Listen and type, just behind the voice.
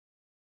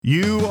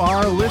You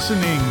are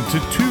listening to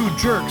Two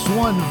Jerks,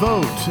 One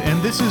Vote,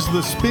 and this is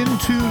the Spin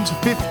Tunes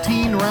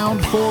 15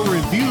 Round 4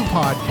 Review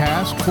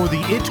podcast for the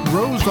It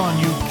Grows On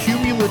You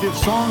Cumulative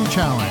Song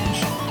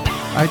Challenge.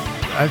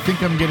 I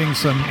think I'm getting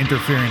some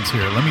interference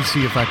here. Let me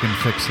see if I can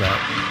fix that.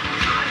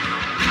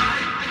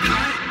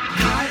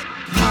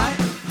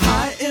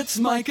 Hi, it's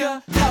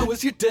Micah. How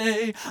was your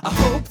day? I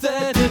hope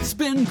that it's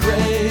been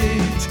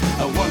great.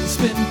 One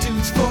Spin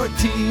Tunes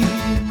 14,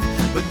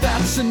 but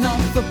that's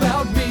enough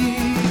about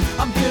me.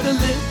 I'm here to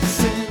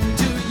listen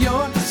to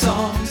your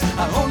songs.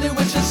 I only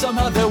wish that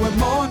somehow there were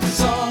more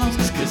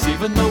songs. Cause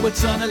even though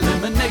it's an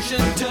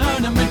elimination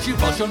tournament,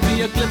 you've all shown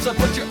me a glimpse of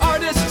what your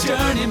artist's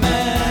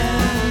journeyman.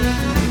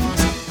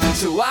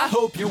 So I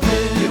hope you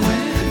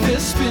win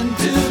this Spin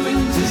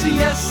Tunes.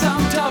 Yes,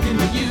 I'm talking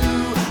to you.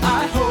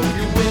 I hope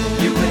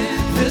you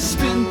win this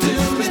Spin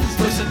Tunes.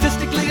 Though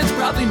statistically it's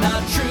probably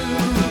not true.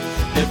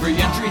 Every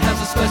entry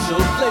has a special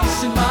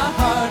place in my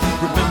heart.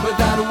 Remember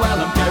that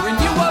while I'm tearing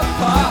you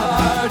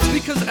apart.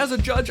 Because as a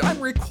judge, I'm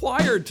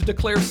required to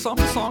declare some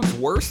songs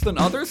worse than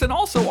others and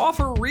also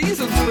offer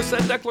reasons for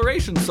said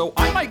declaration. So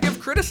I might give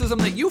criticism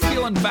that you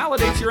feel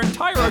invalidates your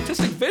entire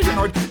artistic vision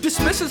or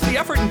dismisses the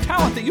effort and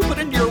talent that you put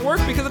into your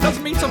work because it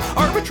doesn't meet some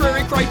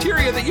arbitrary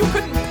criteria that you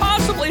couldn't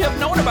possibly have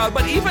known about.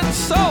 But even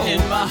so, in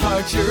my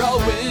heart, you're all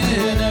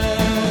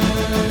winners.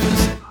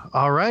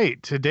 All right,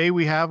 today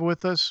we have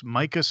with us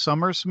Micah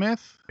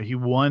Summersmith. He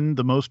won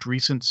the most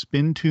recent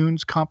Spin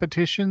Tunes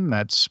competition.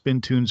 That's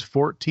Spin Tunes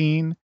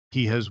 14.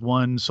 He has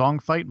won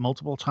Songfight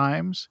multiple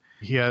times.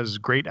 He has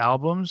great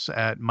albums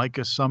at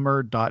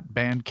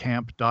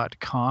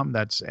micahsummer.bandcamp.com.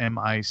 That's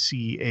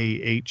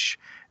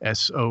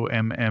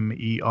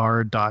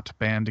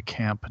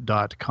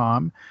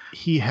micahsommer.bandcamp.com.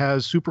 He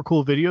has super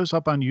cool videos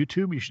up on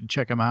YouTube. You should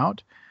check them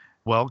out.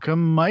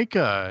 Welcome,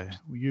 Micah.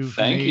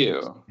 Thank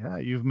you. Yeah,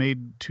 you've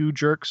made Two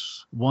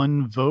Jerks,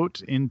 One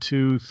Vote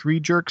into Three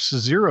Jerks,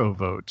 Zero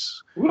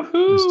Votes.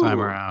 Woohoo! This time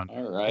around.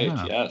 All right,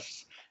 Yeah.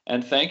 Yes.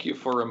 And thank you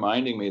for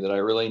reminding me that I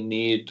really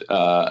need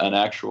an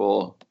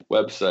actual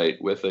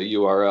website with a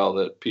URL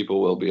that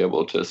people will be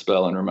able to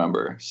spell and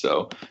remember.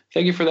 So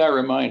thank you for that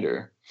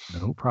reminder.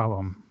 No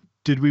problem.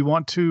 Did we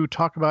want to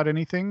talk about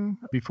anything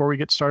before we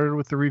get started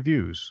with the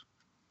reviews?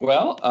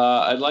 Well,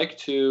 I'd like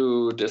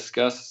to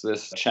discuss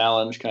this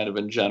challenge kind of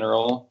in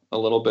general a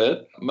little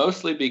bit,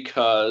 mostly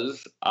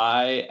because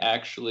I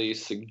actually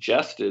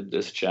suggested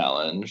this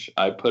challenge.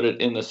 I put it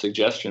in the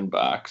suggestion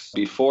box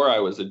before I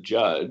was a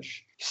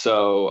judge.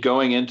 So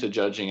going into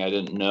judging, I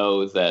didn't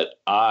know that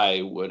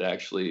I would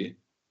actually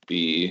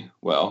be,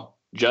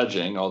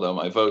 judging, although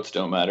my votes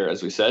don't matter,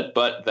 as we said,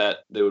 but that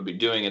they would be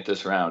doing it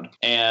this round.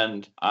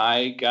 And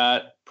I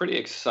got pretty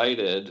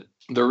excited.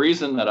 The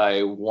reason that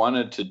I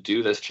wanted to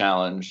do this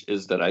challenge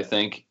is that I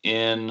think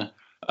in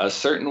a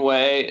certain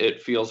way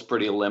it feels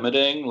pretty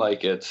limiting,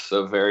 like it's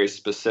a very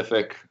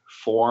specific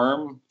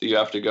form that you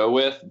have to go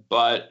with,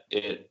 but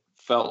it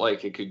felt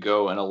like it could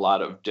go in a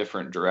lot of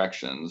different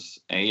directions.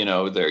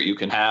 And, there you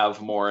can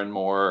have more and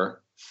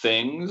more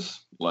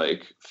things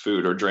like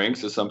food or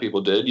drinks, as some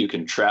people did. You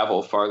can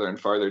travel farther and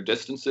farther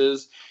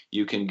distances.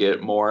 You can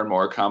get more and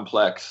more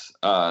complex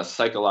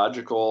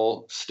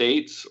psychological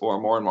states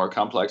or more and more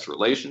complex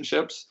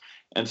relationships.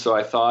 And so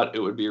I thought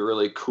it would be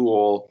really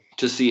cool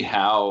to see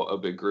how a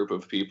big group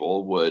of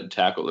people would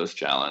tackle this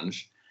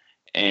challenge.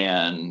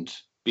 And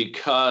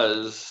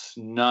because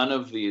none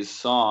of these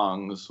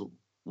songs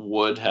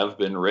would have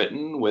been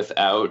written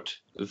without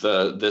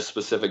this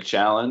specific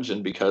challenge,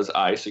 and because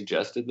I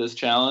suggested this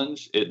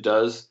challenge, it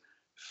does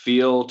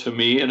feel to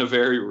me in a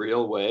very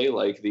real way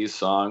like these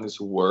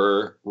songs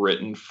were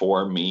written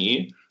for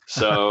me.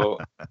 So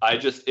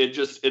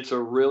it's a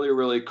really,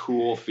 really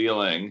cool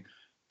feeling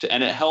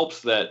and it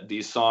helps that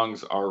these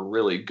songs are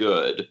really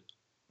good.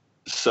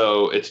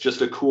 So it's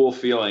just a cool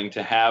feeling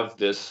to have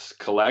this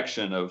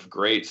collection of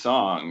great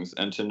songs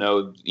and to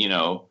know,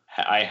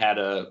 I had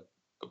a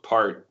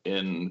part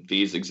in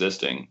these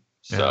existing.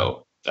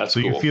 So that's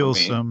so cool. you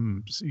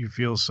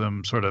feel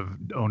some sort of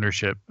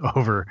ownership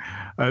over.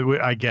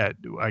 I get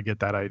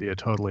that idea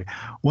totally.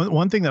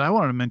 One thing that I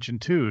wanted to mention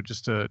too,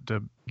 just to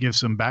give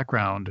some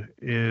background,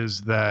 is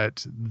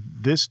that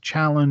this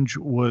challenge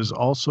was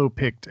also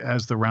picked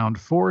as the round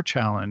 4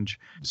 challenge,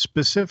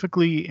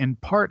 specifically in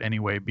part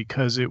anyway,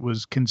 because it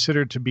was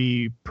considered to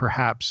be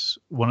perhaps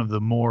one of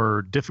the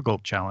more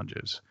difficult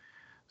challenges.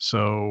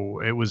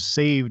 So it was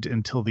saved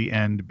until the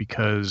end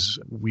because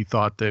we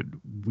thought that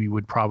we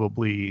would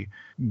probably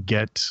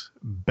get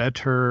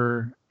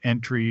better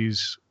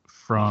entries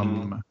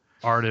from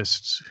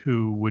artists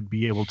who would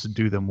be able to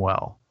do them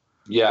well.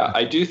 Yeah,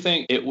 I do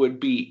think it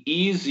would be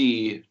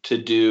easy to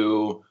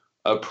do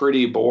a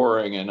pretty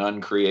boring and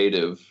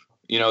uncreative.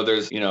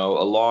 There's, a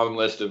long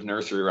list of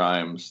nursery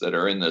rhymes that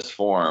are in this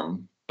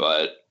form,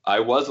 but I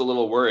was a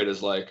little worried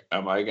as like,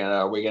 are we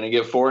going to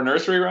get 4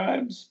 nursery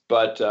rhymes?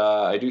 But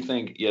I do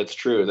think it's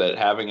true that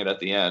having it at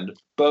the end,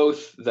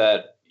 both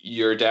that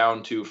you're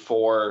down to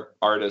 4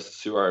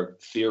 artists who are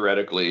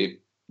theoretically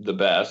the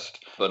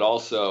best, but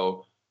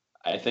also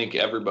I think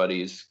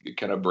everybody's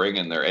kind of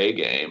bringing their A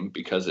game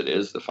because it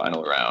is the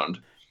final round.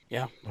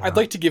 Yeah. I'd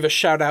like to give a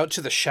shout out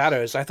to the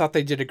Shadows. I thought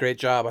they did a great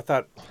job. I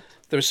thought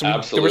there were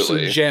some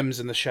gems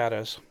in the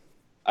Shadows.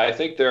 I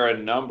think there are a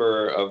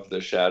number of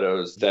the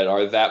Shadows that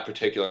are that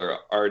particular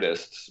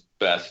artist's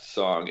best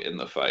song in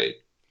the fight.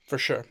 For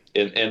sure.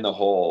 In the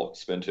whole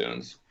Spin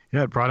Tunes.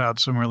 Yeah, it brought out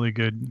some really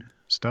good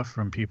stuff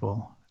from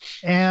people.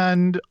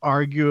 And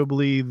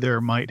arguably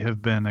there might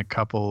have been a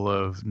couple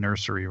of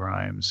nursery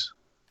rhymes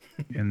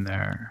in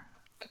there.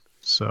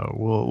 So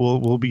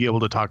we'll be able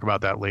to talk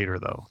about that later,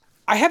 though.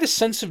 I had a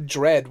sense of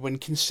dread when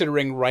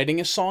considering writing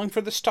a song for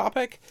this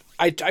topic.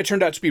 I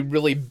turned out to be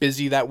really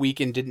busy that week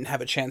and didn't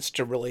have a chance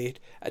to really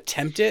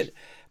attempt it.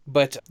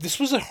 But this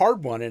was a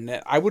hard one,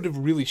 and I would have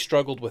really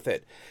struggled with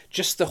it.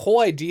 Just the whole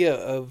idea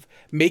of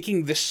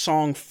making this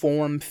song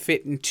form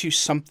fit into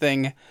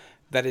something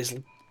that is,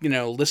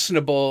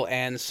 listenable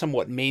and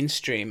somewhat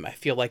mainstream, I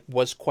feel like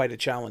was quite a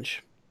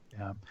challenge.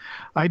 Yeah,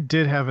 I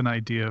did have an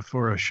idea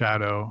for a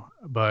shadow,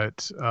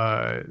 but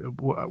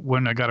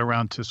when I got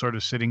around to sort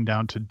of sitting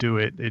down to do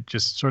it, it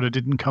just sort of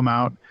didn't come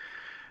out.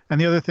 And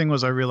the other thing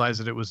was I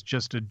realized that it was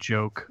just a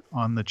joke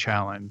on the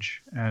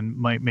challenge and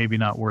maybe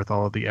not worth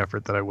all of the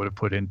effort that I would have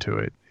put into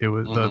it. It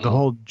was the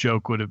whole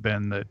joke would have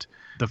been that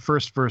the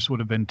first verse would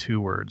have been 2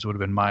 words, would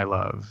have been my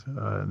love.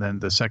 Then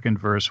the second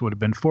verse would have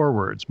been 4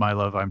 words, my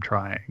love, I'm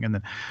trying. And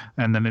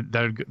then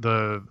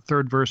the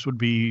third verse would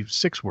be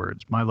 6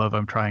 words, my love,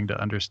 I'm trying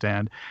to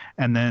understand.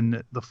 And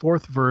then the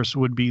fourth verse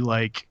would be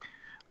like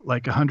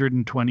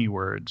 120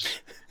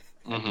 words.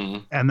 Mm-hmm.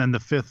 And then the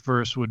fifth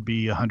verse would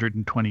be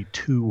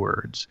 122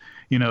 words,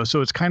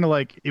 so it's kind of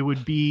like it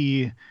would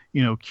be,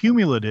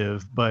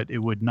 cumulative, but it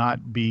would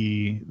not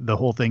be the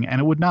whole thing.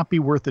 And it would not be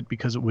worth it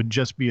because it would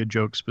just be a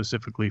joke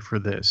specifically for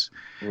this.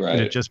 Right.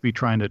 It'd just be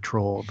trying to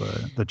troll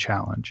the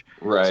challenge.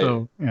 Right.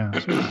 So, yeah.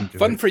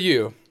 Fun for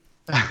you.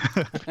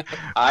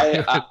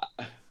 I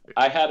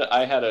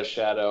had a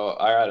shadow.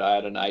 I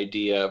had an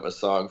idea of a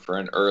song for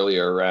an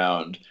earlier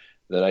round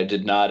that I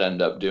did not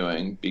end up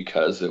doing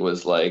because it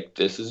was like,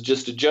 this is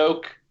just a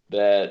joke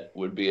that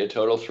would be a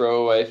total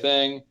throwaway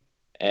thing,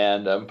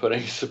 and I'm putting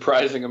a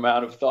surprising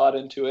amount of thought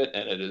into it,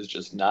 and it is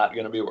just not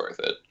going to be worth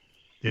it.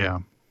 Yeah.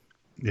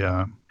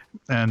 Yeah.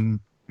 And,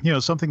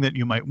 something that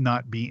you might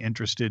not be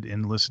interested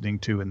in listening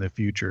to in the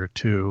future,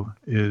 too,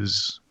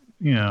 is,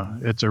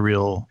 it's a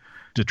real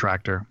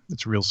detractor.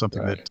 It's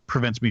something that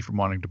prevents me from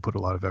wanting to put a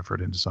lot of effort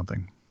into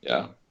something.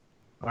 Yeah.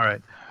 All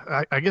right.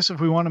 I guess if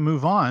we want to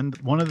move on,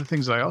 one of the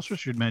things I also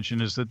should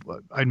mention is that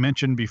I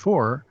mentioned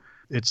before,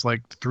 it's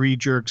like 3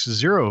 jerks,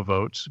 0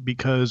 votes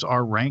because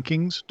our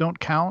rankings don't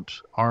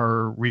count.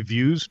 Our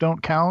reviews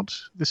don't count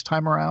this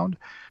time around.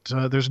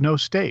 There's no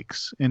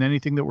stakes in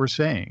anything that we're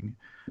saying.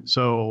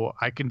 So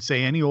I can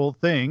say any old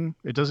thing.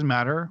 It doesn't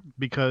matter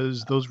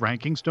because those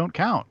rankings don't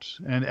count.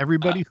 And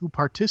everybody who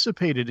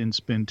participated in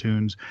Spin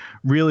Tunes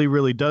really,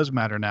 really does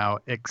matter now,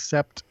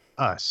 except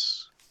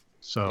us.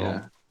 So...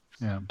 Yeah.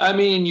 I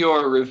mean,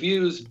 your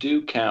reviews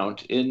do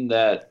count in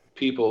that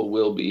people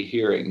will be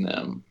hearing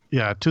them.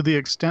 Yeah, to the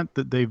extent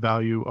that they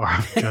value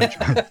our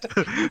judgment.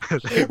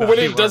 When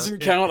it doesn't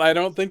count, I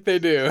don't think they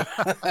do.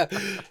 I'm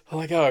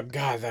like, oh,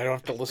 God, I don't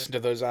have to listen to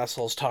those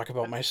assholes talk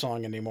about my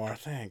song anymore.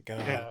 Thank God.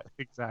 Yeah,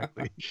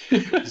 exactly.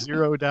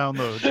 0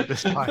 downloads of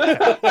this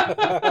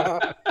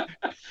podcast.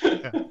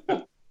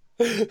 Yeah.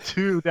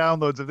 2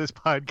 downloads of this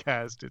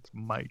podcast. It's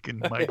Mike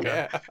and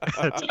Micah. Yeah.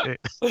 That's it.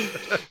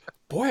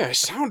 Boy, I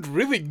sound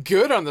really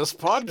good on this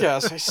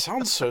podcast. I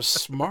sound so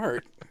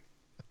smart.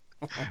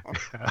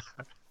 Yeah.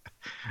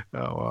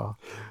 Oh, well.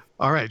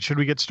 All right. Should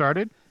we get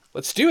started?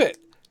 Let's do it.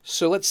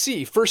 So let's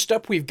see. First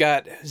up, we've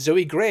got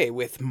Zoe Gray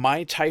with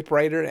My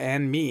Typewriter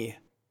and Me.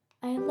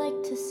 I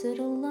like to sit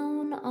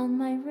alone on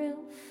my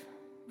roof,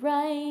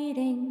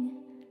 writing,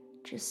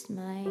 just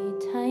my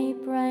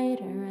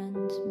typewriter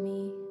and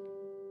me.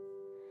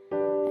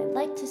 I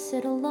like to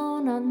sit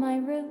alone on my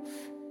roof,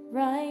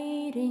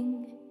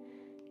 writing,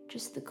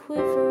 just the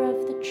quiver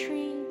of the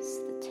trees,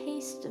 the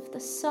taste of the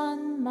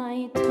sun,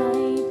 my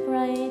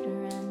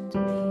typewriter and me.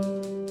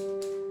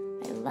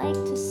 I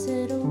like to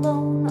sit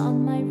alone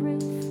on my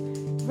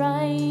roof,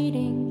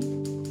 writing,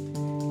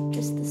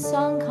 just the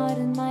song caught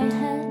in my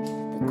head,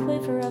 the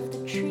quiver of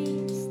the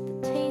trees,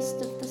 the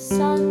taste of the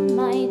sun,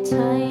 my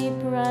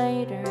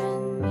typewriter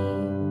and me.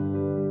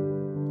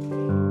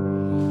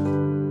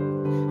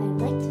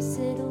 I like to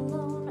sit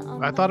alone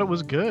on I thought it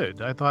was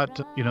good. I thought,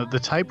 the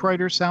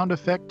typewriter sound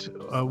effect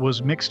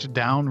was mixed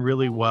down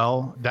really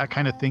well. That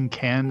kind of thing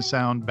can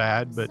sound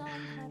bad, but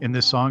in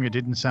this song, it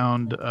didn't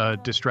sound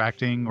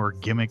distracting or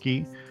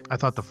gimmicky. I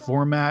thought the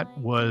format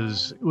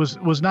was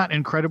not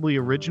incredibly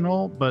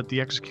original, but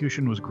the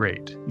execution was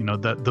great.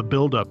 The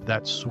build-up,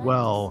 that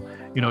swell,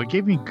 it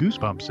gave me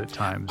goosebumps at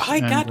times.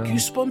 I got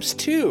goosebumps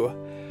too.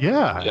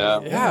 Yeah.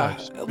 Yeah.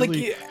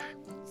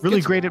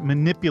 Really great at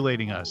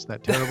manipulating us,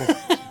 that terrible...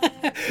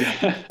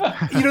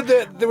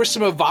 There were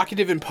some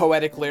evocative and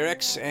poetic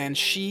lyrics, and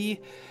she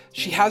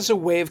has a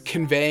way of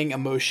conveying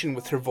emotion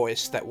with her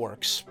voice that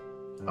works.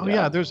 Oh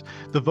yeah, there's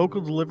the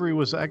vocal delivery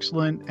was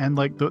excellent, and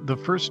like the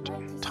first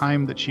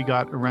time that she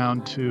got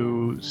around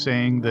to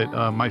saying that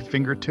my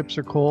fingertips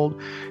are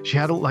cold, she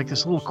had like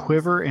this little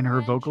quiver in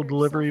her vocal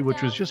delivery,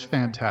 which was just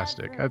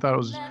fantastic. I thought it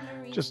was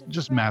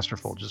just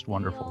masterful, just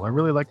wonderful. I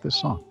really like this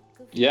song.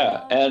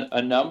 Yeah, and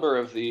a number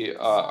of the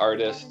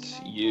artists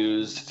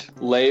used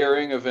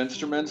layering of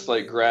instruments,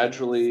 like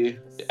gradually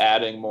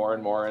adding more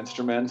and more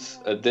instruments.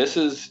 This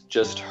is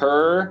just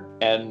her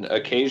and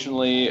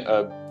occasionally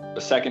a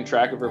second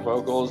track of her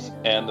vocals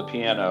and the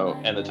piano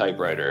and the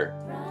typewriter,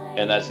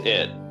 and that's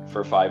it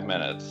for 5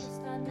 minutes.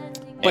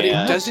 But it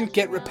doesn't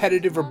get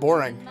repetitive or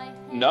boring.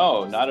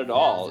 No, not at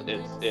all.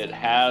 It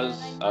has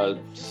a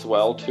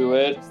swell to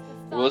it.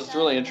 Well, it's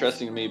really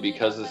interesting to me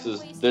because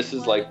this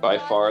is like by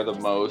far the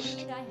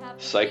most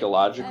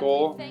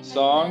psychological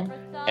song,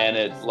 and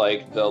it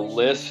like the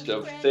list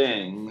of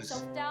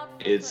things,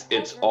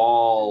 it's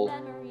all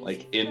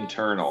like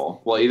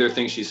internal. Well, either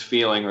things she's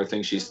feeling or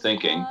things she's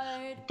thinking,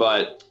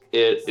 but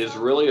it is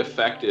really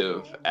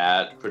effective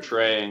at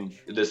portraying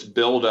this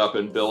build up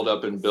and build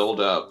up and build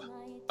up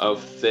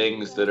of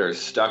things that are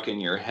stuck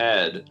in your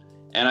head.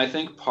 And I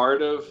think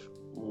part of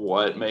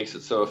what makes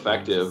it so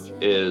effective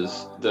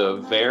is the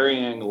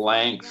varying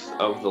lengths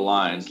of the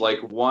lines. Like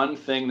one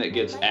thing that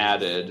gets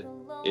added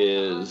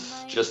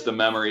is just the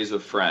memories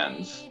of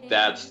friends.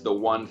 That's the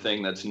one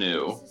thing that's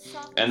new.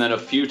 And then a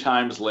few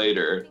times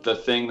later, the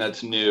thing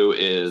that's new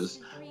is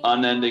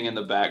unending in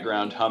the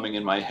background, humming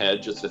in my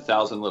head, just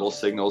 1,000 little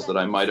signals that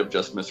I might have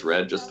just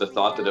misread, just the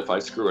thought that if I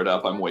screw it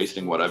up, I'm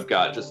wasting what I've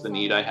got, just the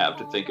need I have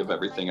to think of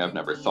everything I've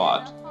never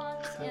thought.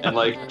 And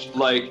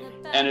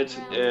and it's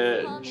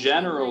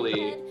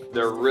generally,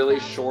 they're really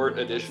short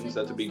additions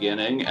at the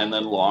beginning and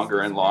then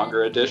longer and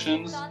longer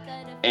additions.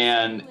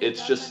 And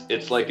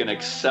it's like an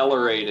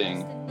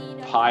accelerating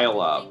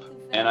pile up.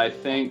 And I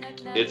think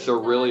it's a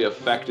really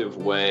effective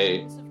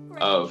way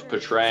of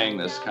portraying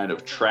this kind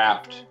of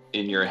trapped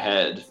in your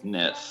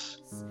headness,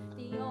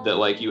 that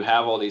like you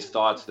have all these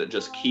thoughts that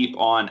just keep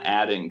on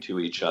adding to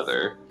each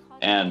other,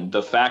 and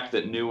the fact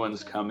that new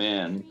ones come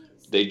in,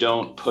 they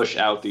don't push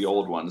out the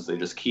old ones, they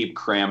just keep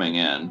cramming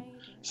in.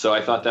 So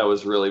I thought that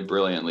was really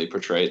brilliantly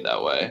portrayed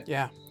that way.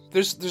 Yeah,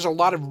 there's a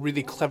lot of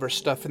really clever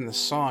stuff in this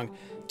song.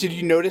 Did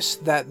you notice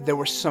that there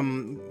were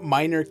some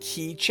minor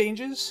key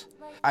changes?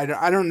 I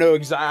don't know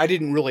exactly. I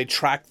didn't really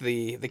track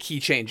the key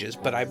changes,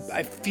 but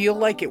I feel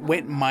like it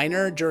went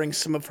minor during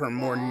some of her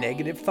more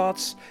negative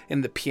thoughts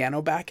in the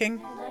piano backing.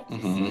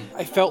 Mm-hmm.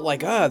 I felt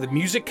like the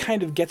music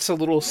kind of gets a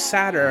little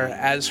sadder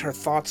as her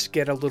thoughts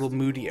get a little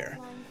moodier,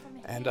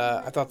 and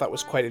I thought that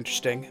was quite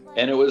interesting.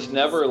 And it was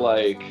never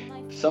like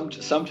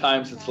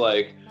sometimes it's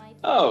like,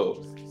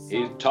 oh,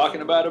 he's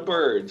talking about a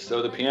bird,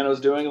 so the piano's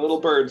doing a little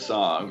bird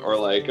song, or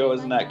like, oh,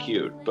 isn't that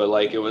cute? But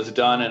like, it was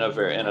done in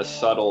a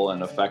subtle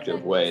and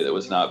effective way that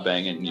was not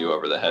banging you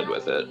over the head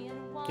with it.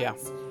 Yeah.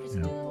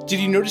 Did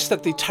you notice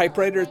that the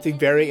typewriter at the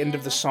very end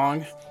of the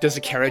song does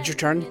a carriage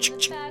return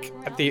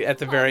at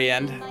the very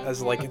end,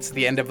 as like it's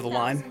the end of the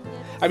line?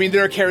 I mean,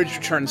 there are carriage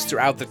returns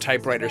throughout the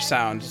typewriter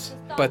sounds,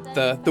 but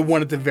the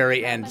one at the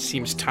very end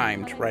seems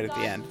timed right at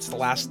the end. It's the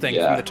last thing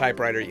from the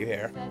typewriter you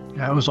hear.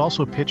 Yeah, it was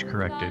also pitch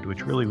corrected,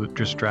 which really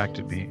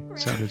distracted me. It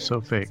sounded so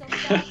fake.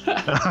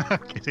 I'm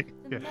kidding.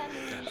 Yeah.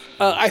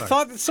 I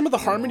thought that some of the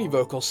harmony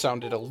vocals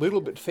sounded a little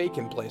bit fake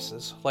in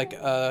places. Like,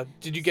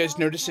 did you guys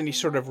notice any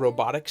sort of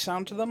robotic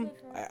sound to them?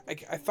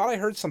 I thought I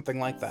heard something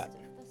like that.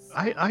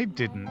 I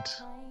didn't,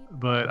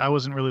 but I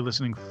wasn't really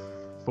listening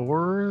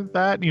for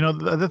that. You know,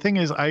 the thing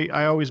is,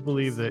 I always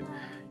believe that,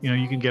 you know,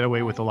 you can get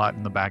away with a lot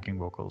in the backing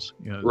vocals.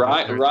 You know,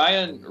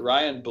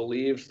 Ryan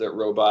believes that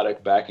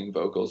robotic backing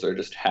vocals are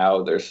just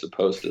how they're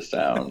supposed to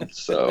sound.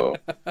 So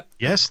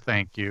yes,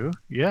 thank you.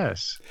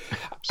 Yes.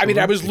 Absolutely. I mean,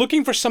 I was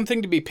looking for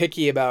something to be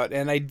picky about,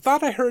 and I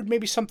thought I heard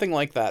maybe something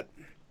like that.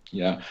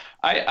 Yeah,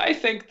 I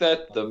think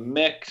that the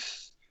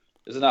mix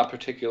is not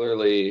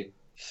particularly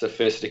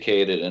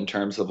sophisticated in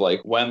terms of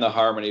like when the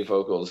harmony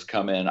vocals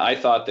come in. I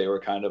thought they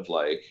were kind of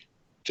like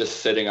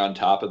just sitting on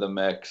top of the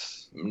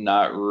mix,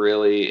 not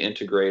really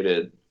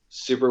integrated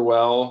super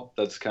well.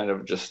 That's kind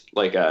of just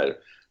like a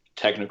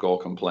technical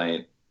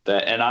complaint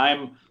and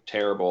I'm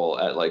terrible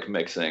at like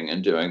mixing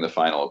and doing the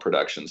final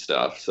production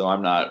stuff, so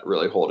I'm not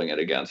really holding it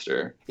against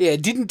her. Yeah,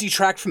 it didn't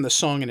detract from the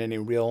song in any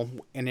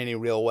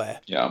real way.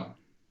 Yeah.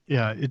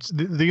 Yeah, it's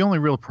the only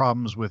real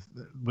problems with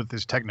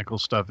this technical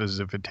stuff is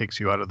if it takes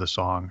you out of the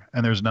song,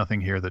 and there's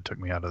nothing here that took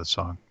me out of the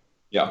song.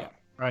 Yeah.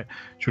 Right.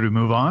 Should we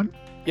move on?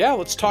 Yeah,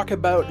 let's talk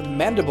about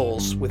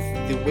Mandibles with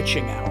The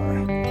Witching Hour.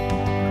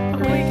 I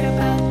wake up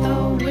at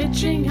the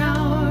witching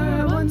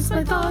hour. Once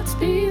my thoughts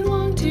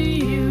belong to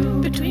you.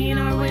 Between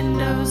our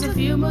windows of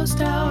the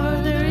utmost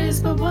hour, there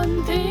is but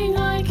one thing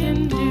I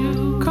can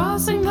do.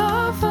 Crossing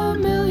the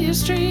familiar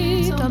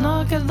street, I'll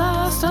knock at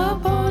last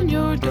upon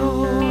your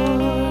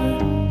door.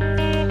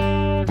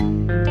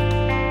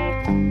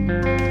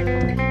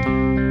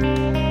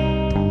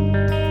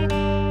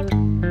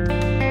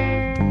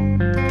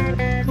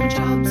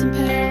 Jobs and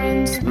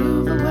parents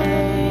move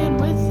away, and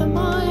with them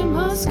I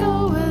must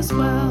go as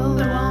well.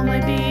 Though all my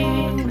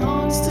being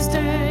longs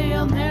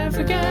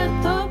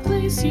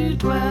place you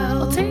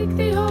dwell. I'll take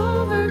the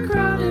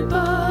overcrowded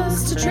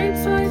bus to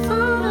traipse my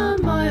foot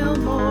a mile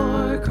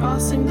more,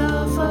 crossing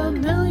the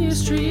familiar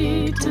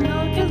street to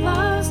knock at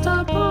last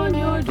upon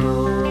your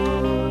door.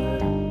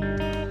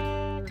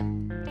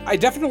 I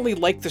definitely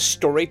like the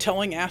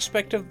storytelling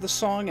aspect of the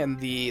song and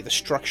the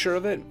structure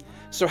of it.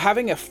 So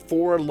having a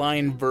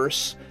 4-line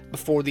verse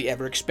before the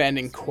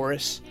ever-expanding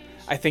chorus,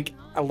 I think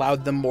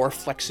allowed them more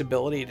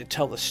flexibility to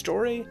tell the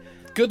story.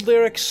 Good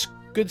lyrics,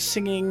 good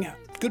singing,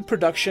 good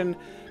production.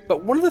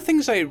 But one of the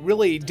things I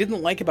really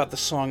didn't like about the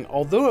song,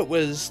 although it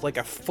was like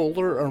a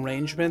fuller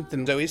arrangement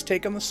than Zoe's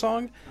take on the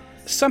song,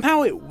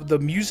 somehow the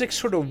music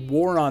sort of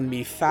wore on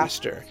me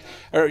faster,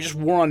 or it just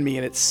wore on me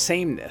in its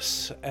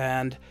sameness.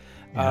 And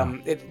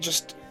it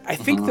just, I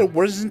think there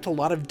wasn't a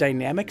lot of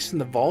dynamics in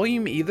the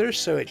volume either,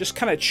 so it just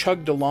kind of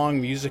chugged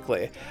along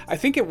musically. I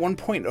think at one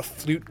point a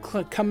flute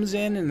comes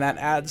in and that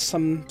adds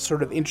some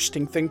sort of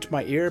interesting thing to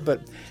my ear,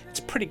 but it's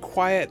pretty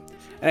quiet.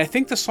 And I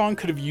think the song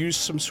could have used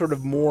some sort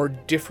of more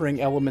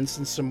differing elements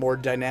and some more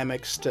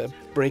dynamics to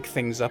break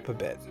things up a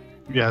bit.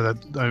 Yeah,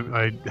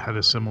 I had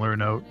a similar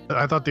note.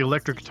 I thought the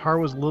electric guitar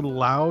was a little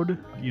loud.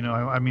 You know,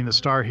 I mean, the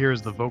star here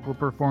is the vocal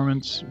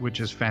performance, which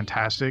is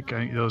fantastic.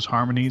 Those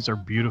harmonies are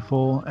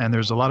beautiful, and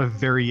there's a lot of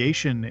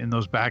variation in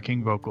those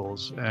backing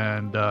vocals,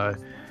 and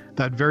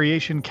that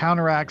variation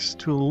counteracts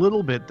to a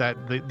little bit that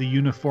the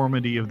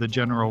uniformity of the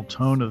general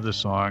tone of the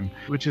song,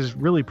 which is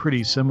really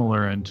pretty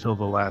similar until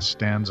the last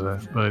stanza.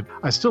 But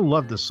I still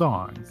love the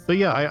song. But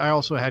yeah, I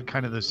also had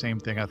kind of the same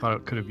thing. I thought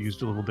it could have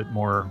used a little bit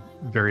more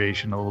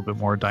variation, a little bit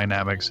more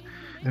dynamics.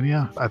 And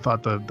yeah, I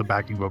thought the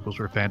backing vocals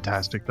were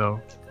fantastic,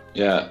 though.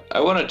 Yeah, I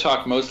want to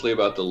talk mostly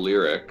about the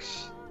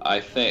lyrics. I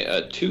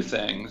think two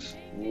things.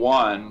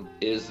 One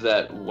is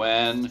that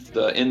when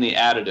in the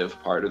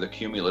additive part or the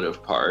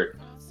cumulative part,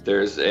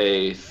 there's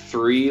a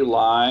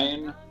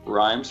 3-line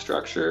rhyme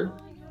structure.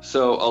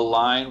 So a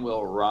line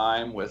will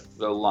rhyme with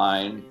the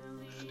line.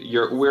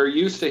 We're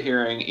used to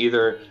hearing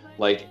either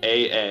like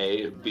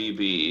AA,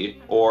 BB,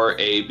 or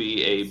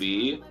AB,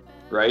 AB,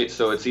 right?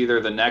 So it's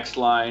either the next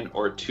line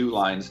or 2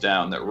 lines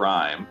down that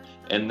rhyme.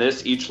 And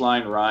each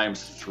line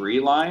rhymes 3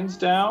 lines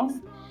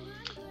down.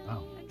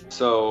 Wow.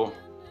 So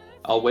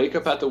I'll wake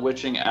up at the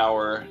witching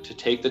hour to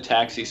take the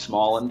taxi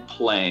small and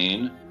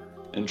plain,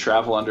 and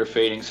travel under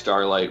fading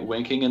starlight,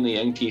 winking in the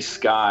inky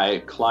sky,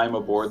 climb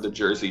aboard the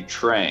Jersey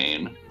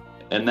train.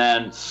 And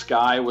then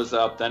sky was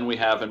up, then we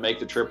have and make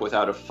the trip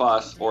without a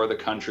fuss, or the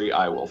country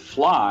I will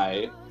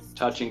fly.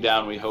 Touching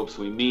down we hopes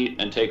we meet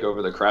and take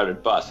over the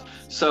crowded bus.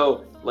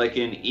 So like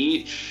in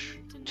each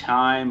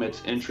time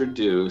it's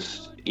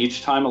introduced,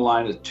 each time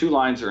 2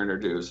 lines are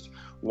introduced,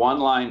 1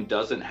 line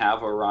doesn't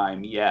have a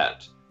rhyme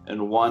yet,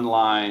 and 1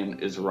 line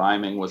is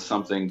rhyming with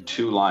something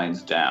 2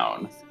 lines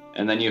down.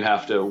 And then you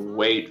have to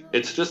wait.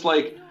 It's just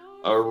like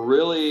a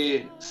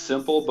really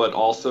simple but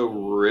also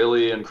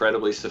really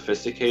incredibly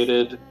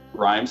sophisticated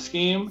rhyme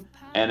scheme,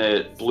 and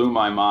it blew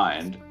my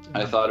mind.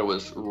 I thought it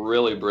was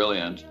really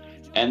brilliant.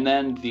 And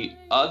then the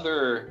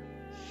other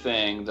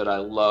thing that I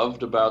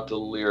loved about the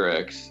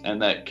lyrics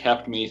and that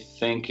kept me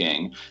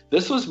thinking,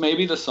 this was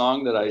maybe the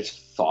song that I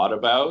thought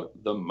about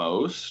the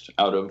most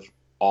out of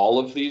all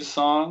of these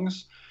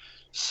songs.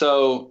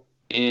 So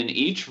in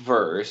each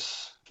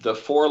verse, the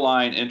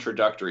 4-line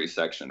introductory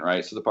section,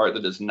 right? So the part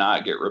that does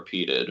not get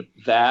repeated,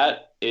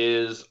 that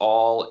is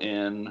all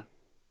in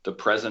the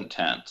present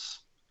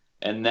tense.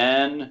 And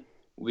then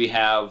we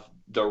have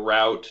the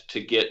route to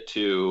get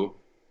to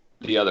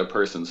the other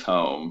person's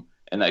home,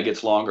 and that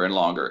gets longer and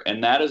longer.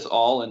 And that is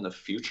all in the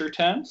future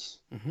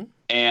tense. Mm-hmm.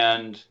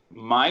 And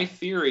my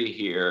theory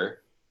here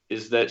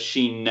is that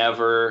she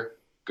never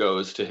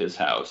goes to his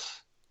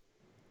house.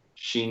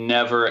 She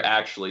never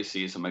actually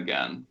sees him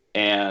again.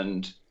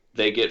 And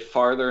they get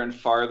farther and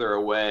farther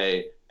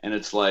away, and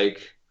it's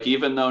like,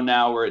 even though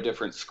now we're at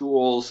different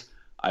schools,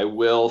 I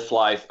will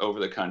fly over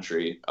the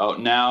country. Oh,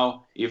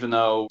 now, even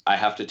though I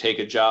have to take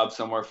a job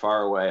somewhere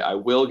far away, I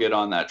will get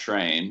on that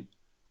train.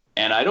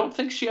 And I don't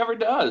think she ever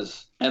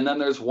does. And then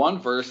there's one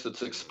verse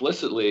that's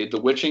explicitly,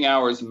 the witching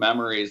hour's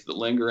memories that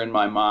linger in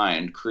my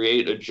mind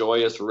create a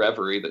joyous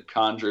reverie that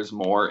conjures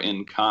more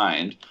in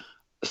kind.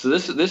 So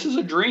this is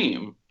a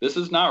dream. This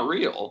is not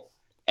real.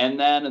 And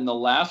then in the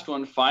last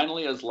one,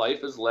 finally, as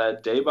life is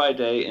led day by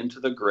day into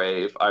the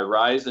grave, I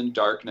rise in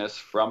darkness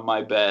from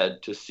my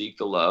bed to seek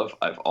the love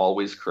I've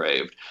always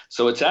craved.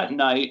 So it's at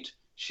night.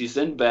 She's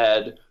in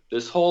bed.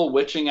 This whole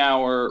witching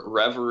hour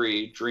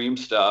reverie dream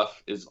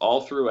stuff is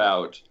all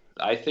throughout.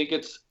 I think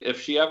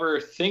if she ever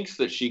thinks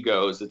that she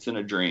goes, it's in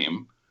a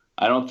dream.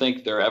 I don't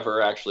think they're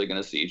ever actually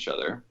going to see each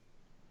other.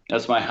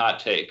 That's my hot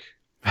take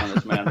on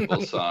this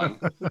Mandibles song.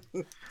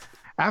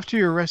 After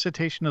your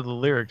recitation of the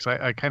lyrics,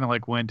 I kind of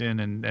like went in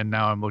and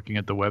now I'm looking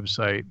at the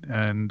website,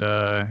 and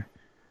I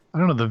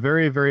don't know, the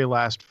very, very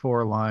last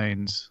 4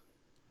 lines,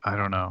 I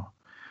don't know.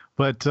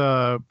 But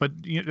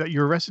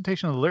your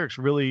recitation of the lyrics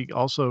really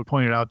also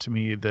pointed out to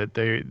me that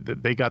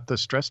they got the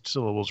stressed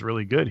syllables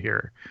really good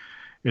here.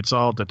 It's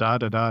all da da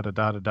da da da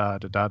da da da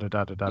da da da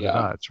da da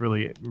da. It's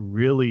really,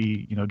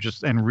 really,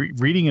 just, and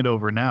reading it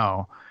over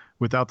now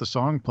without the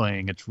song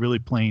playing, it's really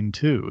plain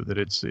too. That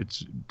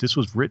this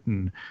was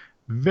written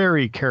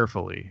very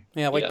carefully.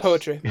 Yeah, like Yes.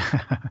 poetry.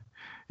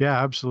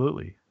 Yeah,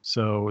 absolutely.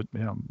 So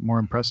more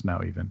impressed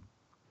now even.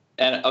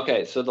 And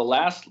okay, so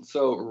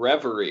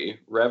reverie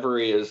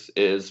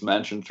is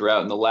mentioned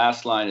throughout, and the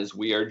last line is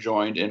 "We are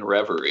joined in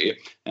reverie."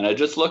 And I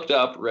just looked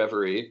up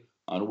reverie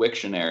on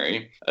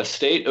Wiktionary: a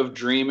state of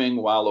dreaming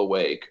while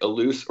awake, a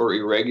loose or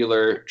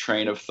irregular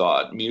train of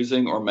thought,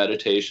 musing or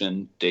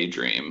meditation,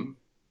 daydream.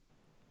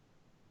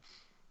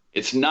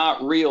 It's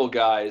not real,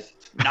 guys.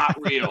 It's not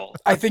real.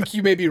 I think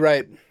you may be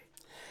right.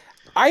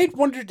 I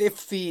wondered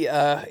if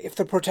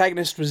the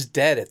protagonist was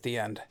dead at the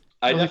end.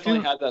 I Well, they definitely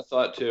do- had that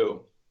thought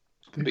too,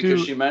 They because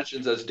do- she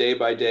mentions as day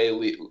by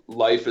day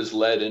life is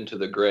led into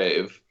the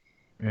grave.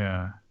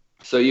 Yeah.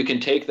 So you can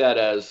take that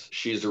as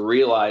she's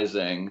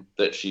realizing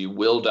that she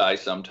will die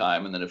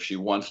sometime, and then if she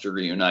wants to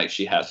reunite,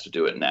 she has to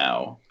do it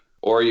now.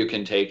 Or you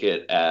can take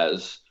it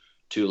as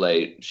too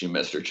late, she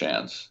missed her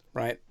chance.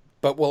 Right.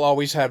 But we'll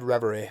always have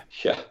reverie.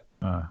 Yeah,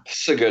 Uh,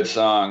 it's a good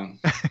song.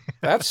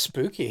 That's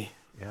spooky.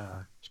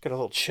 yeah. Just got a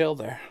little chill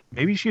there.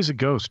 Maybe she's a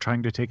ghost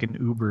trying to take an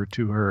Uber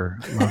to her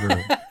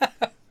lover.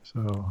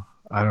 So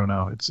I don't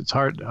know. It's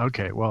hard.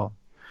 Okay, well,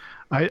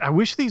 I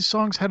wish these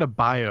songs had a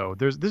bio.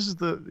 This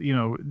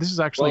is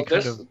actually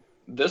Well,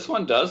 this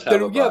one does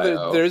have a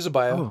bio. There is a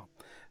bio. Oh.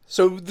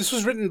 So this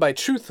was written by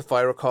Truth, if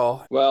I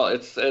recall. Well,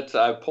 it's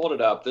I pulled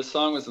it up. This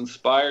song was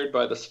inspired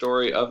by the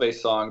story of a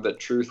song that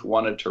Truth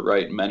wanted to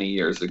write many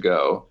years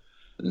ago.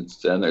 And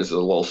there's a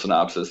little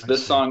synopsis.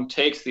 This song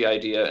takes the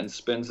idea and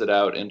spins it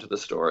out into the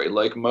story.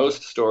 Like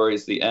most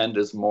stories, the end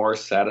is more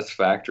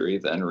satisfactory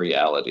than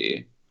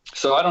reality.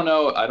 So I don't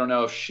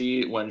know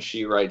if when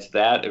she writes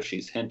that, if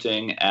she's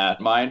hinting at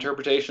my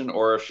interpretation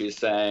or if she's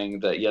saying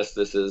that, yes,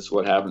 this is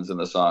what happens in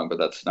the song, but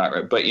that's not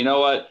right. But you know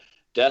what?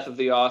 Death of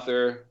the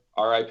author,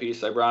 R.I.P.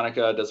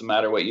 Cybronica. Doesn't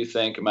matter what you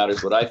think. It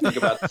matters what I think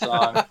about the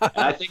song. And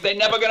I think they're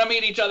never going to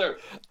meet each other.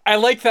 I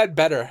like that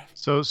better.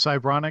 So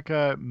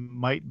Cybronica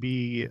might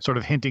be sort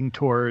of hinting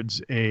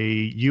towards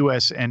a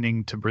U.S.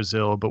 ending to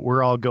Brazil, but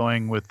we're all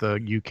going with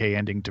the U.K.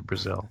 ending to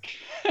Brazil.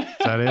 Is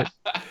that it?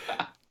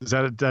 Is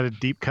that a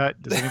deep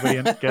cut? Does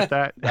anybody get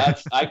that?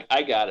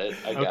 I got it.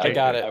 Okay. I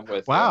got it. I'm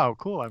with you. Wow,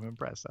 cool. I'm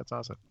impressed. That's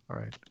awesome. All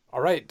right.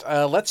 All right,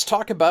 let's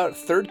talk about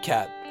Third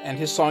Cat, and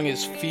his song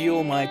is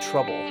Feel My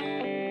Trouble.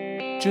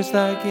 Just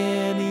like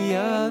any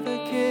other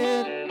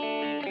kid,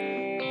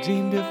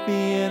 dreamed of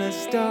being a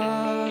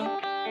star,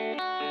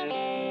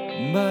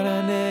 but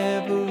I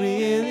never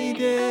really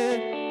did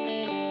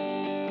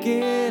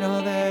get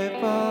all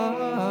that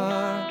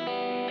far.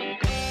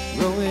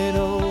 Growing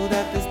old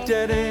at this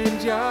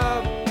dead-end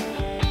job,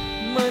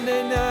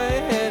 Monday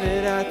night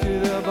headed out to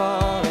the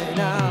bar, and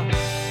I'll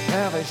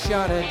have a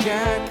shot at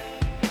Jack,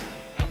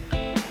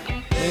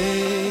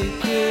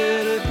 make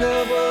it a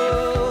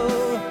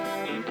double.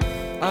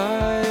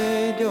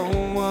 I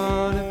don't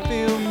wanna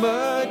feel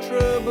my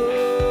trouble.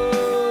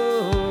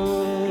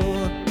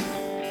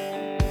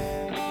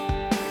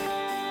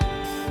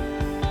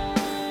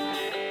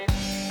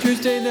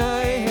 Tuesday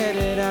night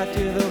headed out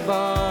to the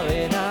bar,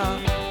 and I'll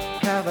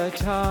have a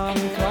Tom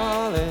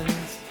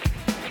Collins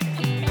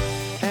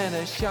and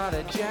a shot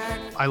of Jack.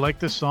 I like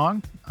this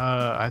song.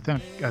 I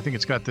think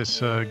it's got this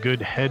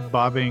good head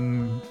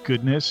bobbing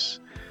goodness.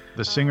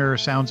 The singer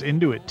sounds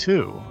into it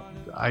too.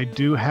 I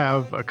do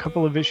have a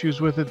couple of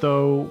issues with it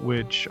though,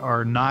 which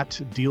are not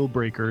deal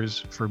breakers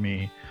for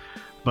me.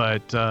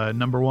 But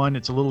number one,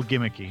 it's a little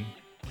gimmicky.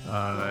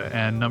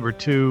 And number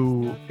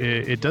two,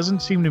 it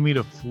doesn't seem to me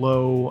to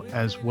flow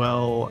as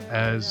well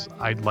as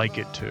I'd like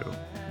it to.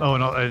 Oh,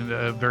 and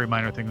a very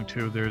minor thing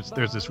too. There's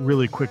this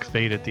really quick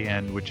fade at the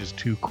end, which is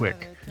too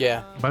quick.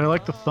 Yeah. But I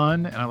like the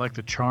fun and I like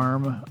the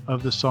charm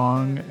of the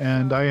song,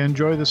 and I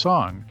enjoy the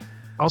song.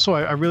 Also,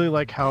 I really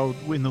like how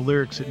in the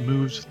lyrics it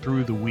moves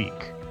through the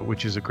week,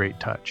 which is a great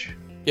touch.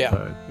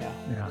 Yeah.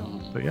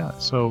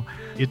 But so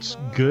it's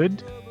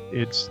good.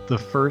 It's the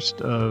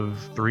first of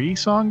 3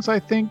 songs, I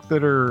think,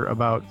 that are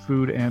about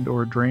food and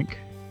or drink.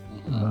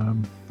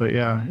 But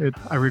yeah,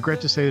 I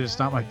regret to say that it's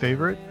not my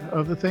favorite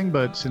of the thing,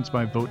 but since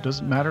my vote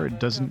doesn't matter, it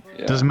doesn't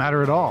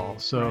matter at all.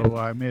 So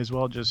I may as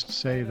well just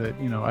say that,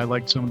 I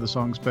liked some of the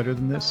songs better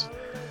than this,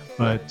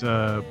 but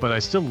I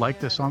still like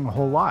this song a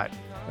whole lot.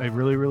 I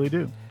really, really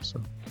do.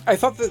 So I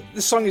thought that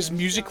this song is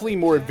musically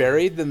more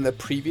varied than the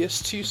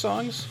previous 2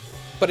 songs,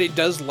 but it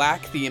does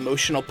lack the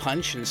emotional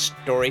punch and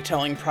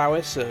storytelling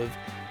prowess of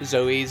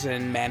Zoe's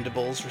and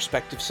Mandible's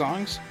respective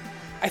songs.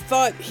 I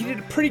thought he did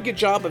a pretty good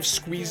job of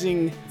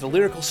squeezing the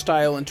lyrical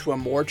style into a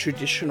more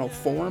traditional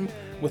form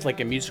with like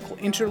a musical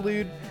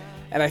interlude,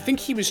 and I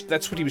think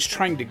that's what he was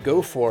trying to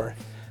go for,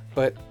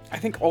 but I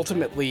think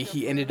ultimately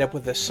he ended up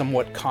with a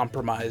somewhat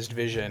compromised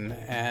vision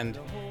and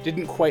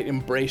didn't quite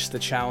embrace the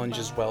challenge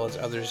as well as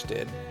others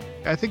did.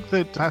 I think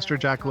that Pastor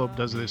Jackalope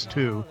does this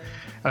too.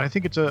 And I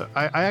think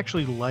I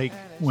actually like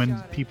when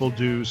people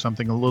do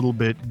something a little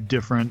bit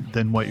different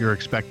than what you're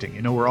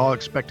expecting. We're all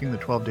expecting the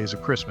 12 Days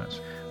of Christmas.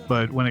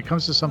 But when it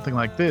comes to something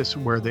like this,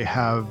 where they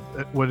have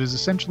what is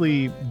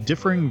essentially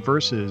differing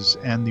verses,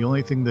 and the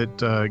only thing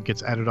that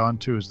gets added on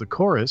to is the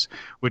chorus,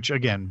 which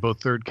again,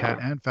 both Third Cat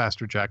and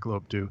Faster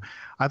Jackalope do,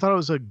 I thought it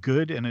was a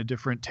good and a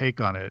different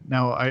take on it.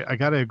 Now, I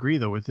got to agree,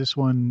 though, with this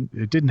one,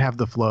 it didn't have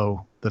the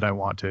flow that I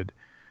wanted,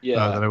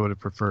 that I would have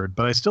preferred.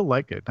 But I still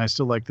like it. I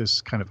still like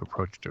this kind of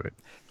approach to it.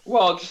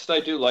 Well, I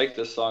do like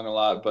this song a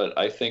lot, but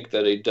I think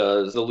that it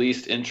does the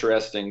least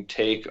interesting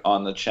take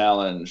on the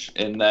challenge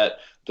in that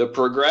the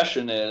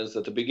progression is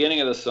at the beginning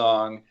of the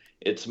song,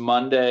 it's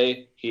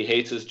Monday, he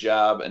hates his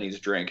job and he's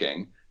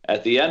drinking.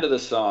 At the end of the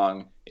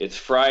song, it's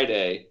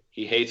Friday,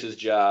 he hates his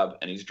job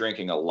and he's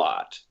drinking a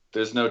lot.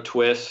 There's no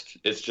twist.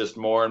 It's just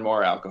more and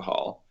more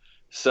alcohol.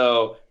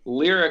 So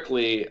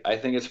lyrically, I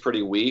think it's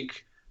pretty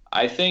weak.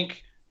 I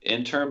think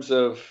in terms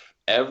of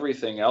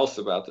everything else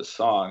about the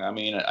song, I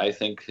mean, I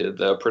think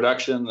the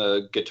production,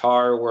 the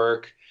guitar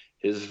work,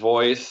 his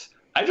voice,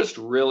 I just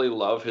really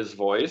love his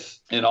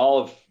voice. In all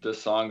of the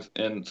songs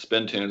in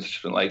Spin Tunes,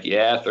 it's been like,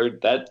 yeah,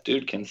 that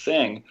dude can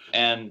sing.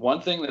 And one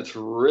thing that's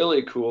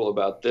really cool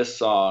about this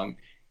song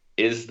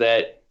is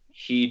that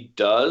he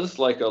does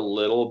like a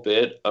little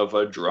bit of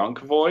a drunk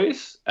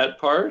voice at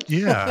parts.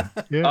 Yeah.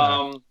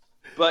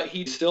 But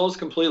he still is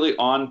completely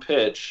on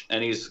pitch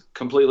and he's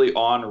completely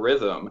on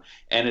rhythm.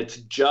 And it's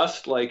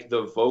just like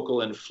the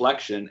vocal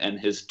inflection and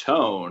his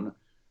tone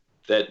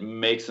that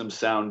makes him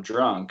sound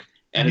drunk.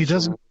 And he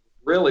doesn't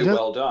really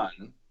well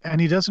done.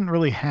 And he doesn't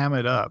really ham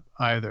it up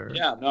either.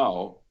 Yeah,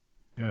 no.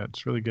 Yeah,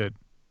 it's really good.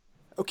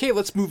 Okay,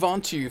 let's move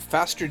on to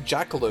Faster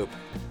Jackalope.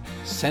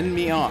 Send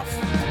Me Off.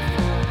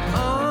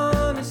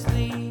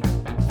 Honestly,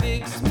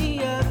 fix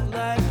me up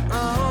like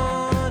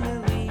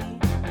Annalie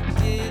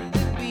did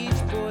the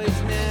Beach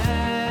Boys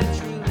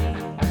naturally,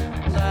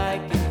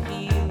 like a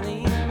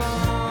healing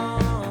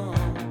balm.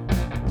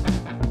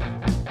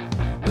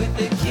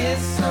 With a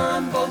kiss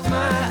on both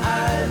my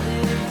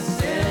eyelids,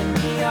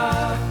 send me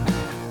off.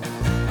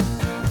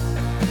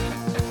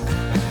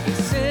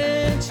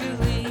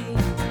 Essentially,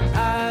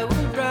 I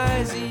will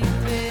rise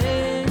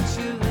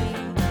eventually,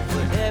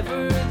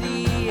 whatever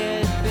the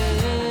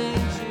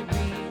adventure be.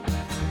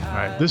 All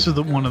right, this is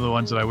one of the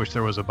ones that I wish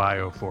there was a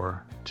bio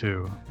for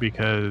too,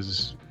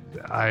 because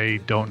I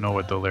don't know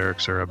what the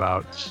lyrics are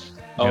about.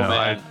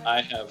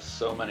 I have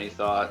so many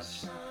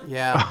thoughts.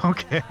 Yeah.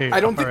 Okay. I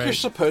don't think you're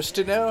supposed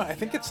to know. I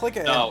think it's like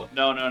a... No.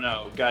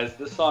 Guys,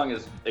 this song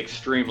is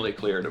extremely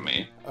clear to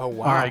me. Oh,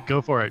 wow. All right,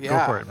 go for it.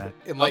 Yeah. Go for it, man.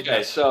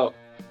 Okay, so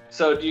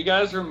do you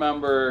guys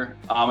remember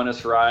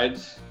Ominous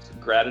Ride's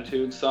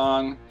Gratitude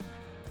song,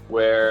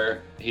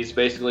 where he's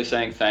basically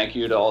saying thank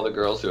you to all the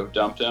girls who have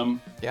dumped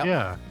him? Yep.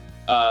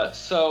 Yeah.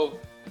 So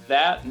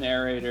that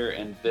narrator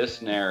and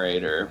this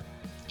narrator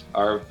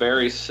are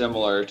very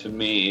similar to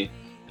me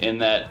in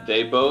that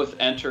they both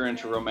enter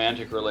into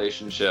romantic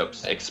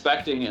relationships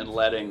expecting and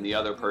letting the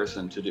other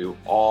person to do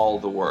all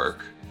the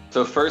work.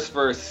 So first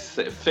verse,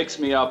 fix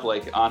me up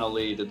like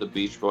Annalie did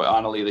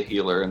Annalie the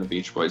Healer in the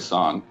Beach Boys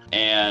song.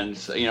 And,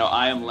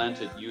 I am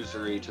lent at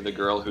usury to the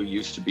girl who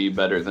used to be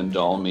better than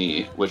dull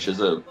me, which is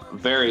a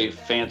very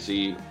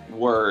fancy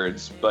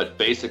words, but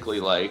basically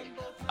like,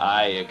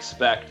 I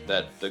expect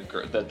that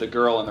the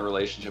girl in the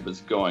relationship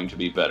is going to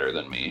be better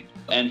than me.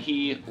 And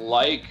he,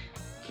 like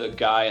the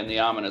guy in the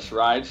Ominous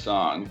Ride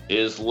song,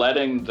 is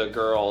letting the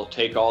girl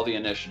take all the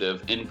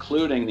initiative,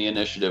 including the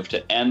initiative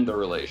to end the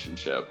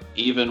relationship.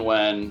 Even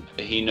when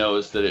he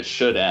knows that it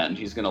should end,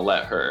 he's going to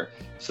let her.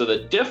 So the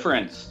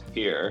difference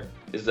here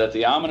is that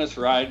the Ominous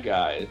Ride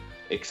guy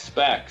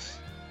expects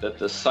that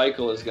the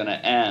cycle is going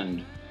to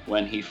end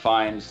when he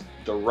finds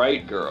the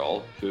right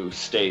girl who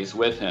stays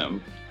with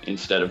him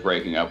instead of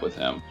breaking up with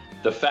him.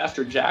 The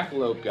Faster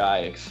Jackalope guy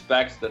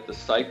expects that the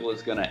cycle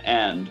is going to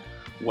end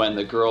when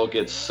the girl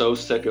gets so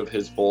sick of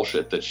his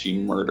bullshit that she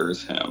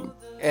murders him.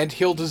 And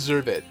he'll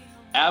deserve it.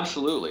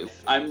 Absolutely.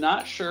 I'm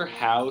not sure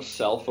how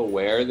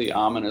self-aware the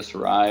Ominous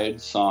Ride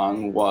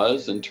song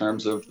was in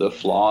terms of the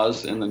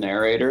flaws in the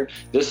narrator.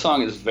 This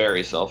song is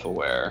very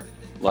self-aware.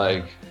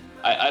 Like,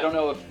 I don't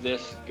know if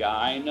this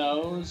guy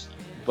knows,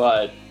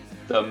 but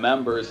the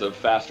members of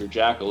Faster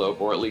Jackalope,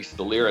 or at least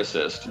the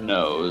lyricist,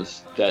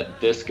 knows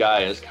that this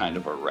guy is kind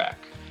of a wreck.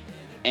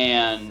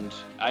 And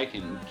I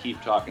can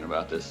keep talking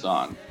about this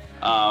song.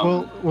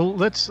 Well,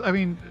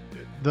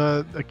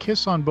 the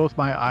kiss on both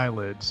my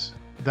eyelids,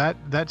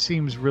 that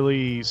seems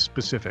really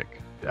specific.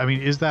 I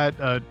mean, is that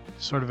a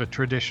sort of a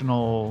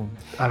traditional,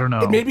 I don't know.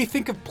 It made me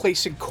think of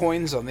placing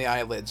coins on the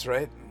eyelids,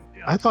 right?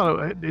 I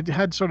thought it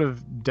had sort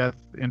of death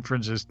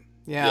inferences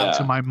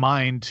to my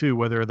mind too,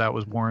 whether that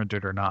was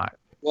warranted or not.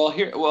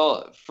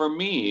 Well, for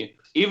me,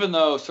 even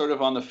though sort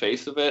of on the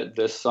face of it,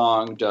 this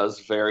song does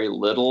very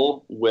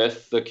little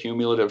with the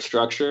cumulative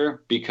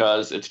structure,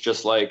 because it's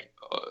just like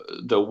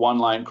the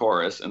 1-line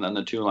chorus and then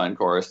the 2-line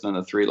chorus and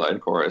then the 3-line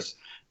chorus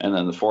and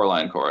then the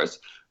 4-line chorus.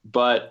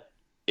 But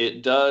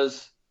it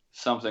does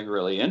something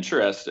really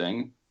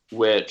interesting,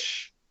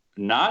 which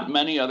not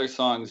many other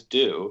songs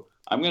do.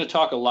 I'm going to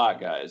talk a lot,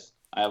 guys.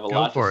 I have a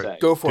lot to say.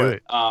 Go for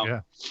it.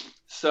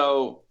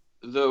 So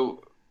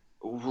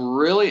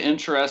really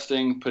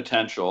interesting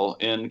potential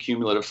in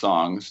cumulative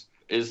songs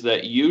is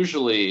that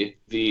usually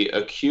the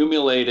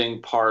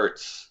accumulating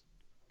parts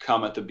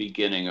come at the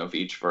beginning of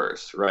each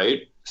verse,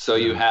 right? So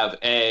you have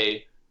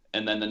A,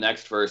 and then the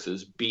next verse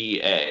is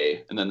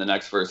B-A, and then the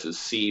next verse is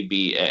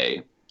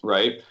C-B-A,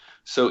 right?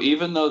 So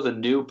even though the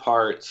new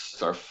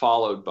parts are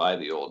followed by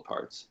the old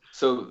parts,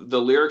 so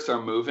the lyrics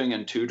are moving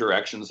in two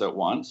directions at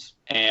once.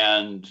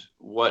 And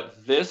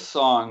what this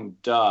song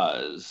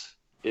does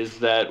is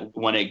that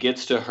when it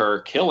gets to her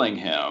killing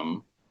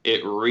him,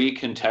 it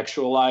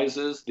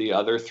recontextualizes the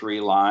other three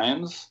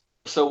lines.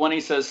 So when he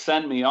says,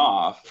 send me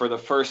off, for the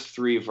first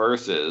three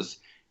verses,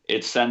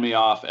 it's send me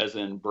off as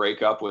in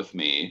break up with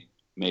me,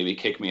 maybe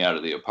kick me out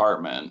of the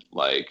apartment,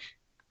 like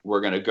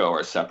we're going to go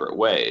our separate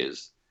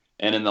ways.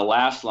 And in the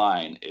last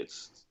line,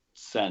 it's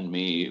send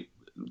me,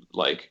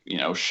 like, you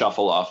know,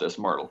 shuffle off this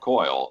mortal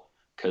coil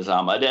because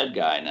I'm a dead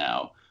guy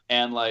now.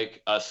 And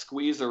like a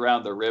squeeze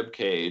around the rib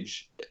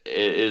cage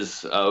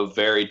is a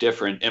very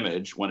different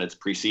image when it's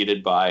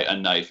preceded by a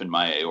knife in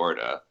my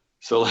aorta.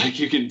 So like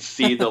you can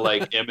see the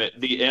like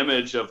the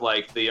image of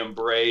like the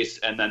embrace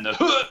and then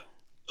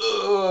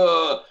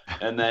the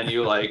and then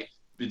you like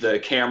the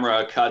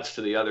camera cuts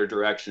to the other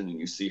direction and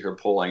you see her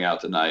pulling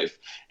out the knife.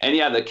 And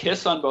yeah, the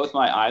kiss on both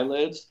my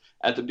eyelids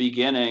at the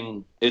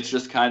beginning, it's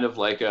just kind of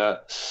like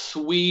a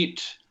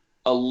sweet,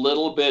 a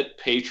little bit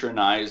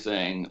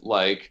patronizing,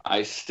 like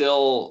I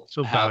still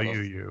value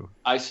you.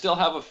 I still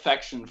have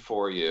affection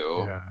for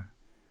you,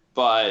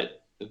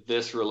 but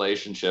this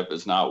relationship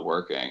is not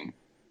working.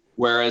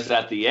 Whereas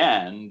at the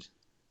end,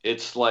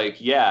 it's like,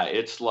 yeah,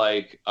 it's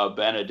like a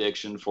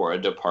benediction for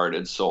a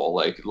departed soul.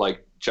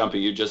 Like Jumpy,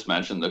 you just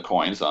mentioned the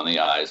coins on the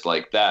eyes.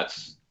 Like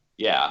that's,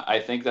 yeah, I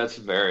think that's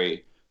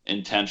very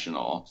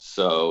intentional.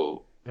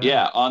 So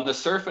yeah, on the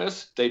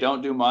surface, they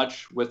don't do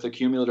much with the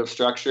cumulative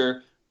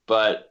structure,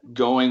 but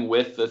going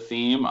with the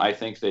theme, I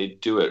think they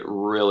do it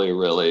really,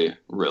 really,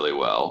 really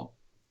well.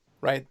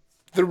 Right.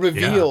 The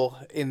reveal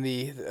in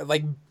the,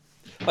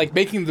 like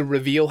making the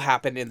reveal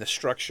happen in the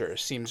structure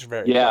seems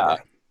very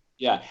clever.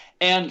 Yeah.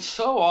 And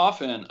so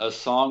often a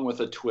song with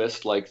a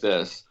twist like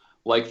this,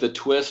 like the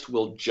twist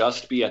will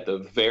just be at the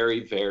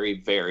very,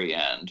 very, very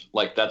end.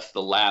 Like that's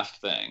the last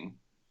thing.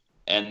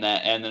 And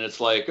then it's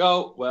like,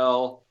 oh,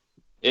 well,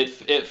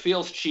 it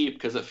feels cheap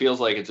because it feels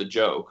like it's a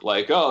joke.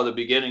 Like, oh, the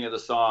beginning of the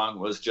song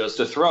was just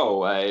a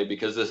throwaway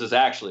because this is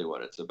actually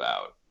what it's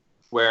about.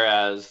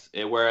 Whereas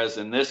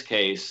in this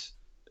case,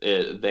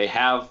 they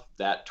have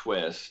that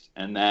twist,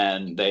 and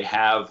then they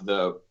have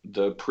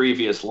the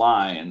previous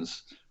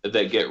lines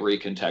that get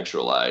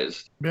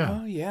recontextualized. Yeah.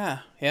 Oh, yeah.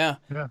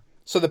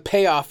 So the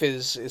payoff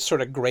is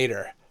sort of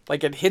greater.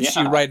 Like it hits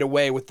you right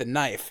away with the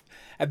knife,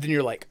 and then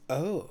you're like,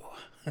 oh.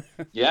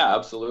 Yeah,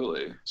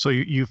 absolutely. So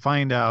you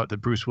find out that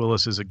Bruce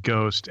Willis is a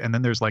ghost, and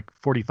then there's like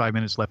 45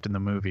 minutes left in the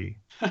movie.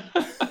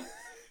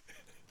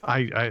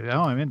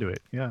 I'm into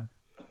it. Yeah.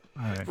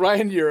 All right.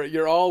 Ryan,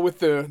 you're all with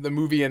the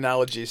movie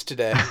analogies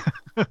today.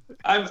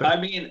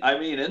 I mean,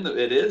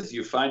 it is.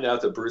 You find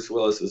out that Bruce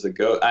Willis is a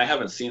ghost. I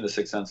haven't seen The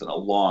Sixth Sense in a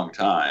long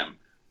time,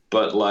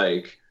 but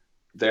like,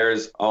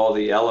 there's all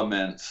the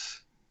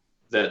elements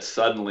that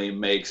suddenly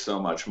make so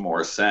much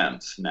more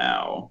sense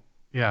now.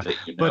 Yeah, that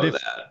you know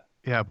that.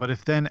 Yeah, but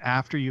if then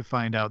after you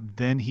find out,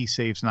 then he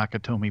saves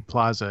Nakatomi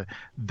Plaza,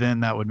 then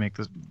that would make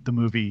the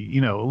movie,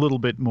 you know, a little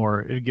bit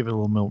more, it'd give it a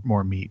little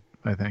more meat,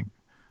 I think.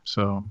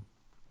 So,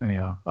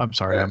 anyhow, I'm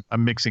sorry,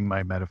 I'm mixing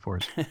my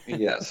metaphors.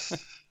 Yes.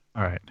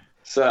 All right.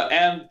 So,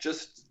 and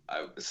just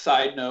a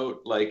side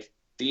note, like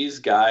these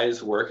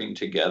guys working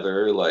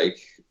together, like,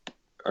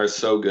 are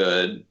so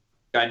good.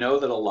 I know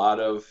that a lot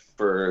of,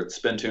 for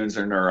Spin Tunes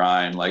or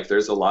Narayan, like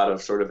there's a lot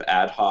of sort of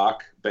ad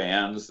hoc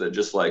bands that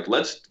just like,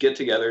 let's get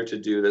together to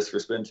do this for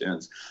Spin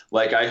Tunes.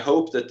 Like, I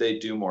hope that they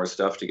do more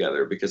stuff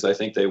together because I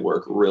think they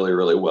work really,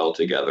 really well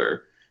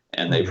together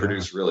and they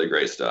produce really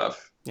great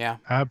stuff. Yeah,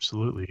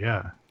 absolutely.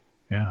 Yeah.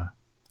 Yeah.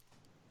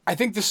 I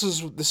think this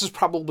is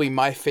probably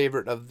my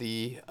favorite of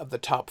the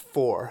top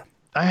four.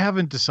 I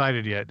haven't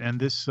decided yet. And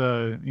this,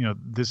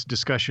 this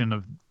discussion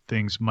of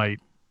things might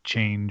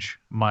change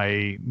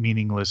my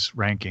meaningless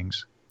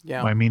rankings.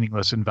 Yeah. My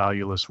meaningless and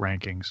valueless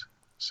rankings.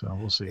 So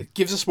we'll see. It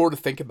gives us more to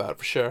think about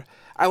for sure.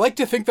 I like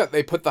to think that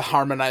they put the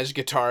harmonized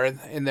guitar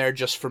in there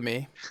just for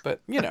me, but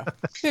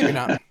maybe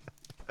not.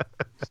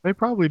 They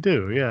probably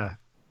do. Yeah.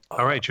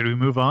 All right. Should we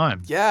move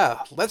on?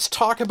 Yeah. Let's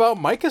talk about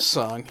Micah's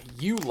song,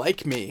 You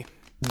Like Me.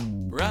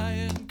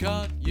 Ryan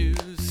caught you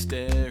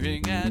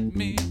staring at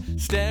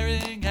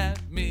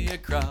me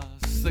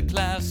across the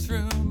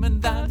classroom,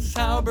 and that's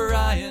how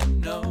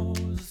Brian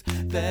knows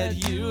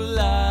that you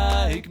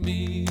like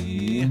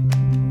me.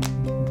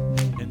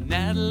 And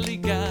Natalie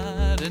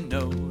got a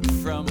note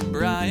from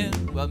Brian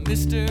while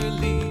Mr.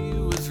 Lee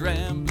was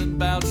rambling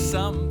about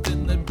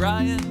something that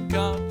Brian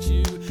caught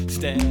you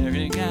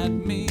staring at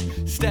me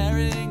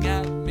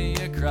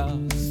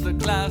across the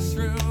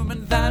classroom,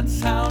 and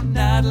that's how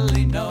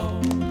Natalie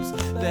knows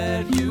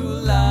that you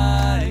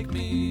like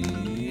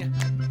me.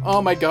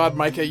 Oh my God,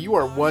 Micah, you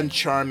are one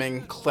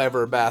charming,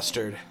 clever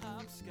bastard.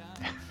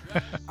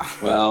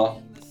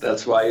 Well,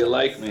 that's why you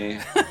like me.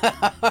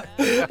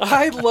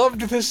 I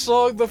loved this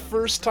song the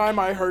first time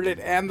I heard it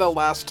and the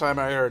last time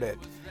I heard it.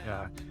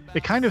 Yeah.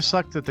 It kind of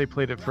sucked that they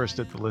played it first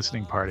at the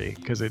listening party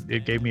because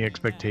it gave me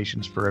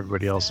expectations for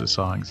everybody else's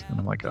songs. And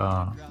I'm like,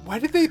 Why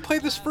did they play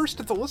this first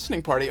at the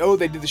listening party? Oh,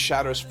 they did the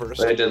Shadows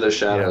first. They did the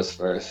Shadows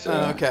first.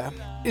 Yeah. Okay.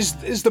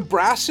 Is the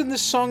brass in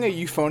this song a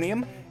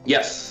euphonium?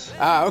 Yes.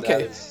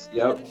 Okay.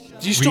 Yep.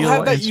 Do you still Real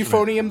have that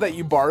instrument. euphonium that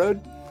you borrowed?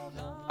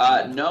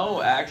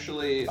 No,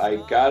 actually,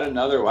 I got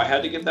another one. I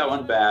had to give that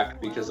one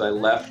back because I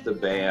left the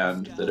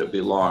band that it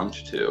belonged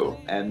to.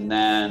 And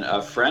then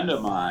a friend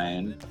of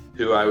mine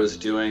who I was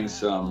doing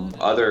some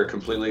other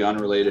completely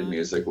unrelated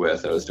music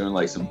with, I was doing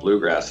like some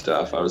bluegrass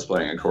stuff. I was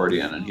playing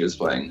accordion and he was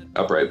playing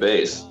upright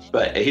bass.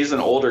 But he's an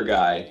older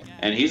guy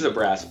and he's a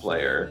brass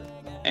player.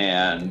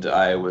 And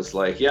I was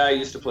like, yeah, I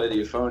used to play the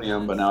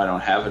euphonium, but now I don't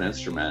have an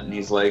instrument. And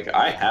he's like,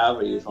 I have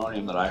a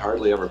euphonium that I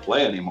hardly ever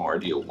play anymore.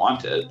 Do you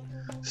want it?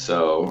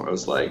 So I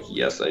was like,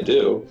 yes, I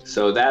do.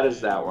 So that is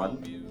that one.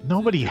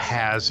 nobody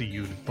has a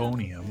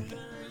euphonium.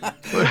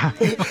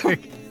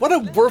 What a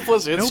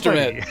worthless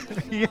instrument.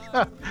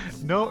 Yeah.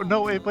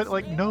 But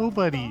like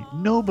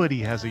nobody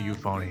has a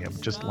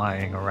euphonium just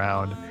lying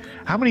around.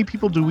 How many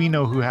people do we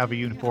know who have a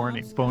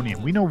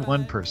euphonium? We know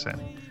one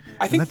person.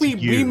 I think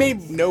we may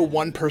know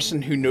one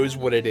person who knows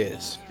what it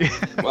is.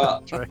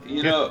 Well, right.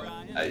 you know,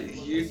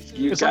 you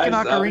it's guys like an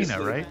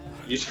ocarina, right?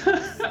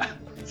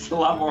 It's a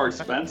lot more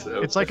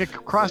expensive. It's like a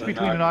cross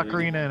between an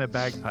ocarina and a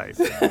bagpipe.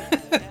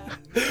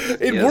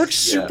 It works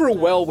super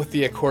well with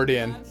the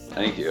accordion.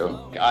 Thank you.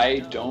 I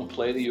don't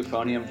play the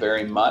euphonium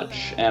very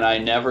much, and I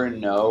never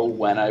know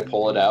when I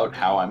pull it out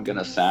how I'm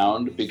gonna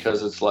sound,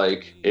 because it's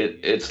like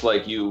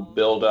you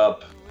build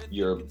up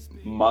your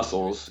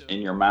muscles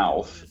in your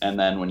mouth, and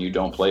then when you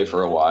don't play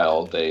for a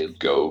while, they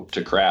go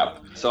to crap.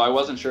 So I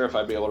wasn't sure if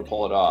I'd be able to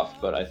pull it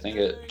off, but I think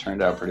it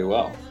turned out pretty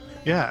well.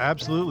 Yeah,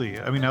 absolutely.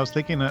 I mean, I was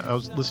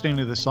listening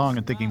to this song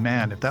and thinking,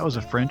 man, if that was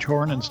a French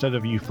horn instead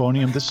of a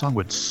euphonium, this song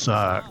would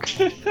suck.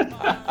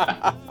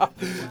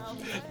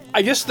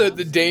 I guess the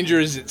danger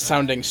is it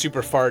sounding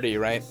super farty,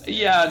 right?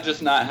 Yeah,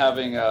 just not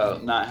having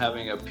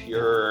a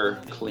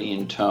pure,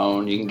 clean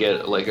tone. You can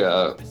get like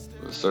a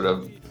sort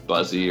of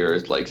buzzy or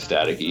like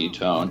staticky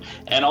tone.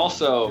 And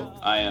also,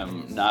 I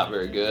am not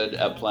very good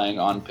at playing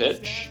on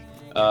pitch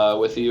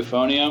with the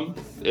euphonium.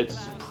 It's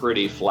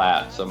pretty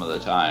flat some of the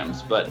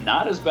times, but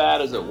not as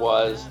bad as it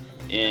was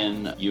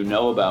in You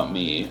Know About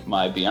Me,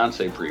 my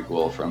Beyonce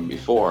prequel from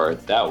before.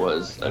 That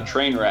was a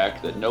train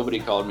wreck that nobody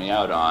called me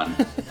out on.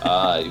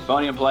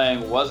 Euphonium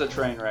playing was a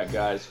train wreck,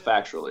 guys,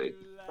 factually.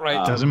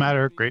 Right. Doesn't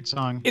matter. Great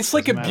song. It's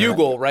like a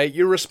bugle, right?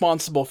 You're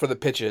responsible for the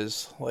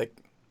pitches. Like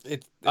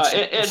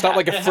it's not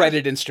like a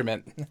fretted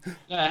instrument.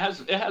 Yeah,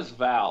 it has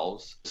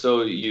valves.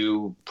 So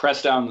you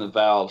press down the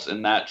valves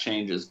and that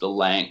changes the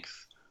length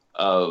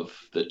of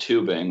the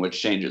tubing,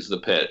 which changes the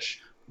pitch.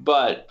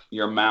 But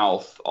your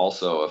mouth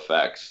also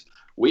affects.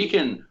 We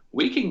can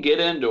get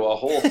into a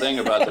whole thing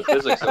about the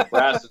physics of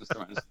brass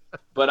instruments,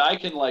 but I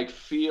can like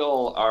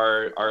feel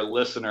our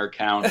listener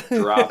count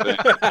dropping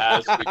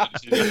as we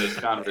continue this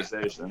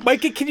conversation.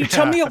 Mike, can you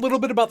tell me a little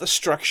bit about the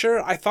structure?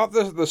 I thought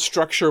the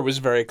structure was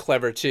very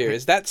clever too.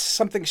 Is that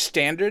something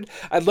standard?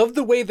 I love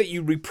the way that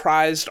you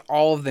reprised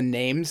all of the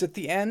names at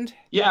the end.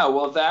 Yeah,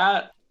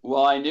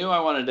 well, I knew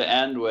I wanted to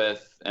end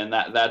with, and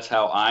that's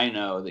how I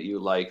know that you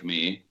like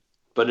me.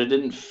 But it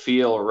didn't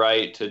feel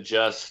right to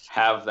just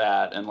have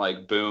that and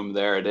like, boom,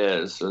 there it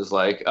is. So it was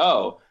like,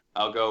 oh,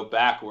 I'll go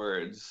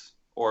backwards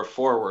or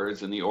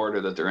forwards in the order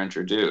that they're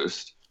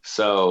introduced.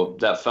 So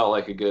that felt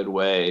like a good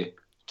way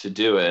to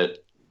do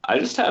it. I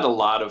just had a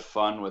lot of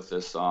fun with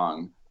this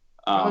song.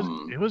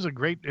 It was a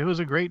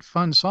great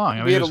fun song. I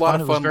mean, We had it was a lot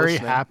fun. of It was fun very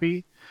listening.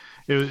 happy.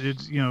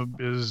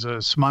 It was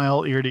a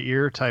smile ear to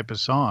ear type of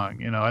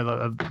song. You know, I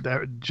love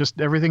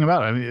just everything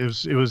about it. I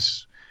mean,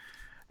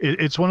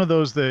 it's one of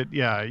those that,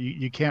 yeah,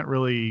 you can't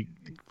really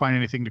find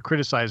anything to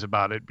criticize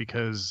about it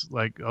because,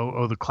 like,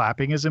 the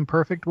clapping is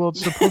imperfect. Well,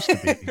 it's supposed to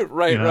be.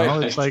 Right, you know?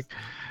 right. It's like,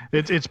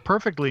 it's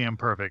perfectly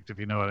imperfect, if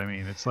you know what I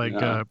mean. It's like,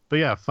 Yeah. but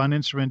yeah, fun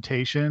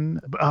instrumentation.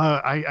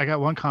 I got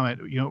one comment.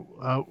 You know,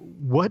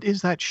 what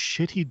is that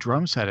shitty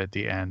drum set at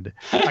the end?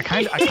 I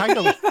kind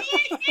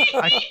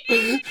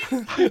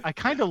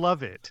of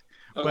love it,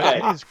 but Okay.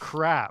 it is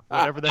crap.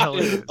 Whatever the hell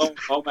it is.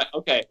 Oh my,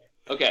 okay.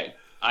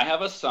 I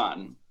have a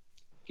son.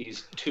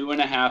 He's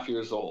 2.5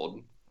 years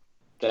old.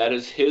 That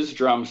is his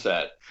drum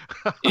set.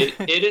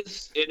 It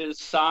is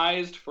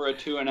sized for a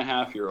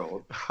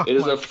 2.5-year-old. It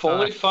is my a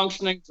fully God.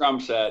 functioning drum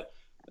set: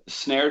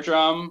 snare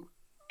drum,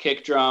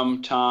 kick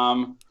drum,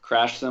 tom,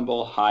 crash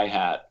cymbal,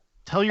 hi-hat.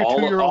 Tell your all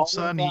 2-year-old of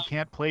son he that-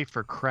 can't play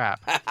for crap.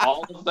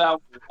 All of that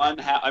one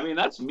half. I mean,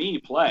 that's me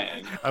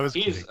playing. I was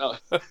He's kidding.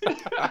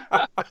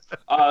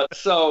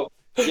 so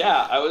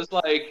yeah, I was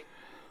like,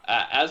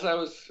 as I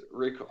was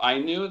I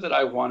knew that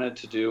I wanted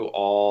to do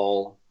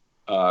all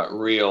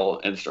real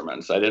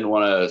instruments. I didn't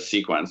want to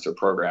sequence or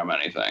program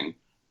anything,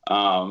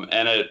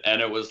 and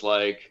it was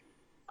like,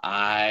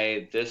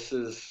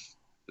 this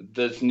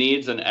this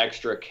needs an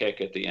extra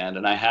kick at the end.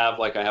 And I have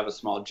a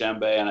small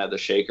djembe and I have the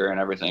shaker and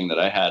everything that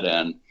I had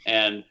in.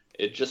 And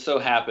it just so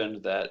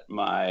happened that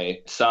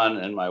my son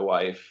and my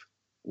wife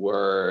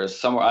were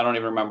somewhere, I don't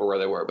even remember where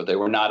they were, but they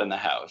were not in the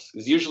house.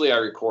 Because usually I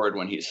record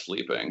when he's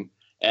sleeping.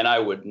 And I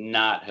would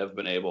not have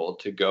been able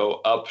to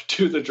go up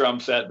to the drum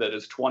set that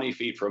is 20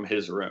 feet from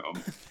his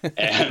room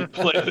and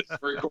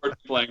record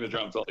playing the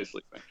drums while he's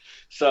sleeping.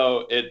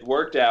 So it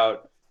worked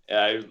out.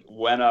 I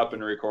went up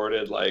and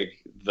recorded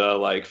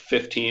the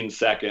 15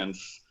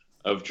 seconds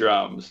of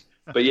drums.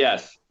 But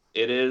yes,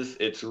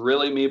 it's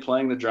really me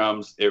playing the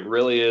drums. It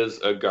really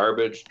is a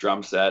garbage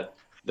drum set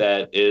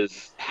that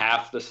is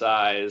half the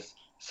size.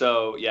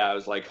 So yeah, I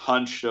was like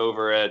hunched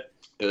over it.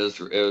 It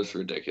was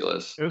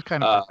ridiculous. It was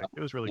kind of perfect.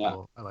 It was really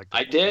cool. I liked it.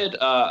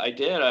 I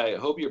did. I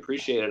hope you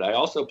appreciate it. I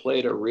also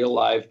played a real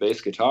live bass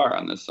guitar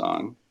on this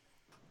song.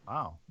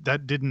 Wow.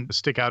 That didn't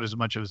stick out as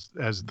much as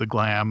the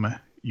glam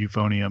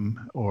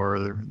euphonium or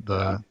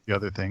the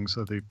other things,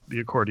 so the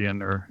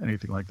accordion or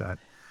anything like that.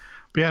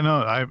 But yeah,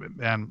 no,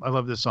 I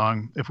love this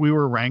song. If we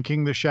were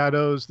ranking the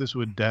Shadows, this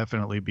would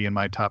definitely be in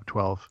my top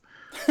 12.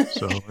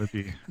 So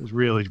it was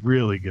really,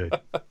 really good.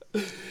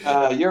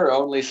 You're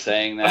only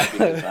saying that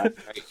because I'm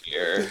right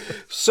here.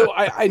 So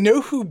I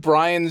know who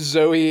Brian,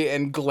 Zoe,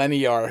 and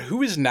Glennie are.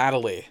 Who is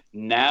Natalie?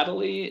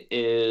 Natalie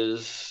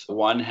is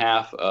one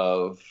half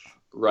of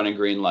Running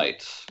Green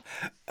Lights.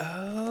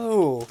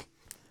 Oh,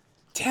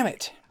 damn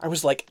it. I'm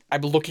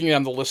looking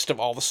on the list of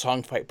all the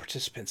song fight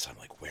participants. I'm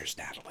like, where's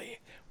Natalie?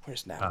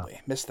 Where's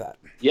Natalie? Missed that.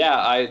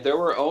 Yeah, there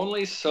were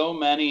only so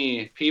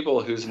many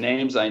people whose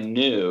names I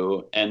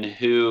knew and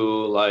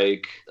who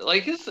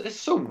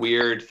it's a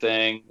weird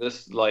thing.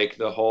 This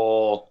the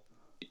whole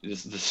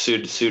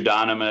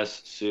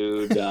pseudonymous.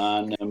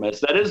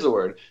 That is the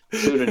word.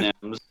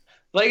 Pseudonyms.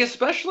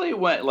 Especially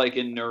when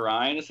in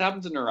Narayan, this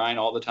happens in Narayan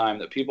all the time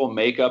that people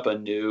make up a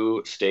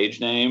new stage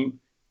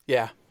name.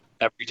 Yeah.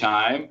 Every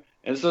time.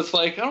 And so it's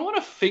I don't want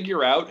to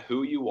figure out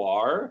who you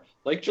are.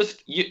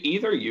 Just you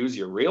either use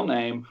your real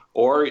name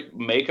or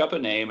make up a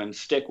name and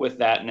stick with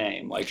that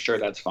name. Sure,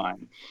 that's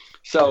fine.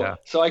 So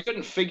I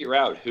couldn't figure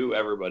out who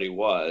everybody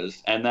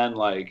was. And then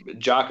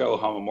Jocko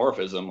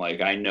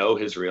Homomorphism, I know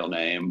his real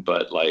name,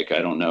 but I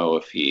don't know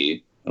if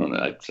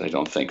I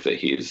don't think that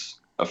he's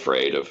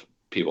afraid of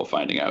people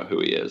finding out who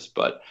he is.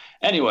 But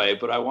anyway,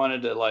 I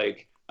wanted to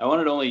I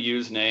wanted to only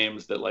use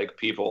names that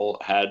people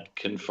had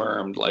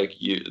confirmed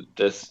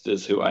this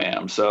is who I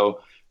am.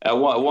 So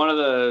one of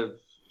the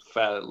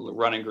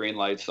Running Green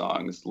Light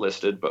songs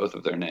listed both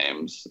of their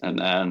names, and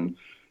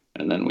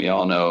then we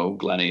all know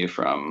Glennie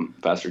from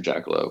Faster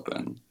Jackalope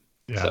and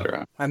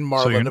etc. And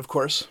Marlon, of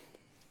course.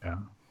 Yeah.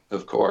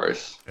 Of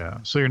course. Yeah.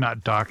 So you're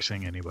not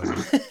doxing anybody.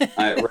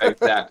 Right,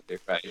 exactly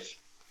right.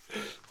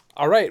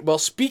 All right. Well,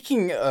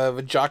 speaking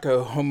of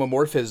Jocko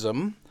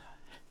Homomorphism,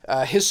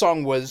 his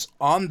song was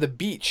On the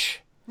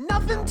Beach.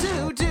 Nothing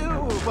to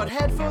do but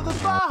head for the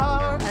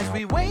bar as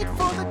we wait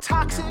for the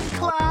toxic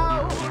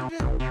cloud.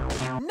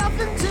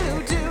 Nothing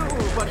to do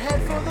but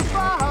head for the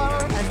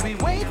bar as we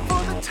wait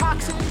for the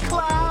toxic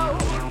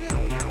cloud.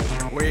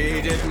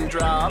 We didn't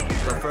drop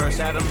the first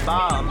atom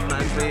bomb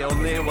and we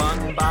only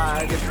won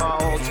by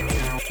default.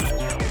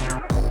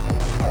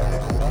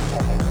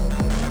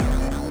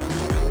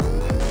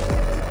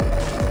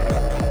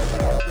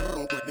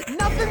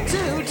 Nothing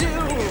to do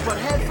but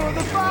head for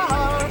the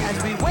bar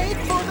as we wait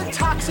for the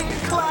toxic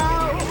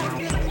cloud.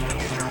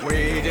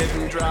 We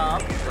didn't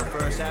drop the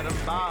first atom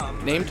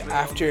bomb. Named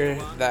after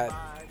that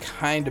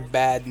kind of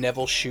bad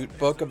Neville Shute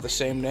book of the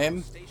same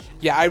name.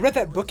 Yeah, I read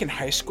that book in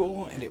high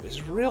school and it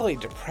was really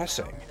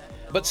depressing.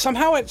 But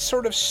somehow it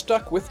sort of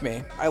stuck with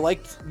me. I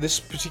liked this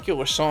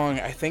particular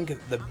song, I think,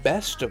 the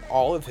best of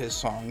all of his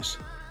songs.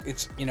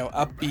 It's,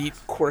 upbeat,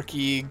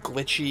 quirky,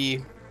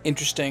 glitchy,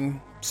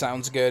 interesting,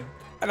 sounds good.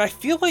 And I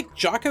feel like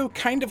Jocko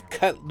kind of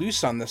cut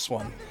loose on this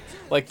one.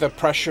 The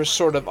pressure's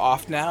sort of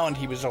off now and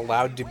he was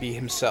allowed to be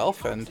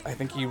himself, and I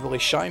think he really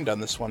shined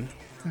on this one.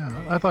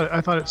 Yeah, I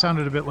thought it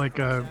sounded a bit like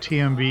a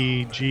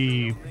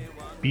TMBG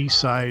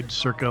B-side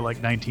circa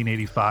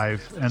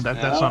 1985, and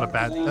that's not a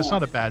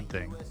bad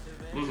thing.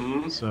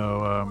 Mm-hmm.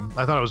 So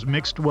I thought it was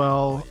mixed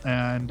well,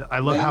 and I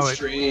love how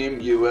it. Mainstream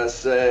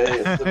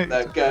USA,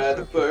 that guy,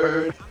 the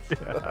bird.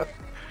 Yeah.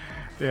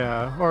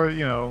 Yeah, or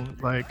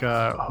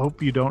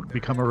hope you don't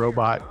become a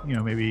robot.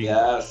 Maybe.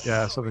 Yes.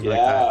 Yeah, something like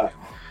that.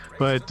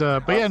 But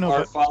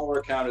our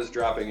follower count is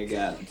dropping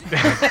again.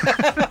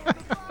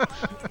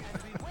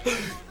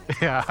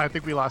 Yeah, I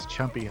think we lost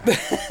Chumpy.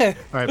 All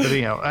right, but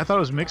anyhow, I thought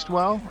it was mixed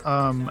well,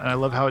 and I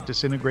love how it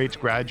disintegrates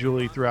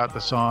gradually throughout the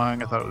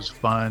song. I thought it was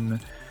fun.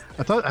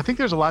 I think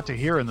there's a lot to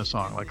hear in the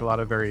song, a lot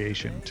of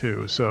variation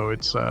too. So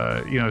it's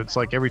it's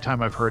every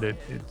time I've heard it,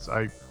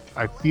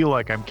 I feel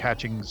like I'm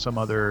catching some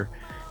other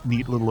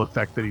neat little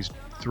effect that he's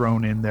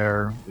thrown in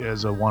there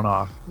as a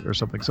one-off or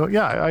something. So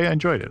yeah, I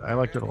enjoyed it. I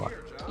liked it a lot.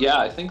 Yeah,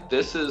 I think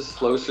this is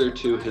closer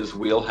to his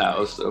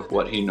wheelhouse of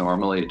what he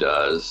normally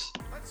does.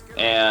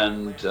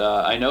 And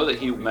I know that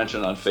he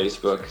mentioned on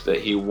Facebook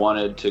that he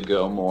wanted to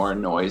go more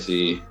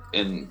noisy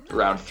in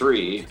round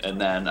 3,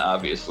 and then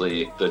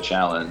obviously the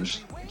challenge,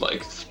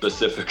 like,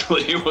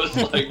 specifically was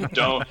like,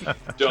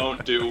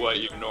 don't do what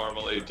you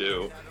normally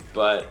do.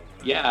 But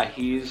yeah,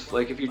 he's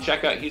like, if you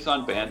check out, he's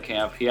on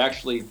Bandcamp. He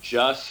actually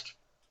just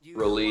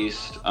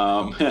released,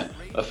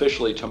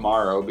 officially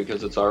tomorrow,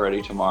 because it's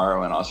already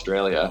tomorrow in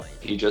Australia,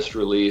 he just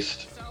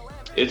released,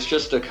 it's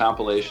just a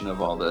compilation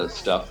of all the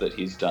stuff that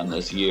he's done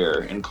this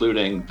year,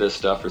 including this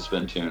stuff for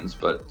Spin Tunes,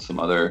 but some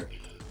other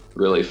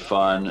really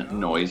fun,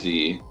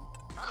 noisy,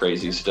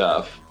 crazy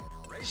stuff.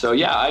 So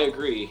yeah, I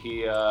agree.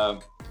 He, I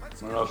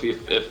don't know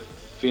if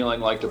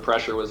feeling like the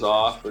pressure was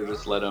off or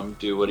just let him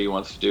do what he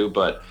wants to do,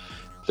 but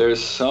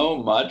there's so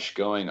much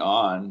going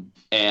on,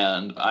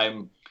 and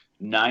I'm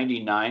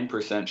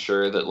 99%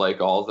 sure that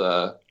like all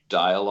the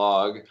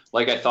dialogue,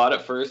 like I thought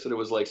at first that it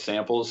was like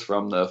samples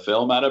from the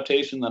film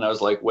adaptation, then I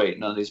was like, wait,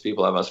 none of these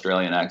people have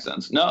Australian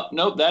accents.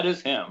 No, that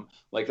is him.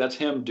 Like, that's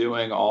him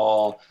doing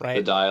all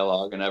the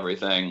dialogue and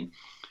everything.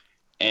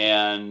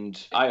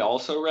 And I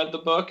also read the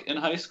book in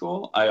high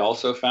school. I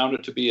also found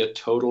it to be a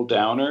total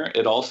downer.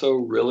 It also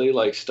really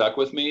like stuck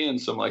with me in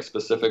some like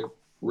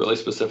really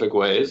specific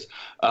ways.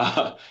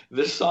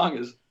 This song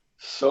is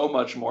so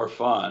much more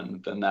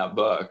fun than that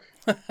book.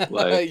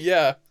 Like,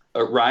 yeah.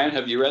 Ryan,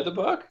 have you read the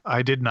book?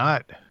 I did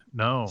not.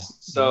 No.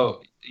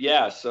 So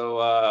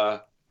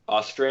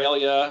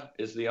Australia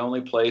is the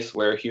only place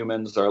where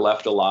humans are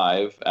left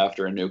alive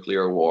after a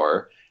nuclear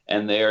war,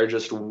 and they are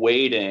just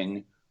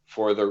waiting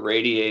for the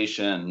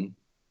radiation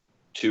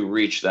to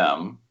reach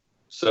them.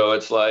 So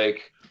it's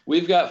like,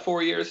 we've got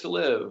 4 years to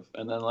live,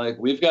 and then like,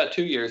 we've got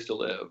 2 years to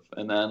live,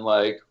 and then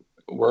like,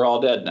 we're all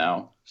dead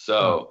now.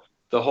 So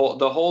the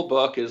whole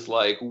book is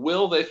like,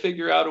 will they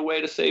figure out a way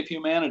to save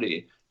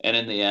humanity? And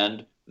in the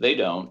end, they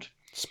don't.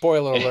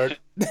 Spoiler alert.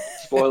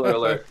 Spoiler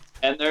alert.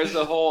 And there's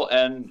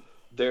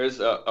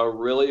a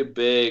really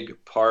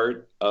big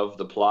part of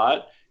the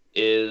plot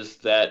is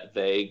that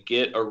they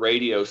get a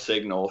radio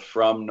signal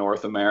from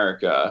North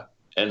America.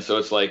 And so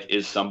it's like,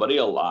 is somebody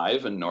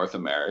alive in North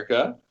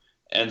America?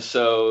 And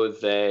so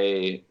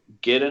they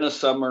get in a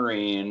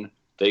submarine.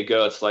 They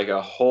go, it's like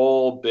a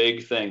whole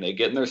big thing. They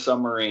get in their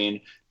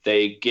submarine.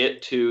 They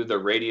get to the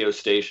radio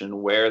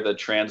station where the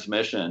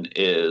transmission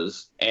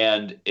is,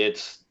 and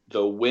it's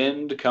the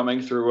wind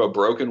coming through a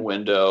broken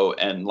window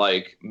and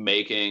like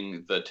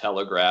making the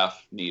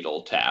telegraph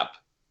needle tap.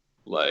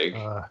 Like,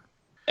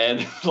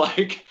 and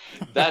like,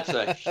 that's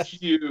a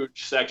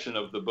huge section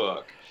of the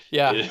book.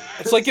 Yeah.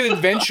 It's like an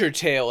adventure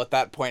tale at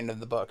that point of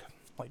the book.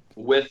 Like,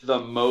 with the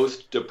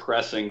most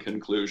depressing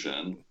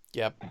conclusion.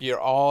 Yep.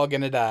 You're all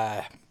gonna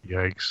die.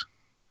 Yikes.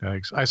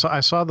 I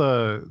saw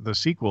the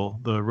sequel,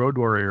 the Road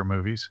Warrior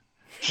movies.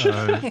 That's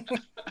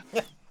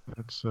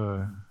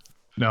no,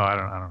 I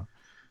don't know.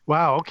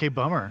 Wow. Okay.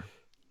 Bummer.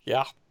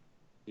 Yeah.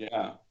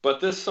 Yeah.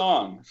 But this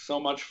song, so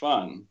much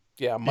fun.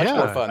 Yeah. Much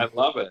more fun. I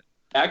love it.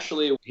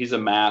 Actually, he's a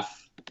math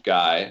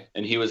guy,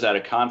 and he was at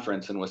a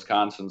conference in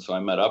Wisconsin, so I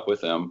met up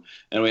with him,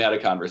 and we had a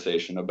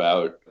conversation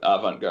about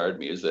avant-garde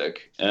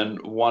music.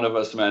 And one of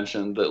us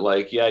mentioned that,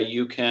 like, yeah,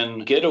 you can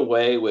get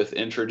away with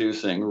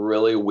introducing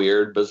really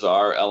weird,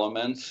 bizarre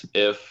elements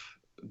if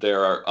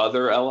there are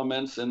other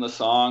elements in the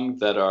song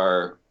that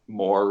are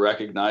more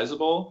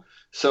recognizable.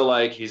 So,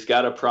 like, he's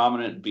got a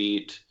prominent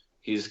beat,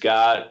 he's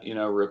got,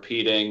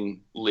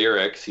 repeating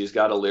lyrics, he's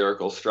got a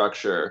lyrical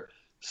structure.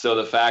 So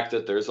the fact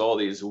that there's all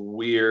these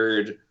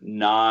weird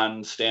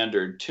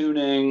non-standard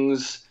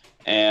tunings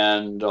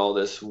and all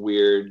this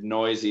weird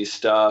noisy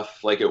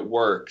stuff, like, it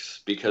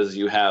works because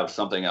you have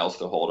something else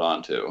to hold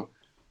on to.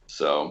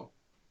 So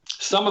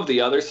some of the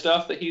other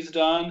stuff that he's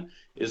done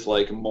is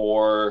like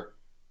more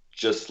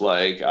just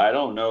like, I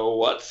don't know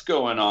what's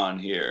going on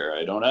here.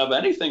 I don't have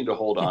anything to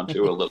hold on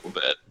to a little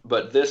bit.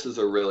 But this is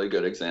a really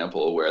good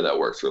example of where that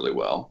works really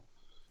well.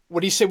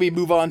 What do you say we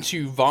move on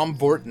to Vom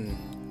Vorten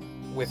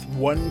with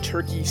One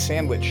Turkey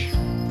Sandwich?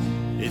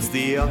 It's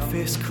the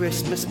office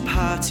Christmas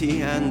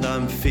party and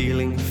I'm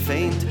feeling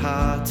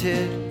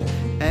faint-hearted.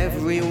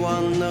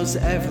 Everyone knows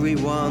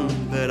everyone,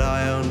 but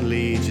I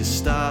only just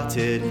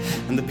started.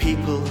 And the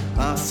people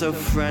are so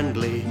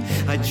friendly,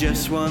 I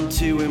just want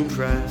to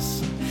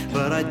impress.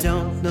 But I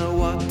don't know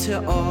what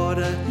to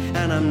order,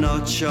 and I'm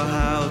not sure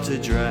how to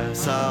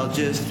dress. I'll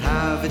just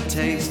have a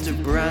taste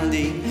of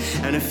brandy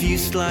and a few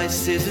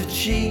slices of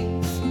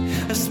cheese,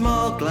 a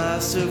small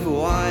glass of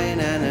wine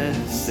and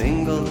a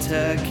single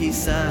turkey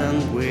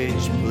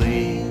sandwich,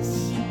 please.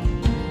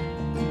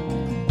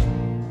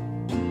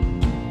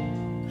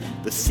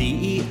 The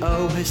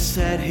CEO has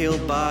said he'll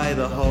buy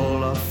the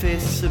whole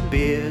office a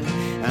beer,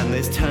 and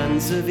there's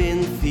tons of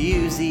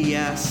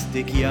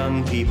enthusiastic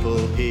young people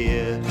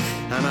here.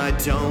 And I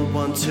don't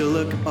want to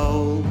look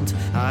old,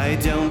 I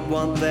don't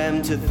want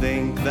them to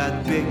think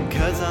that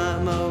because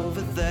I'm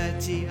over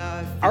 30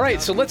 I've...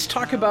 Alright, so let's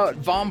talk about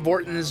Vom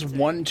Vorten's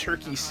One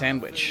Turkey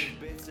Sandwich.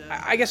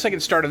 I guess I can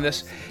start on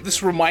this.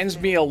 This reminds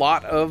me a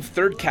lot of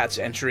Third Cat's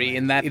entry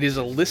in that it is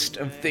a list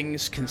of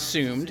things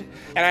consumed.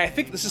 And I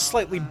think this is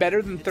slightly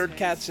better than Third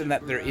Cat's in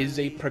that there is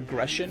a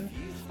progression.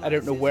 I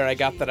don't know where I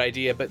got that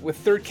idea, but with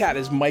Third Cat,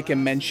 as Micah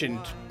mentioned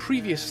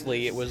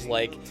previously, it was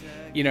like,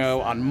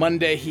 on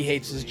Monday he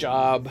hates his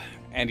job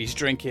and he's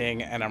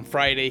drinking, and on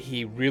Friday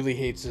he really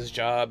hates his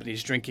job and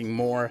he's drinking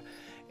more.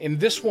 In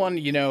this one,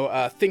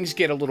 things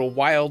get a little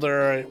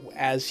wilder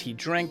as he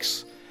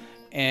drinks,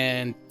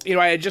 and,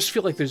 I just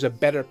feel like there's a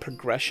better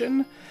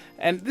progression.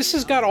 And this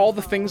has got all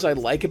the things I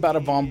like about a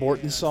Von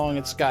Borton song.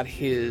 It's got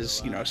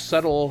his,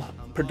 subtle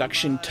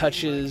production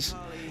touches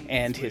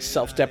and his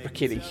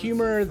self-deprecating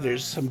humor.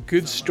 There's some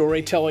good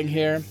storytelling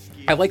here.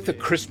 I like the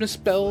Christmas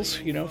bells,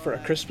 for a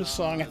Christmas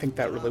song. I think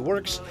that really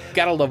works.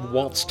 Gotta love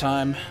Waltz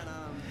Time.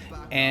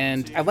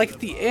 And I like at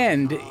the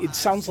end, it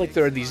sounds like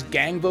there are these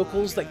gang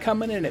vocals that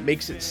come in, and it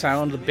makes it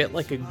sound a bit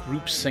like a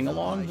group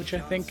sing-along, which I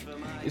think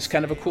is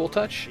kind of a cool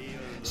touch.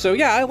 So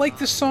yeah, I like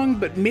this song,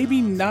 but maybe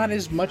not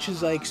as much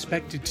as I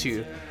expected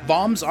to.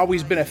 Vom's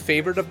always been a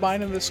favorite of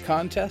mine in this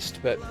contest,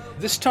 but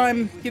this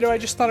time, I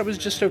just thought it was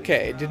just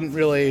okay. It didn't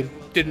really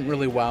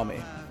wow me.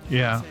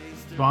 Yeah,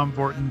 Von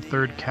Borton,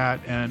 Third Cat,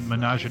 and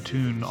Menage a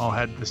Tune all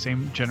had the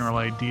same general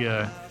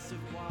idea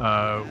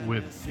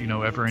with,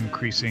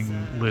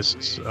 ever-increasing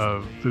lists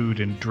of food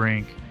and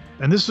drink.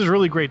 And this is a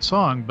really great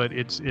song, but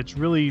it's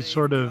really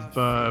sort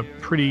of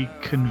pretty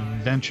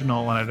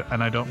conventional,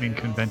 and I don't mean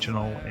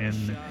conventional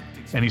in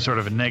any sort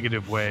of a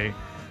negative way.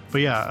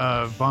 But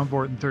yeah, Von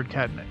Borton, Third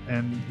Cat,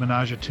 and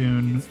Menage a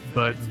Tune,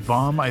 but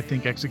Vom, I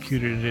think,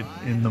 executed it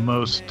in the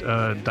most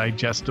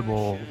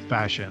digestible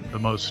fashion, the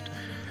most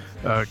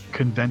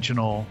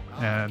conventional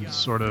and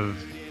sort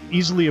of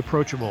easily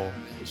approachable.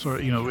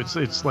 Sort of,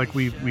 it's like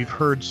we've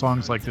heard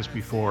songs like this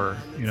before.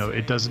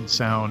 It doesn't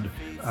sound,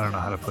 I don't know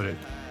how to put it.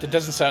 It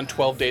doesn't sound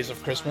 12 Days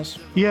of Christmas.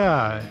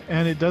 Yeah,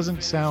 and it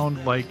doesn't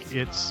sound like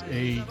it's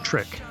a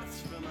trick.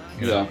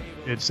 Yeah.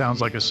 It sounds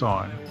like a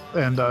song.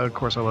 And of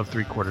course, I love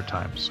 3/4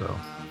 time. So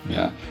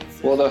yeah.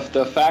 Well,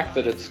 the fact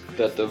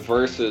that the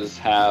verses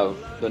have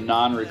the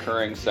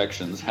non-recurring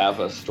sections have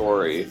a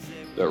story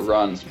that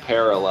runs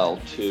parallel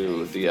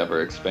to the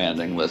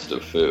ever-expanding list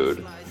of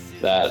food,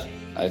 that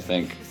I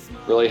think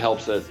really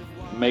helps it,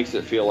 makes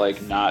it feel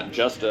like not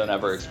just an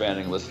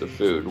ever-expanding list of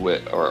food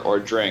or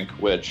drink,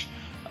 which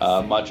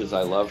much as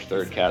I loved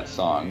Third Cat's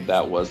song,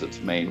 that was its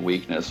main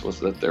weakness,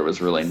 was that there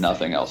was really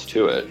nothing else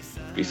to it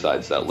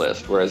besides that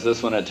list. Whereas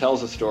this one, it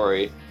tells a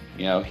story.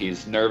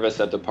 He's nervous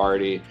at the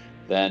party,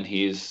 then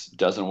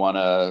doesn't want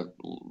to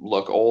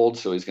look old,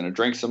 so he's going to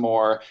drink some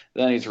more.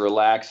 Then he's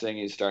relaxing,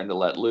 he's starting to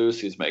let loose,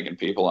 he's making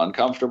people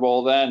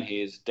uncomfortable. Then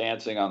he's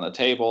dancing on the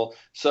table.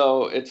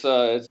 So it's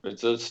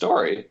a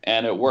story,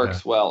 and it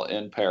works well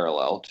in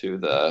parallel to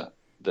the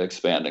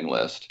expanding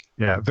list.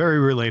 Yeah, very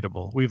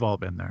relatable. We've all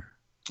been there.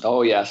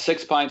 Oh yeah,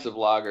 6 pints of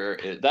lager.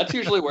 That's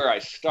usually where I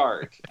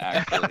start.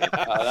 Actually,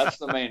 that's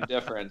the main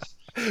difference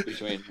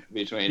between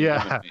him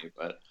and me.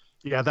 But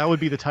yeah, that would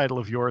be the title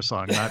of your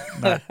song,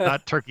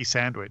 not Turkey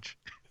Sandwich.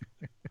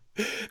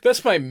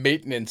 That's my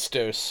maintenance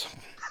dose.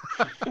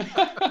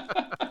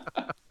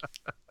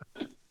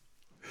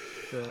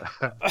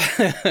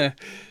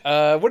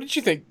 What did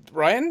you think,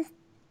 Ryan?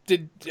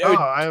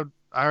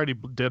 I already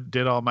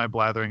did all my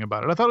blathering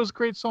about it. I thought it was a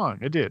great song.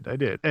 I did.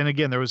 And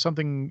again, there was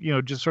something,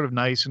 just sort of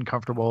nice and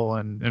comfortable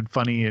and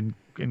funny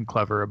and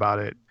clever about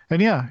it.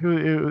 And yeah,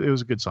 it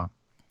was a good song.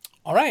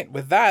 All right,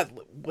 with that,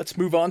 let's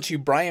move on to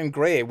Brian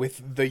Gray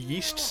with the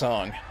Yeast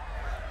Song.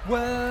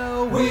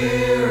 Well,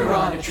 we're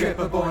on a trip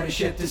aboard a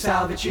ship to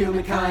salvage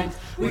humankind.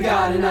 We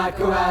gotta not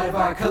go out of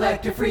our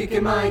collective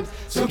freaking mind.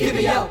 So give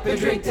a yelp and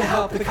drink to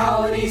help the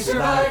colony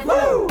survive.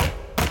 Woo!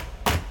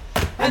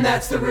 And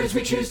that's the words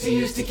we choose to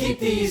use to keep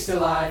the yeast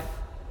alive.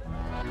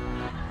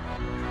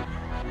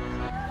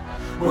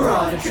 We're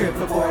on a trip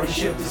aboard a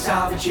ship to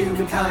salvage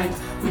humankind.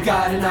 We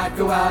gotta not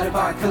go out of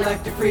our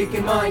collective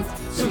freaking mind.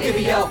 So give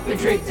a yelp and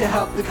drink to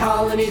help the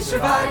colony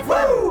survive.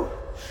 Woo!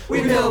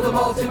 We mill the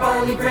malted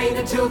barley grain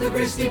until the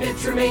gristly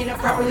bits remain. A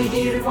properly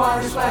heated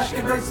water splash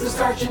converts the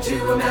starch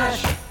into a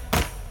mash.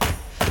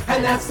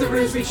 And that's the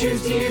ruse we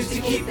choose to use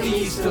to keep the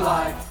yeast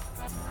alive.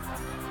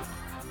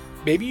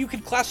 Maybe you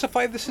could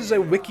classify this as a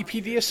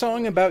Wikipedia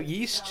song about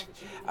yeast.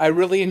 I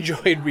really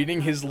enjoyed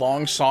reading his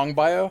long song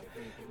bio,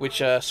 which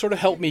sort of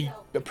helped me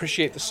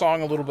appreciate the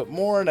song a little bit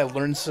more, and I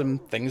learned some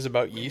things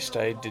about yeast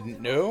I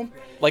didn't know.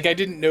 Like, I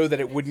didn't know that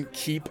it wouldn't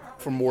keep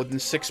for more than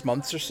 6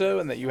 months or so,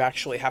 and that you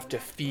actually have to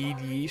feed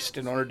yeast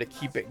in order to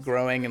keep it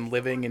growing and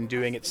living and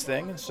doing its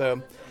thing. And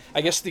so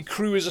I guess the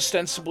crew is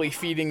ostensibly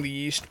feeding the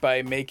yeast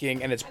by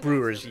making, and it's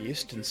brewer's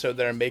yeast, and so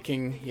they're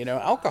making,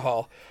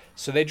 alcohol.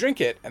 So they drink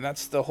it, and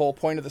that's the whole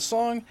point of the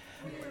song.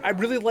 I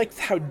really liked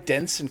how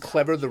dense and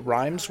clever the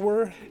rhymes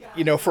were.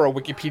 For a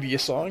Wikipedia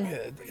song,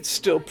 it's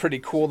still pretty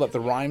cool that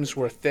the rhymes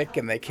were thick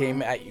and they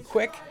came at you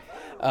quick.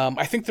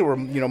 I think there were,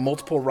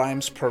 multiple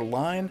rhymes per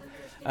line,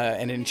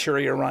 and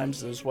interior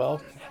rhymes as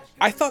well.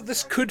 I thought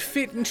this could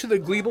fit into the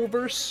Gleeble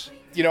verse,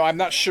 I'm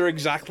not sure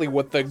exactly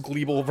what the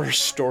Gleebleverse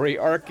story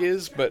arc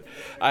is, but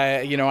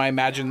I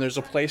imagine there's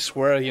a place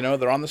where,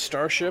 they're on the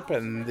starship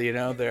and,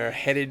 they're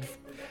headed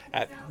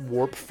at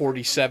warp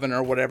 47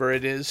 or whatever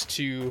it is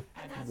to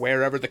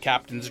wherever the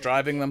captain's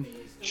driving them.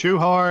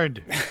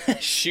 Shoehorned.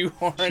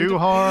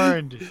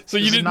 Shoehorned. So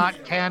this is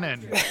not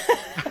canon.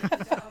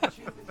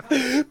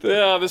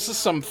 Yeah, this is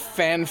some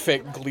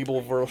fanfic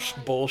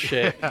Gleebleverse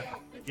bullshit.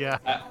 Yeah.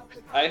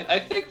 I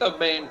think the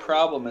main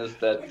problem is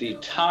that the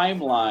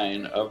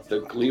timeline of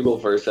the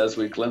Gleebleverse as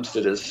we glimpsed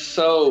it is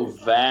so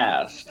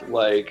vast,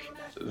 like,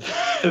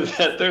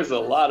 that there's a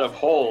lot of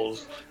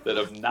holes that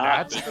have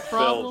not been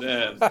filled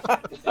in.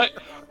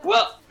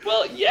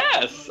 Well,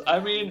 yes. I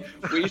mean,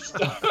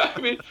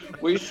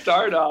 we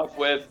start off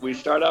with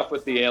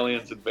the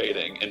aliens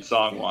invading in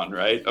song 1,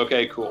 right?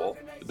 Okay, cool.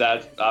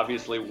 That's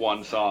obviously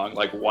one song,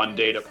 like one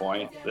data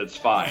point. That's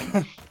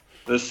fine.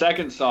 The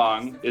second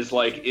song is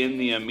like in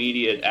the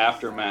immediate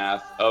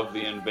aftermath of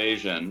the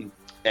invasion.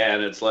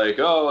 And it's like,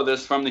 oh,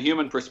 this from the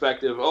human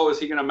perspective. Oh, is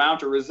he going to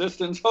mount a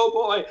resistance? Oh,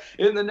 boy.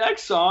 In the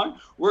next song,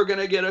 we're going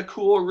to get a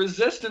cool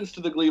resistance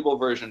to the Gleeble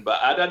version. But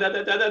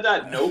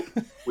nope.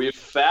 We've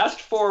fast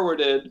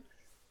forwarded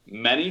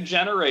many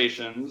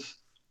generations.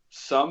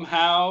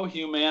 Somehow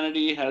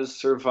humanity has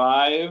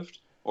survived,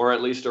 or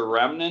at least a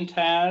remnant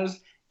has,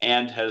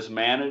 and has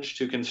managed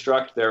to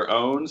construct their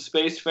own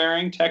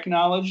spacefaring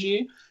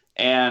technology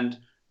and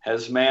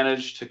has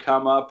managed to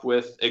come up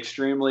with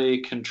extremely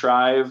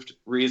contrived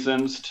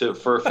reasons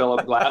for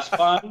Philip Glass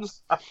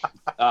puns,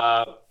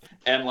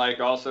 and like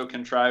also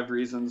contrived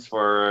reasons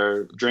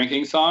for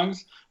drinking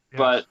songs. Yes.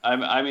 But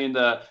I mean,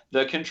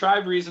 the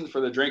contrived reasons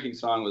for the drinking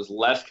song was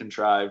less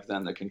contrived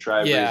than the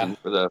contrived reason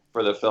for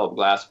the Philip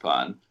Glass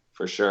pun,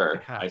 for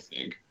sure. Yeah. I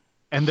think.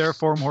 And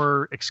therefore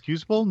more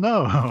excusable?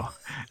 No.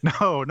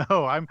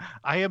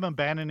 I am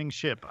abandoning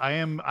ship. I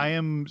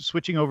am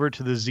switching over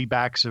to the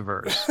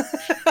Zbaxiverse.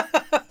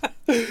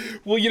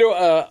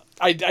 Well,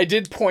 I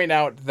did point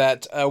out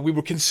that we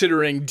were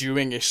considering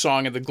doing a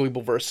song of the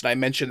Gleebleverse, and I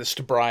mentioned this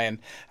to Brian,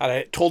 and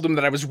I told him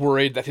that I was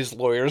worried that his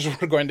lawyers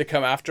were going to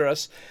come after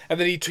us, and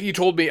then he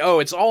told me, oh,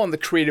 it's all in the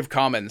Creative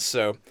Commons,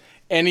 so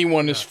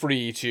anyone is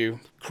free to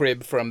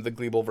crib from the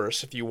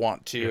Gleebleverse if you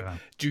want to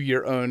do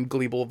your own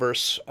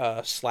Gleebleverse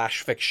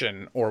 /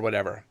 fiction or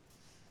whatever.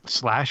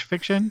 /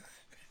 fiction?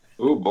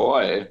 Oh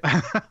boy.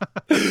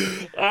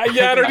 I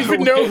don't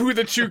even know who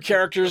the two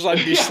characters I'd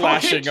be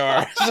slashing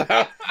are.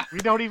 So. We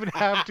don't even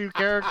have two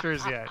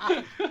characters yet.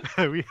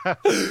 we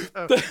have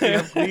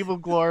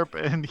Gleebleglorp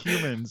and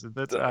humans.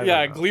 That's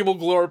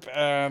Gleebleglorp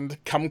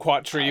and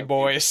Kumquat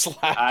Boy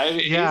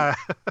 / Yeah.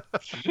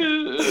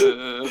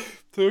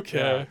 Okay.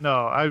 Yeah,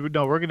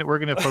 no, we're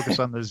gonna focus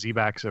on the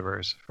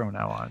Zbaxiverse from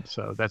now on.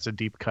 So that's a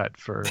deep cut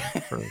for.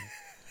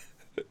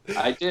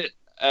 I did.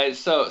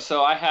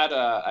 So I had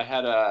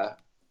a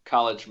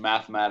college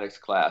mathematics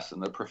class,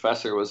 and the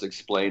professor was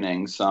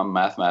explaining some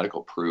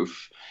mathematical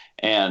proof,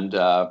 and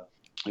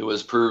it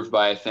was proved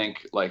by, I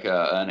think, like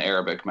an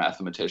Arabic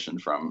mathematician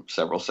from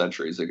several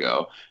centuries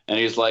ago. And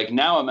he's like,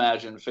 now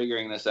imagine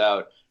figuring this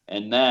out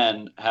and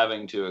then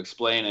having to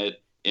explain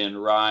it in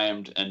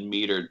rhymed and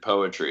metered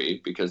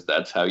poetry, because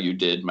that's how you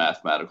did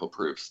mathematical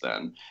proofs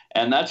then.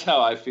 And that's how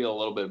I feel a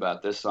little bit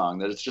about this song,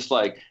 that it's just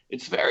like,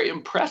 it's very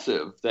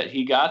impressive that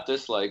he got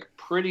this like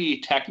pretty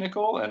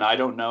technical, and I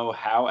don't know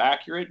how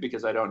accurate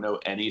because I don't know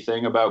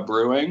anything about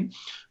brewing,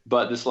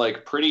 but this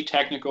like pretty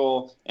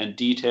technical and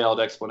detailed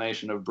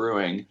explanation of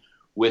brewing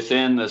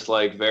within this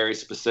like very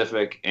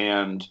specific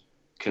and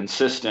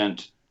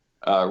consistent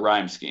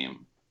rhyme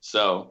scheme.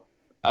 So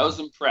I was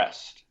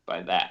impressed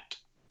by that.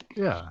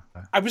 Yeah.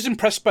 I was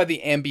impressed by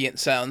the ambient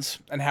sounds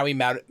and how he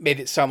made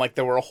it sound like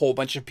there were a whole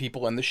bunch of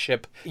people in the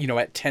ship,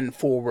 at 10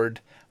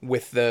 forward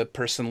with the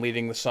person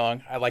leading the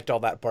song. I liked all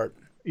that part.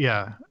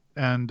 Yeah.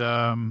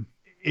 And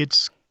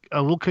it's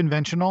a little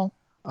conventional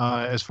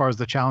as far as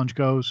the challenge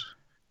goes.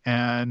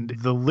 And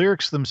the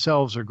lyrics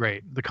themselves are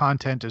great. The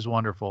content is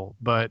wonderful,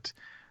 but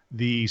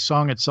the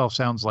song itself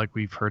sounds like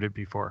we've heard it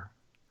before.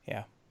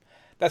 Yeah.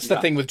 That's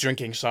the thing with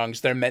drinking songs.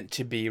 They're meant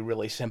to be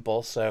really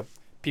simple, so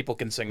people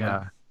can sing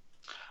them.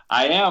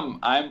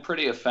 I'm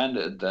pretty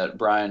offended that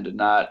Brian did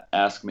not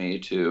ask me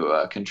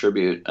to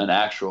contribute an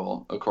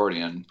actual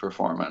accordion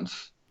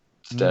performance,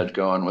 instead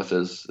going with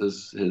his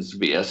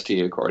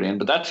VST accordion,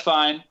 but that's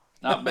fine.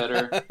 Not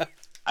bitter.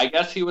 I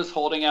guess he was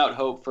holding out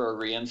hope for a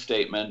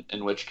reinstatement,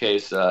 in which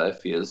case,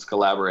 if he is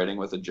collaborating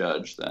with a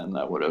judge, then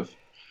that would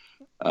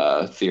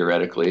have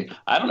theoretically,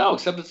 I don't know,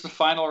 except it's the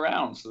final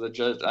round, so the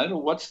judge, I don't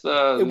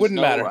know, it wouldn't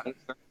matter.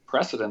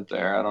 Precedent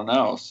there, I don't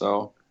know,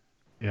 so.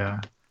 Yeah.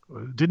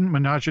 Didn't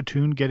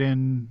Menage-a-Tune get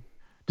in?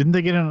 Didn't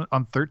they get in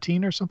on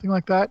 13 or something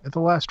like that at the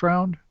last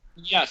round?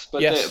 Yes,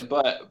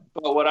 but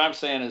what I'm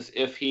saying is,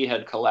 if he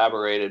had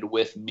collaborated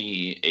with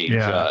me,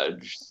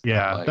 judge.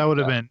 Yeah, like, that would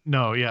have been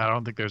I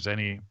don't think there's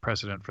any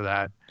precedent for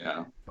that.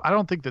 Yeah, I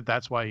don't think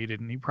that's why he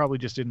didn't. He probably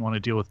just didn't want to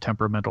deal with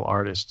temperamental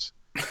artists.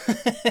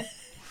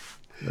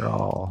 They're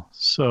all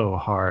so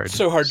hard.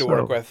 So hard to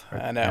work with.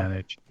 I know.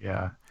 Manage.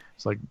 Yeah,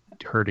 it's like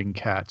herding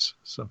cats.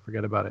 So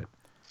forget about it.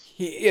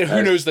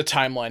 Who knows the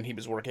timeline he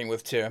was working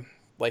with too?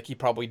 Like he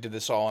probably did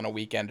this all on a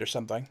weekend or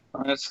something.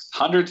 It's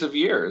hundreds of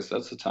years.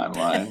 That's the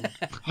timeline.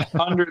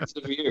 Hundreds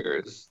of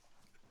years.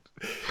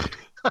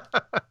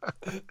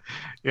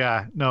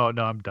 Yeah, no,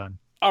 I'm done.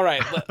 All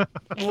right,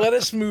 let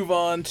us move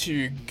on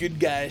to Good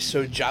Guy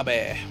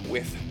Sojabe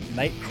with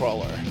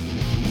Nightcrawler.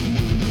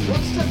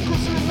 One step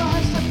closer in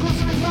line, step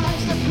closer in line,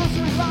 step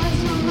closer in line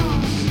to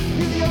lose.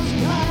 Leave the others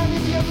behind,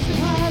 leave the others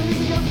behind, leave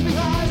the others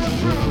behind,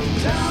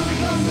 approve. Down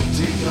from the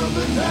teeth of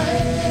the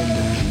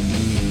night,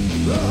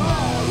 the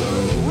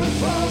hollow with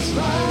false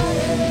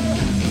light,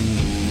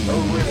 a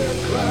weird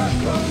crack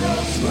on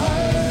your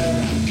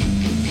spine.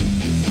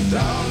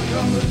 Down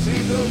from the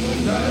teeth of the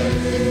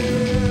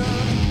night.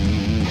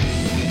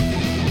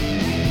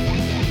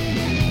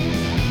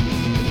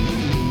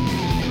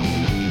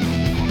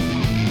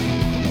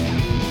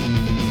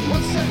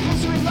 One step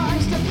closer in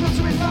line, step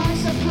closer in line,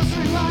 step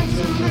closer in line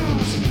to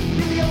lose.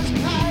 Leave the others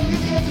behind,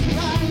 leave the others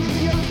behind, leave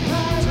the others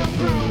behind,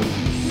 approve.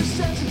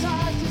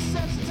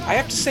 Desensitized. I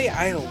have to say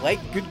I like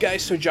Good Guy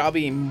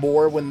Sojabe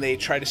more when they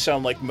try to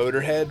sound like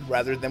Motorhead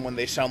rather than when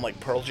they sound like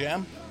Pearl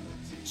Jam.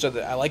 So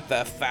I like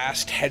the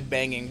fast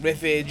headbanging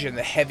riffage and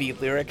the heavy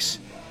lyrics.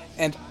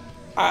 And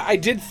I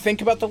did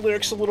think about the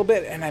lyrics a little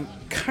bit, and I'm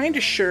kind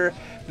of sure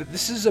that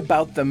this is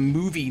about the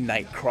movie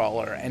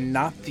Nightcrawler and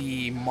not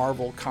the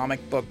Marvel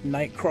comic book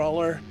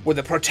Nightcrawler, where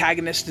the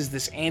protagonist is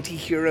this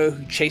anti-hero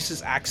who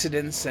chases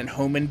accidents and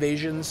home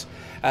invasions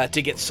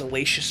to get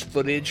salacious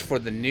footage for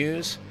the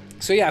news.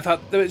 So yeah, I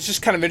thought it was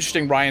just kind of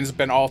interesting. Ryan's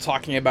been all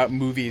talking about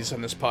movies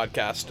on this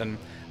podcast, and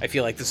I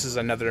feel like this is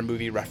another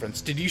movie reference.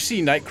 Did you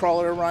see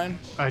Nightcrawler, Ryan?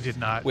 I did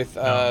not. With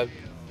no.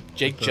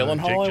 Jake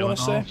Gyllenhaal, I want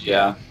to say?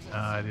 Yeah.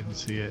 I didn't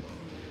see it.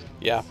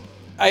 Yeah.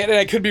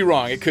 I could be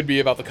wrong. It could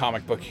be about the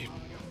comic book.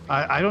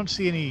 I don't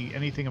see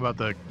anything about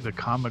the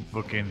comic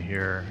book in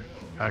here,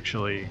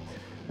 actually,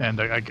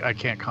 and I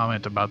can't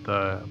comment about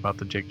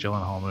the Jake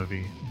Gyllenhaal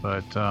movie.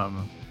 But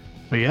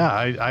yeah,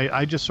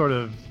 I just sort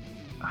of,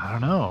 I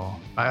don't know.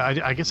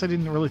 I guess I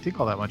didn't really think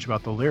all that much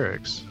about the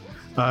lyrics.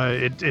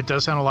 It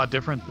does sound a lot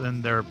different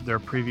than their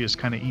previous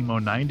kind of emo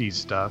 90s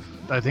stuff.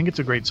 I think it's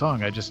a great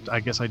song. I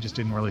guess I just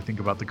didn't really think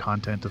about the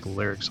content of the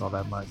lyrics all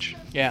that much.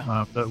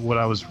 Yeah. But what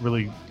I was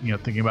really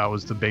thinking about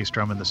was the bass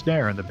drum and the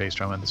snare, and the bass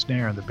drum and the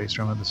snare, and the bass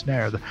drum and the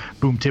snare, the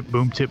boom tip,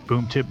 boom tip,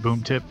 boom tip,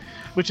 boom tip,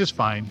 which is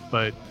fine.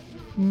 But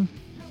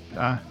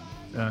I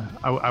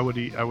would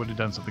have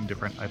done something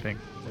different, I think,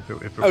 if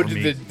it were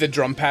me. Did the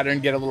drum pattern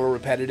get a little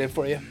repetitive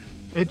for you?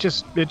 It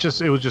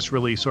was just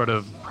really sort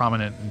of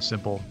prominent and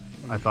simple,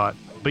 I thought.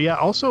 But yeah,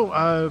 also,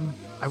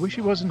 I wish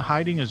he wasn't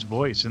hiding his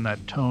voice in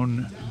that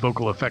tone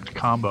vocal effect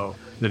combo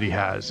that he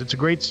has. It's a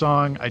great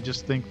song. I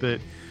just think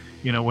that,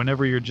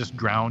 whenever you're just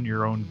drown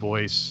your own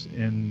voice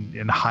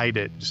and hide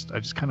it, I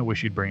just kind of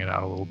wish you'd bring it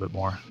out a little bit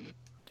more.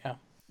 Yeah.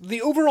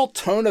 The overall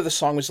tone of the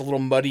song was a little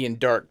muddy and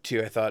dark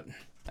too, I thought.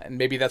 And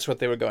maybe that's what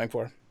they were going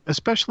for.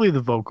 Especially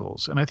the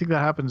vocals, and I think that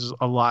happens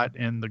a lot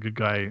in the Good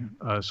Guy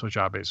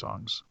Sojabe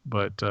songs.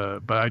 But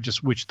I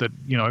just wish that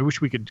I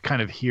wish we could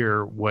kind of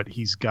hear what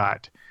he's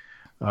got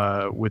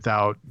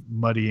without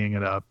muddying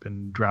it up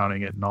and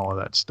drowning it and all of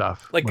that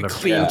stuff. Like a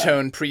clean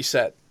tone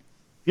preset.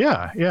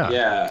 Yeah.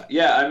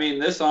 I mean,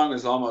 this song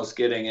is almost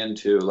getting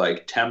into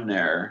like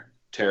Temner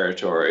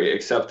territory,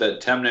 except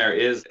that Temner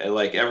is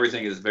like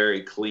everything is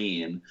very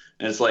clean,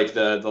 and it's like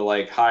the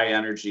like high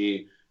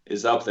energy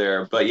is up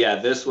there. But yeah,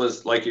 this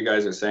was, like you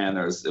guys are saying,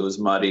 it was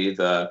muddy.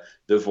 The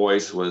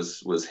voice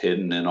was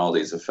hidden in all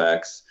these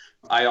effects.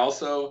 I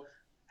also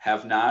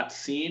have not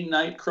seen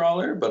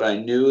Nightcrawler, but I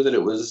knew that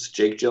it was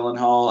Jake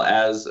Gyllenhaal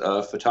as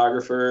a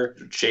photographer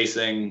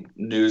chasing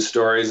news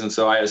stories, and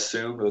so I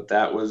assumed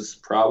that was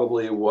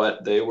probably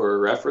what they were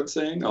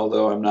referencing,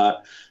 although I'm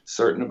not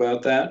certain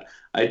about that.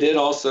 I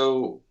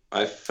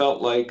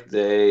felt like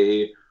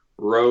they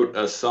wrote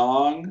a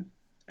song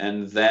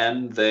and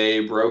then they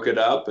broke it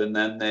up and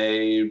then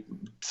they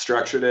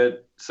structured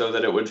it so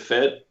that it would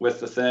fit with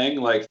the thing.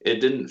 Like,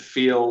 it didn't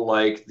feel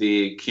like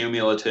the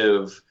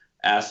cumulative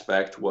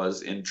aspect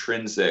was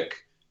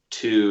intrinsic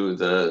to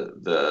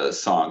the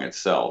song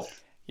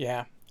itself.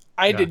 Yeah.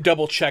 I did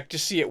double check to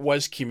see it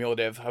was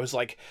cumulative. I was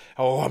like,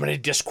 I'm going to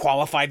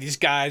disqualify these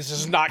guys.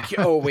 This is not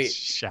oh wait,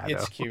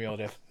 it's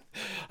cumulative.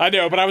 I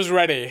know, but I was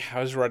ready.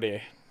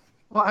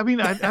 Well, I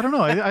mean, I don't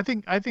know. I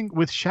think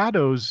with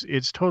Shadows,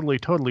 it's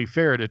totally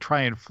fair to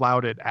try and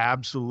flout it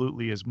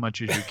absolutely as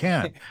much as you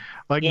can.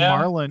 Like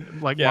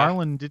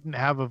Marlon didn't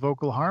have a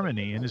vocal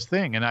harmony in his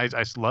thing, and I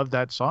love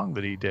that song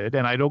that he did,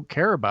 and I don't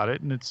care about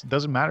it, and it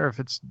doesn't matter if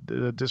it's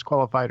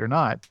disqualified or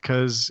not,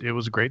 because it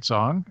was a great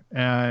song,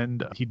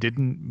 and he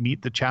didn't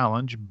meet the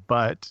challenge,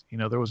 but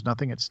there was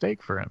nothing at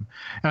stake for him.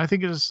 And I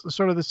think it's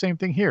sort of the same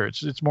thing here.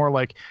 It's more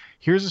like,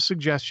 here's a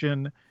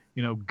suggestion.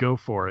 Go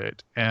for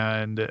it.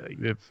 And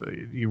if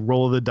you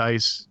roll the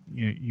dice,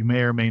 you may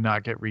or may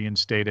not get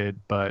reinstated,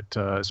 but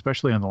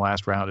especially on the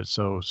last round, it's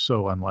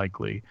so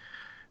unlikely.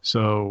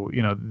 So,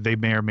 they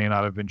may or may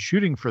not have been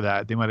shooting for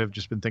that. They might have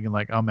just been thinking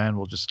like, oh man,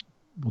 we'll just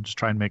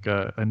try and make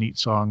a neat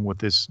song with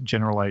this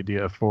general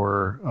idea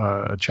for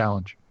a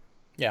challenge.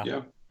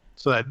 Yeah.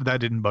 So that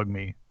didn't bug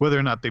me. Whether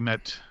or not they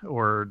met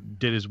or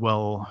did as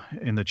well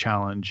in the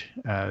challenge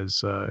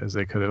as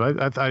they could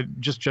have. I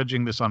just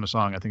judging this on a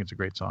song, I think it's a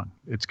great song.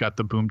 It's got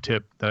the boom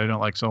tip that I don't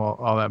like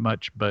all that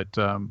much, but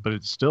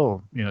it's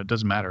still, it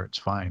doesn't matter. It's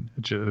fine.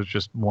 It's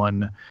just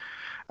one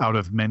out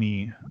of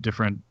many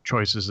different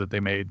choices that they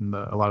made, and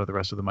a lot of the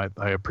rest of them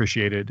I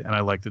appreciated, and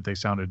I like that they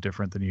sounded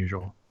different than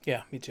usual.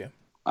 Yeah, me too.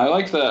 I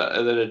like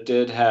that it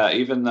did have,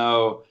 even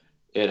though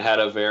it had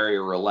a very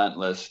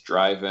relentless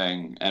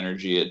driving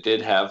energy, it did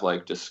have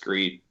like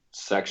discrete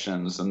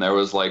sections, and there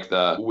was like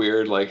the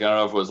weird, like, I don't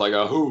know if it was like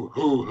a who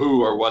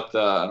or what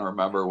I don't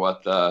remember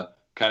what the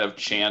kind of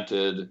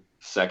chanted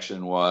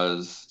section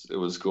was. It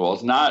was cool.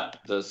 It's not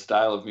the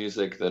style of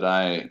music that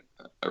I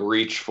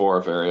reach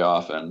for very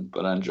often,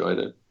 but I enjoyed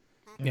it.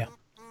 Yeah.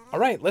 All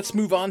right, let's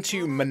move on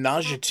to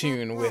Menage a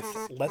Tune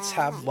with Let's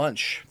Have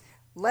Lunch.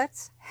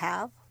 Let's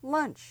have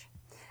lunch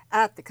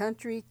at the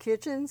Country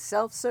Kitchen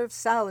self-serve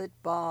salad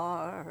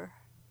bar.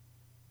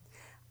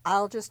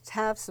 I'll just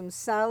have some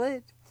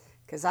salad,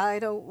 'cause I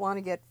don't want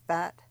to get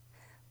fat.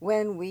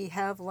 When we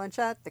have lunch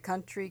at the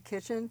Country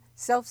Kitchen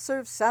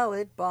self-serve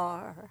salad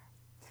bar.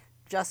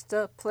 Just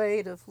a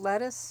plate of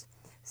lettuce,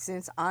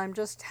 since I'm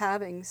just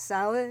having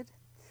salad.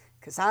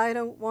 'Cause I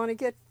don't want to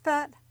get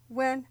fat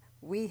when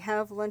we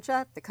have lunch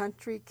at the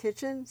Country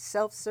Kitchen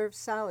self-serve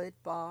salad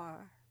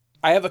bar.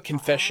 I have a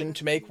confession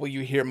to make. Will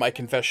you hear my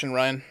confession,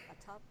 Ryan?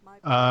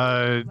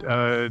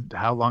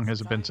 How long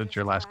has it been since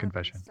your last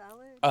confession?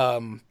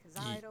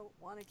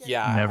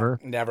 Yeah.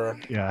 Never.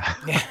 Yeah.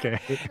 Okay.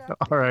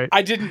 All right.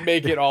 I didn't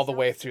make it all the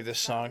way through this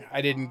song.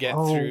 I didn't get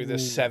through the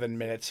 7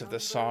 minutes of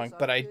this song,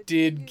 but I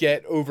did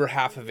get over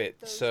half of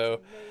it.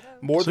 So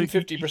more than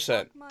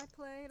 50%.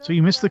 So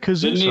you missed the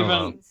kazoo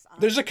solo.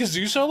 There's a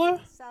kazoo solo?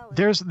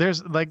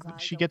 There's like,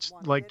 she gets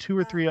like 2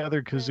 or 3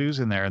 other kazoos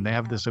in there, and they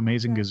have this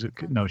amazing kazoo.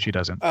 No, she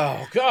doesn't.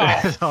 Oh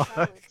God!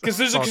 Because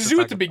there's a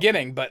kazoo at the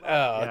beginning, but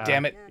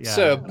damn it! Yeah,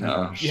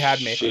 so you had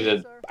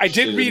me. I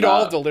did read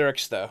all of the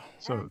lyrics though.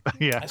 So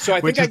yeah. So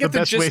I think I get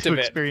the gist of it. Which is the best way to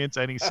experience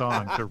any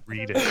song, to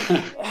read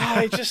it.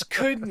 I just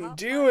couldn't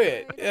do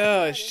it.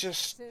 It's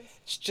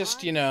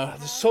just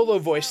the solo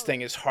voice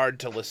thing is hard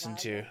to listen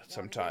to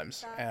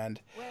sometimes, and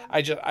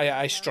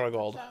I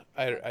struggled.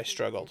 I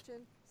struggled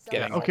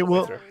getting all the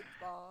way through.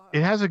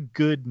 It has a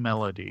good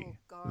melody,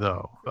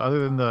 though.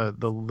 Other than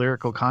the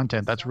lyrical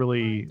content, that's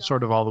really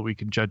sort of all that we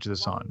can judge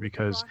this on,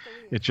 because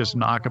it's just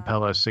an a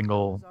cappella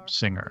single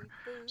singer.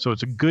 So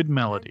it's a good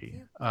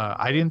melody.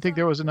 I didn't think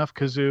there was enough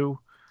kazoo.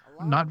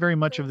 Not very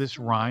much of this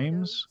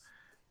rhymes,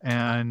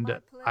 and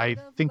I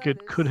think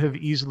it could have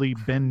easily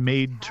been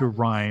made to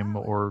rhyme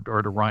or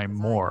to rhyme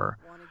more.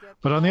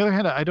 But on the other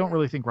hand, I don't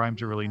really think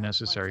rhymes are really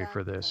necessary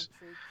for this.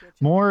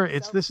 More,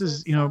 this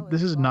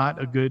is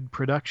not a good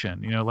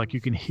production. Like,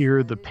 you can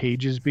hear the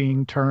pages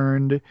being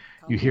turned.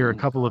 You hear a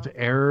couple of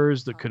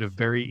errors that could have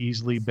very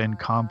easily been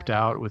comped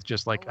out with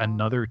just like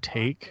another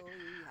take,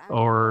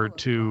 or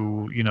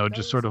to,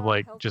 just sort of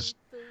like,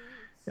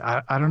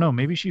 I don't know,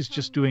 maybe she's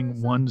just doing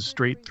one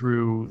straight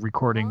through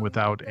recording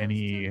without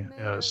any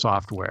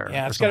software.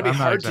 Yeah, it's got to be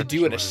hard to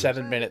do in a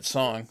 7-minute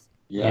song.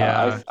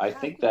 Yeah. I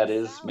think that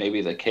is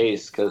maybe the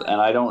case, and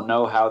I don't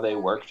know how they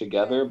work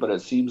together, but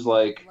it seems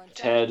like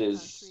Ted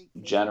is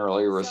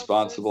generally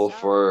responsible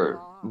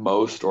for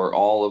most or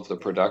all of the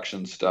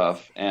production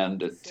stuff,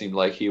 and it seemed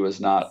like he was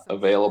not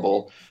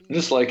available.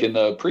 Just like in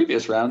the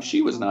previous round,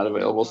 she was not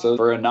available. So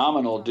for a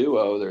nominal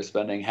duo, they're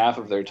spending half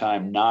of their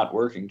time not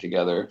working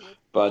together.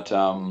 But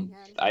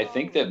I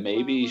think that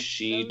maybe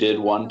she did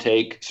one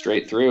take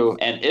straight through.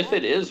 And if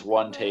it is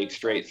one take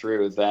straight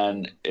through,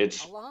 then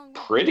it's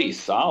pretty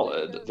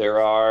solid. There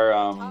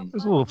are...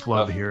 there's a little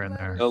flub here and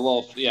there.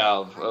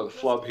 A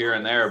flub here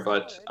and there.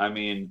 But, I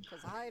mean,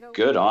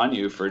 good on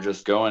you for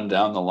just going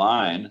down the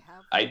line.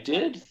 I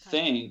did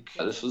think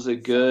this was a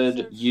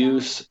good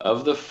use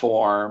of the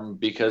form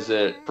because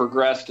it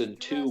progressed in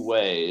 2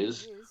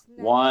 ways.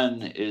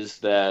 One is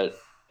that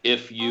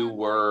if you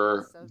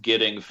were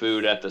getting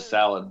food at the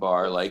salad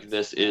bar, like,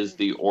 this is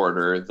the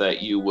order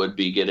that you would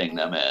be getting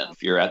them in.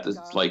 If you're at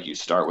you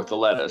start with the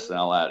lettuce and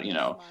all that,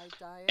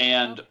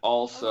 And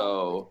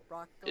also,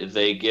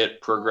 they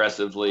get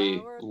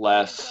progressively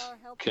less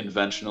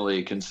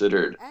conventionally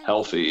considered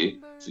healthy.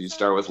 So you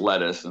start with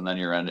lettuce, and then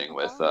you're ending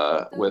with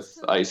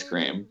ice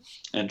cream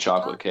and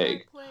chocolate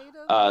cake.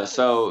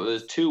 So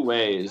there's 2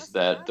 ways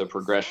that the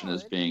progression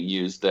is being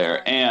used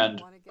there.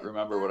 And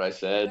remember what I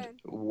said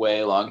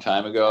way long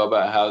time ago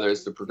about how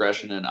there's the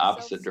progression in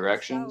opposite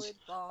directions.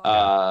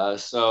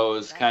 So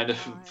it's kind of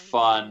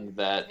fun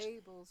that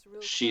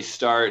she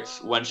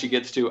starts, when she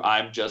gets to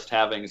I'm just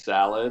having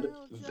salad,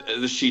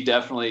 she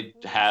definitely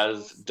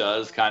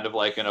does kind of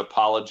like an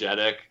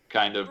apologetic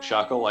kind of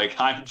chuckle, like,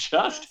 I'm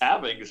just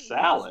having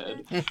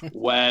salad,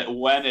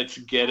 when it's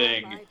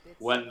getting,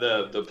 when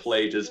the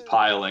plate is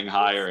piling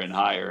higher and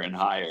higher and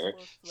higher.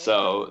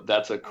 So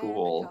that's a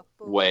cool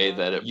way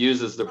that it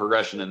uses the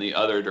progression in the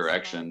other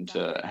direction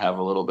to have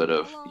a little bit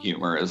of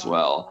humor as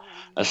well.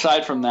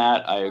 Aside from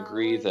that, I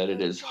agree that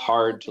it is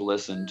hard to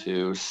listen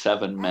to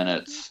 7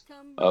 minutes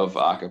of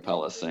a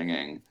cappella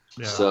singing.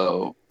 Yeah.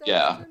 So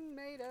yeah.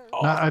 No,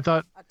 I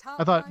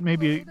thought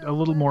maybe a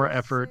little more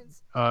effort.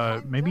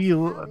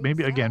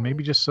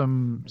 Maybe just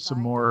some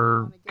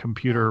more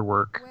computer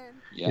work.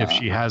 Yeah. If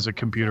she has a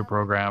computer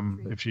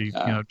program, if she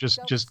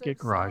just get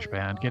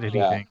GarageBand, get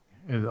anything.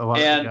 A lot.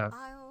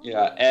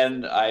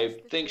 And I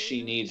think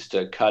she needs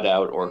to cut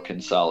out or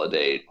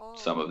consolidate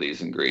some of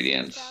these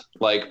ingredients.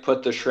 Like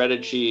put the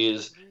shredded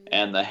cheese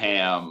and the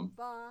ham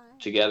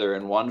together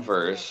in one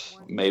verse.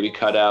 Maybe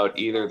cut out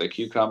either the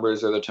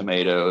cucumbers or the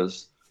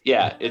tomatoes.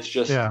 Yeah, it's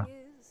just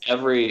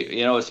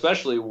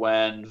especially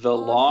when the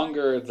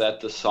longer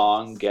that the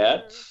song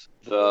gets,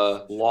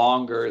 the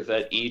longer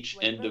that each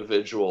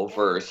individual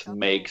verse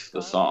makes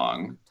the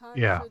song.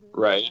 Yeah.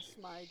 Right?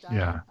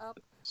 Yeah.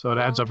 So it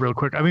adds up real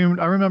quick. I mean,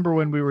 I remember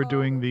when we were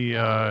doing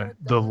the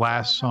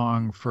last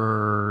song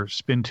for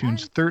Spin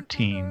Tunes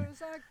 13,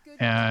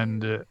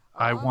 and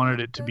I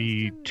wanted it to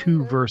be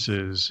 2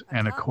 verses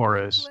and a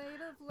chorus,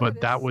 but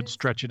that would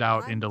stretch it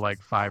out into like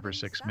 5 or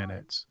 6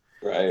 minutes.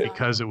 Right.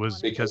 Because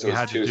you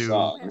had to do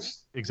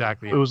songs.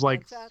 Exactly. It was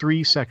like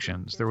 3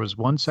 sections. There was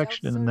one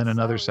section and then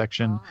another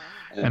section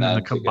and then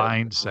a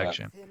combined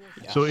section.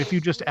 Yeah. So if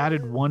you just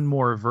added one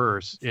more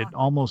verse, it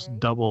almost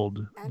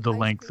doubled the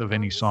length of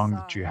any song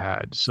that you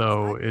had.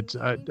 So it's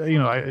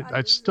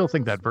I still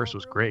think that verse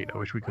was great. I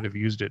wish we could have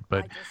used it,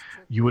 but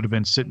you would have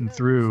been sitting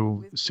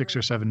through 6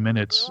 or 7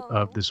 minutes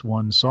of this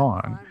one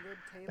song.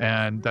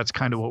 And that's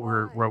kind of what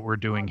we're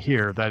doing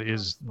here. That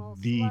is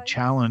the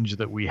challenge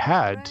that we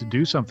had to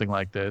do something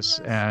like this.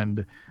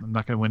 And I'm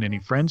not going to win any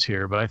friends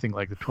here, but I think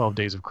like the 12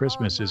 Days of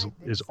Christmas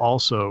is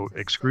also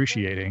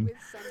excruciating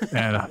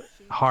and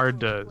hard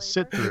to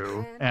sit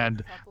through.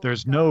 And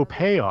there's no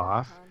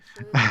payoff.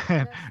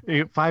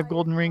 5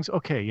 golden rings.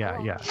 Okay, yeah,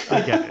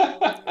 I get it.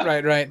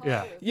 Right.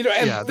 Yeah.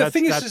 And the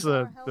thing that's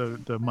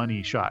the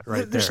money shot right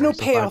there. There's no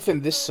payoff in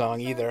this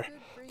song either.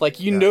 Like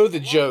know the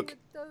joke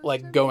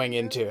like going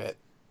into it.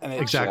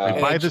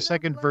 Exactly. By the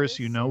second verse,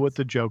 you know what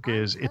the joke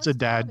is. It's a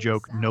dad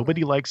joke.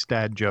 Nobody likes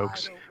dad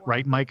jokes.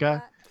 Right,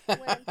 Micah?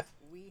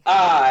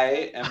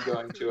 I am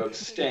going to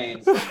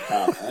abstain from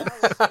comment.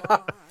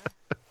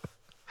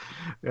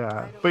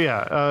 Yeah.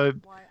 But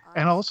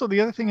and also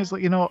the other thing is,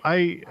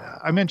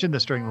 I mentioned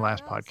this during the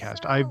last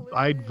podcast.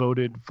 I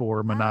voted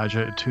for Menage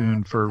a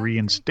Tune for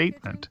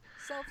reinstatement.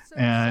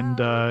 And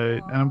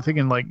I'm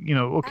thinking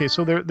okay,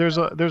 so there's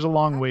a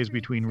long ways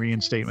between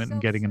reinstatement and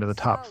getting into the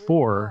top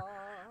 4.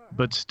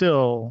 But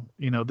still,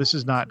 this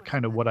is not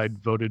kind of what I'd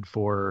voted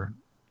for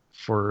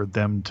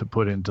them to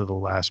put into the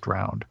last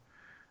round.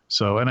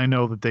 So, and I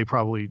know that they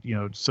probably,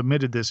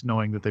 submitted this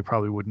knowing that they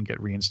probably wouldn't get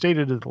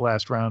reinstated at the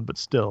last round, but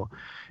still,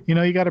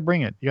 you got to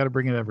bring it. You got to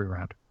bring it every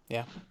round.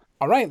 Yeah.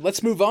 All right,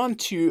 let's move on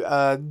to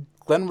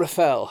Glenn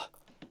Raffel.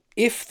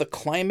 If the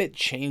climate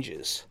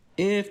changes.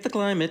 If the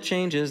climate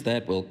changes,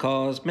 that will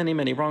cause many,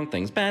 many wrong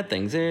things, bad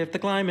things. If the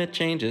climate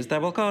changes,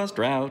 that will cause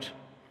drought.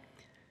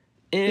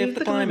 If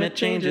the climate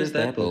changes,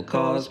 that will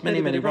cause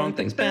many, many wrong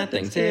things, bad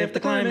things. If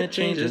the climate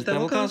changes, that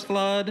will cause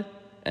flood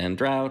and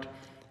drought.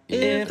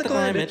 If the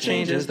climate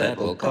changes, that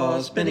will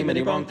cause many,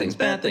 many wrong things,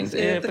 bad things.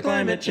 If the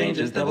climate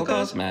changes, that will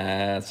cause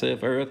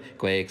massive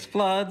earthquakes,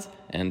 floods,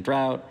 and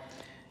drought.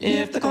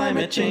 If the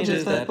climate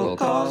changes, that will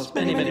cause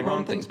many, many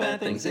wrong things, bad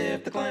things.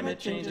 If the climate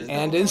changes...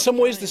 And in some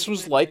ways, this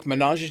was like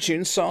Menage a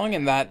Tune's song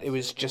in that it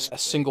was just a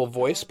single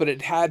voice, but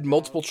it had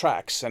multiple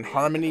tracks and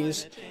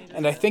harmonies,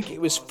 and I think it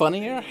was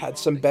funnier, had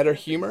some better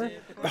humor.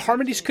 The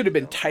harmonies could have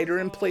been tighter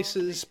in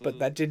places, but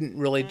that didn't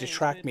really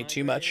detract me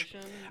too much.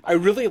 I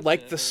really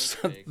liked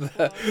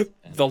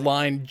the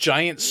line,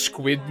 giant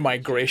squid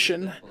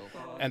migration.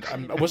 And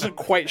I wasn't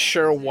quite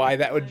sure why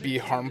that would be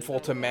harmful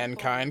to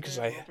mankind, because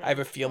I have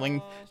a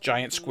feeling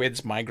giant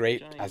squids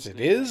migrate as it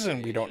is,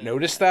 and we don't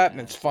notice that,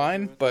 and it's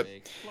fine. But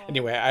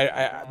anyway,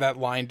 I that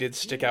line did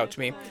stick out to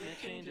me.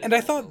 And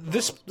I thought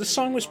this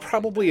song was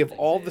probably, of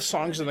all the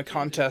songs in the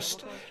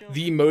contest,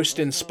 the most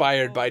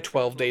inspired by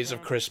 12 Days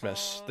of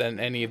Christmas than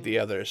any of the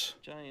others.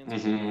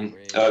 Mm-hmm.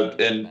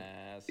 And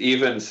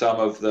even some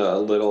of the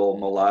little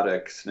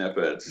melodic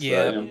snippets.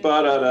 Yeah.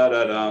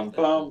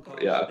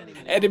 Yeah.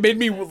 And it made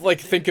me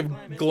think of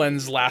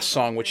Glenn's last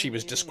song, which he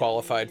was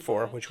disqualified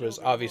for, which was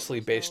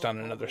obviously based on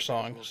another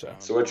song.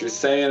 So what you're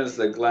saying is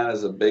that Glenn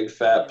is a big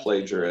fat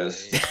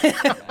plagiarist.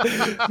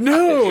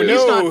 No.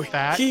 He's not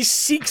fat. He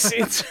seeks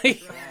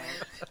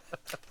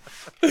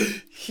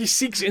He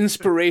seeks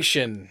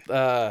inspiration.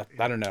 I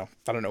don't know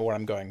where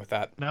I'm going with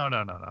that. No.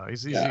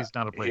 He's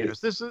not a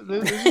plagiarist. This is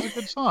a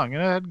good song,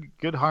 and it had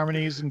good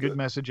harmonies and good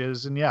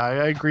messages. And yeah,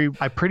 I agree.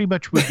 I pretty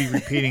much would be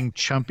repeating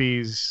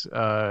Chumpy's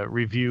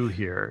review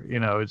here.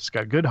 It's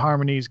got good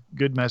harmonies,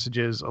 good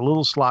messages, a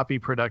little sloppy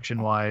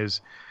production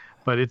wise,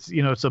 but it's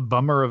a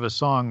bummer of a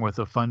song with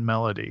a fun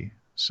melody.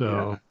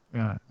 So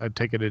yeah, I'd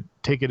take it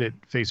at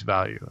face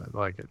value. I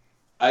like it.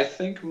 I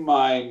think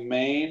my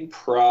main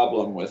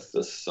problem with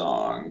the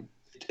song,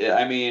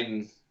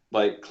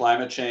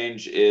 climate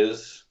change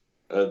is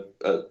a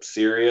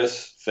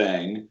serious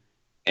thing,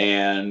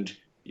 and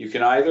you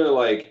can either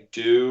like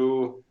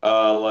do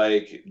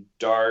like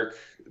dark,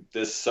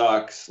 this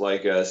sucks,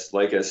 like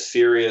a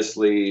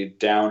seriously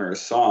downer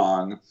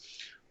song,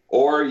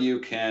 or you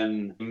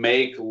can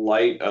make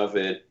light of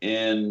it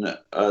in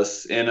a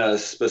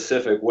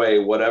specific way,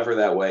 whatever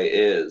that way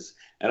is.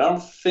 And I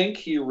don't think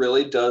he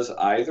really does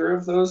either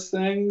of those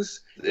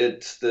things.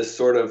 It's this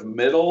sort of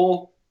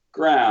middle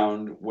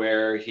ground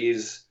where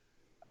he's,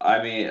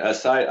 I mean,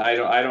 aside,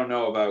 I don't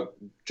know about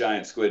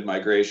giant squid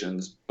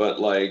migrations,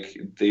 but like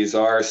these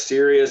are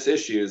serious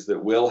issues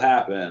that will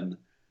happen,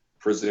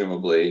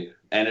 presumably.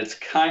 And it's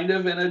kind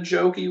of in a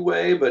jokey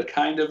way, but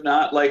kind of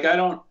not. Like I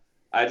don't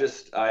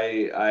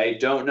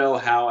know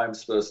how I'm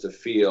supposed to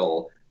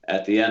feel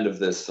at the end of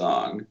this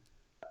song.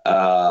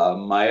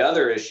 My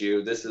other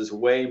issue, this is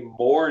way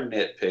more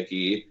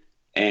nitpicky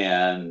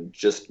and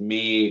just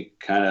me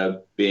kind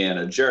of being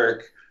a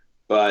jerk,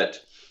 but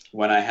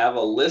when I have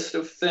a list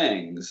of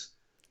things,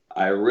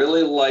 I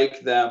really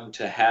like them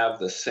to have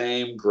the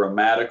same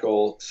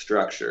grammatical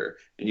structure.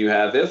 And you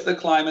have, if the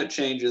climate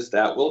changes,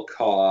 that will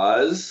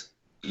cause,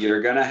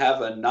 you're going to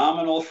have a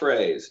nominal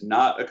phrase,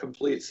 not a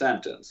complete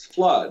sentence.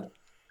 Flood,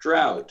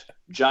 drought,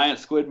 giant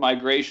squid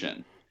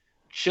migration.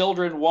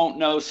 Children won't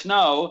know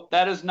snow.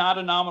 That is not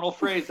a nominal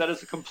phrase. That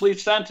is a complete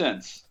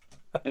sentence.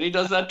 And he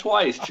does that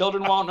twice.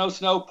 Children won't know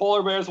snow.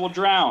 Polar bears will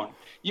drown.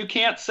 You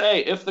can't say,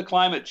 if the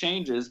climate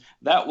changes,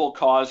 that will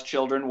cause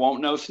children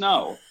won't know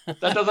snow.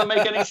 That doesn't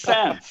make any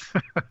sense.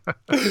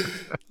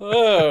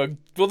 Oh,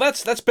 well,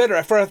 that's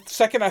better. For a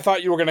second, I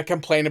thought you were going to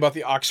complain about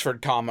the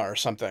Oxford comma or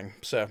something.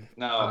 So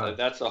no,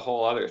 that's a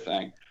whole other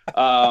thing.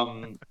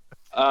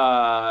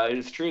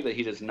 It's true that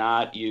he does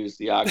not use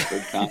the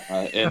Oxford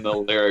comma in the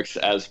lyrics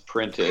as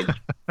printed.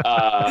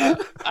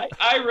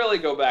 I really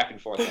go back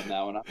and forth on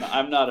that one.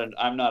 I'm not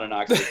an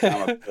Oxford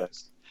comma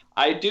purist.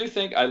 I do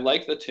think I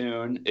like the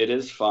tune. It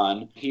is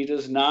fun. He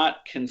does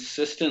not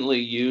consistently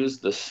use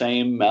the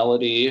same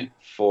melody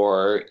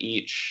for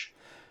each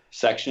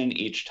section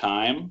each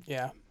time.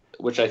 Yeah.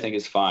 Which I think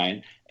is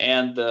fine.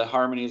 And the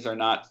harmonies are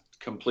not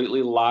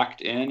completely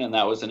locked in, and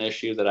that was an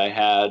issue that I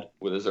had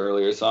with his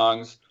earlier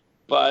songs.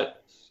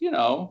 But, you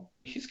know,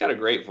 he's got a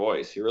great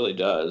voice. He really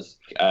does.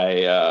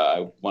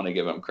 I want to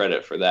give him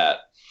credit for that.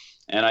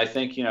 And I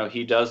think, you know,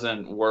 he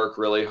doesn't work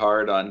really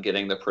hard on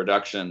getting the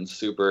production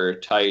super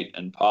tight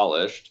and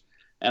polished.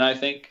 And I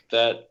think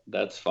that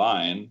that's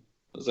fine.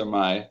 Those are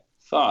my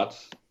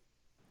thoughts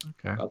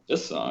about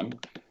this song.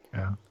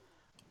 Yeah.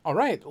 All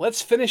right,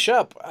 let's finish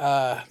up.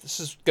 This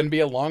is going to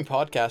be a long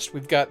podcast.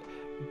 We've got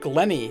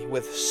Glennie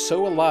with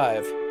So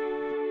Alive.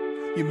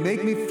 You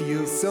make me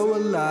feel so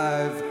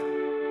alive.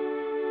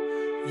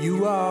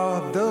 You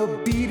are the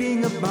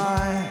beating of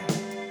my.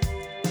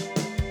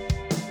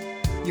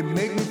 You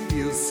make me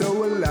feel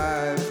so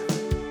alive.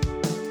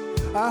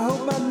 I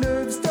hope my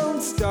nerves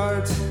don't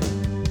start.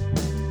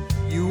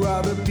 You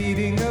are the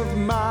beating of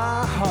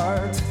my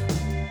heart.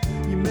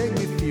 You make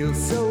me feel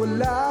so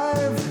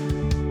alive.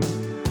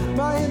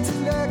 My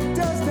intellect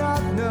does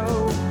not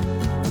know.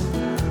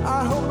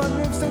 I hope my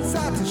nerves don't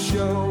start to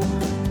show.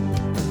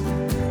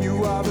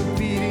 You are the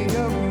beating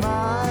of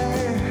my.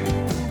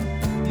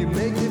 You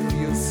make me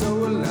feel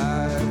so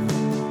alive.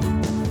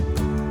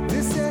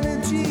 This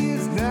energy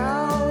is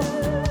now.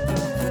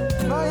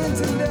 My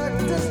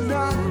intellect does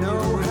not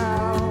know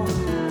how.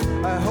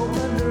 I hope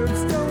my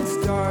nerves don't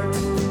start.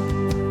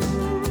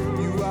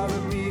 You are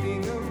the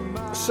beating of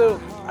my. So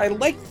I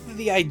like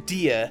the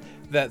idea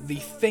that the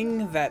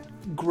thing that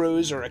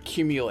grows or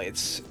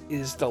accumulates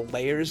is the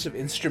layers of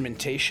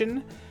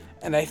instrumentation,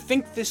 and I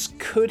think this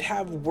could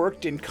have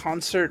worked in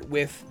concert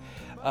with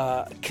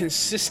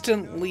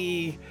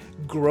consistently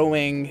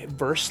growing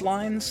verse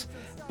lines,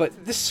 but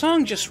this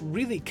song just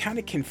really kind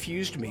of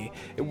confused me.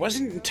 It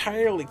wasn't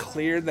entirely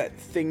clear that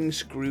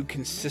things grew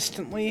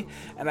consistently,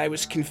 and I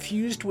was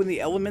confused when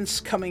the elements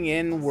coming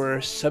in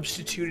were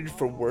substituted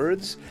for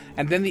words,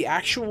 and then the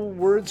actual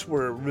words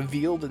were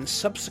revealed in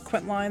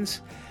subsequent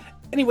lines.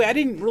 Anyway, I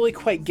didn't really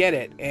quite get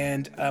it,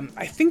 and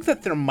I think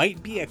that there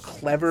might be a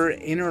clever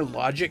inner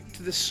logic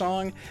to this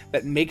song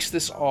that makes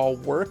this all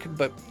work,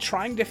 but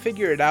trying to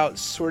figure it out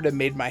sort of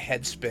made my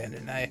head spin,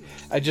 and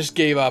I just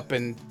gave up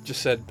and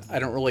just said, I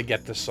don't really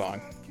get this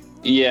song.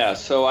 Yeah,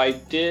 so I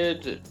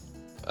did,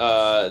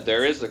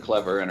 there is a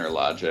clever inner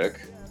logic.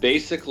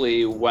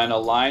 Basically, when a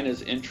line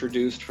is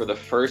introduced for the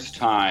first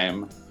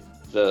time,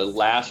 the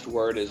last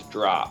word is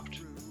dropped.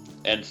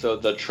 And so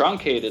the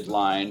truncated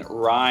line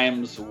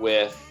rhymes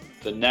with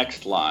the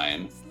next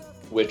line,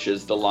 which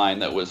is the line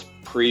that was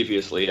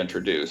previously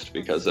introduced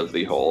because of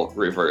the whole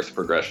reverse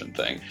progression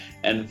thing.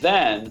 And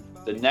then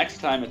the next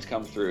time it's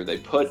come through, they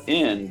put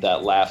in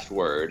that last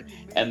word,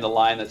 and the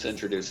line that's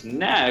introduced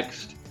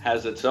next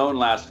has its own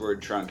last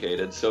word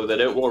truncated so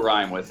that it will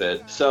rhyme with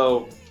it.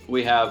 So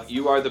we have,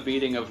 you are the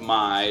beating of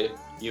my,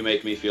 you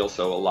make me feel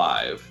so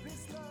alive.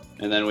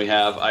 And then we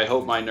have, I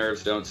hope my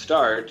nerves don't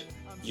start,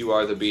 you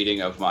are the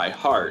beating of my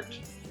heart,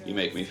 you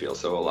make me feel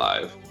so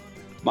alive.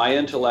 My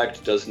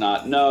intellect does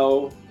not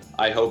know.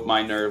 I hope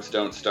my nerves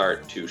don't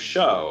start to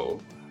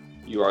show.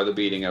 You are the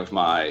beating of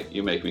my,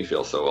 you make me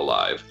feel so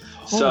alive.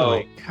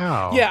 Holy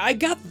cow. Yeah, I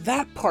got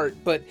that part,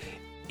 but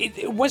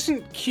it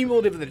wasn't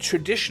cumulative in the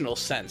traditional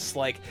sense.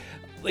 Like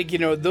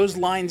those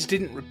lines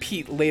didn't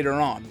repeat later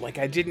on. Like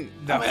I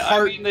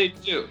mean, they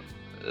do.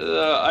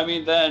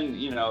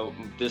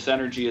 This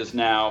energy is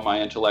now, my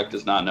intellect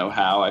does not know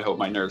how, I hope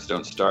my nerves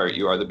don't start,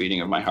 you are the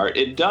beating of my heart.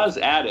 It does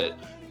add it,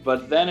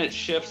 but then it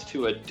shifts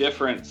to a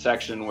different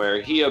section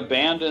where he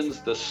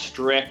abandons the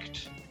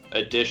strict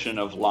addition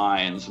of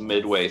lines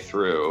midway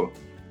through.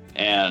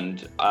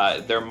 And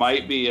there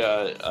might be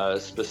a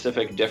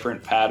specific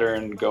different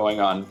pattern going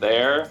on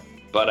there,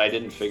 but I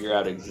didn't figure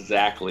out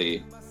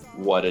exactly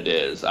what it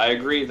is. I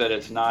agree that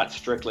it's not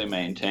strictly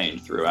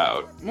maintained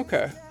throughout.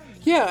 Okay.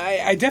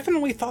 Yeah, I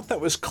definitely thought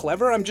that was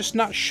clever. I'm just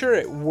not sure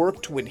it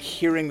worked when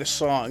hearing the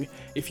song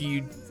if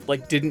you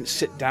didn't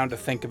sit down to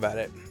think about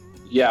it.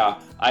 Yeah,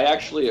 I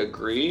actually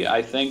agree.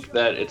 I think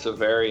that it's a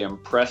very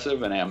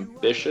impressive and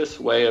ambitious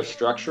way of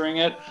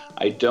structuring it.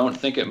 I don't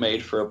think it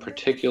made for a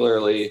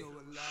particularly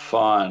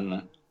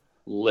fun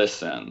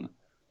listen.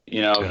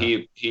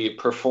 He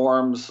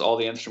performs all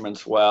the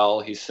instruments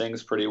well, he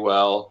sings pretty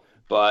well,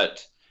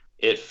 but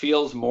it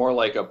feels more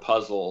like a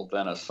puzzle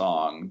than a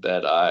song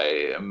that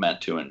I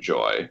meant to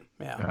enjoy.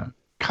 Yeah.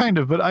 Kind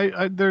of,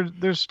 but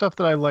there's stuff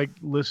that I like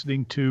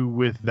listening to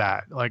with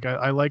that. Like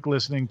I like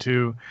listening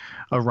to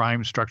a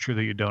rhyme structure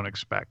that you don't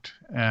expect,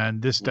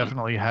 and this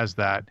definitely has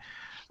that.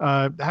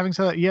 Having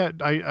said that, yeah,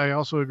 I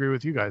also agree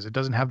with you guys. It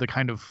doesn't have the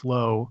kind of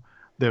flow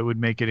that would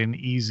make it an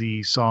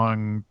easy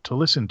song to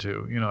listen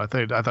to. I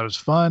thought it was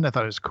fun. I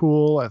thought it was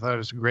cool. I thought it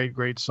was a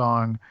great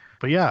song.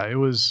 But yeah, it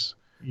was.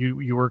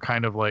 You were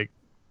kind of like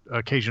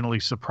occasionally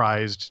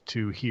surprised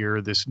to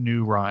hear this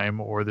new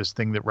rhyme or this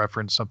thing that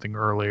referenced something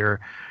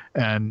earlier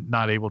and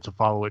not able to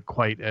follow it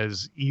quite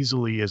as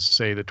easily as,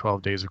 say, the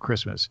 12 Days of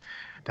Christmas.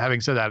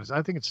 Having said that,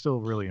 I think it's still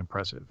really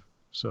impressive.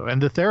 So,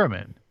 and the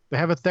theremin, they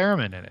have a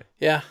theremin in it.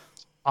 Yeah.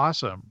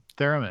 Awesome.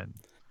 Theremin.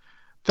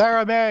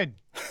 Theremin.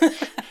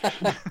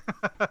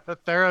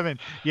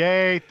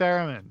 Yay,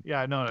 theremin.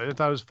 Yeah, no, I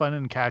thought it was fun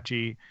and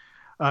catchy.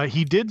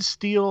 He did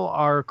steal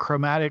our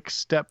chromatic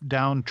step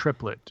down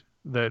triplet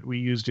that we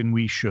used in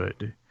We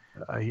Should.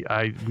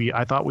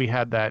 I thought we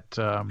had that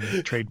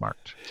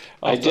trademarked.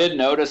 I did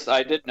notice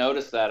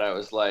that. I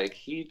was like,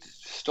 he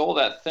stole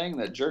that thing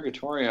that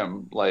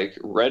Jurgatorium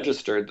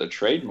registered the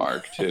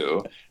trademark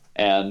to,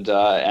 and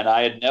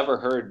I had never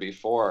heard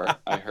before.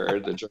 I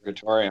heard the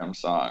Jurgatorium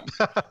song.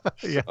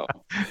 Yeah,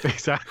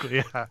 exactly.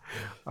 Yeah,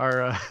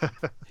 our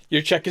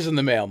your check is in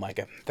the mail,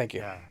 Micah. Thank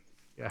you. Yeah,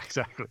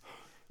 exactly.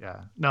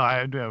 Yeah,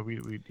 no, we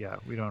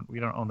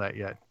don't own that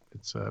yet.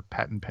 It's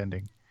patent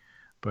pending.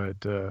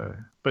 But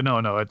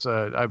no, it's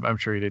I'm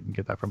sure you didn't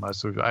get that from us.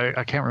 So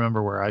I can't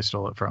remember where I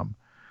stole it from,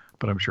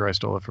 but I'm sure I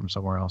stole it from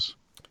somewhere else.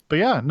 But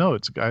yeah, no,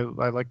 I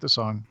like the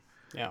song.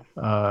 Yeah.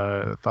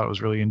 I thought it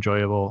was really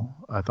enjoyable.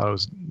 I thought it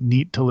was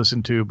neat to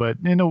listen to, but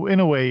in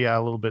a way, yeah,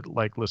 a little bit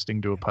like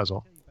listening to a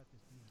puzzle.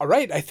 All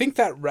right, I think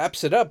that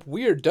wraps it up.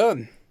 We are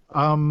done.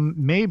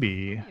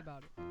 Maybe.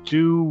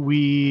 Do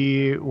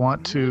we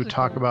want to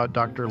talk about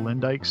Dr.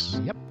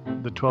 Lindykes? Yep.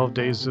 The 12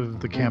 days of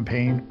the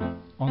campaign.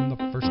 On the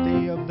first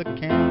day of the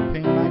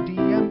campaign, my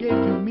DM gave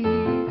to me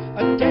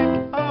a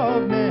deck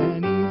of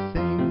many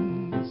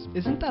things.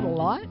 Isn't that a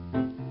lot?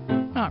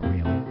 Not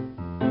really.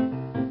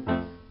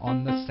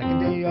 On the second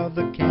day of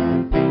the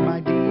campaign,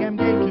 my DM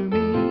gave to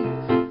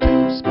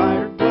me 2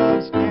 spider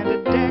gloves and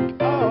a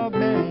deck of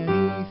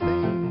many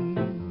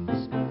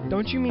things.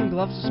 Don't you mean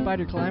gloves of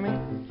spider climbing?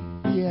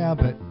 Yeah,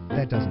 but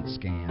that doesn't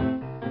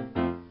scan.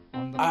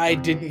 I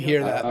didn't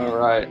hear that. All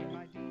right.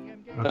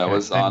 That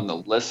was on the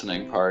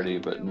listening party,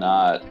 but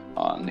not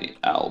on the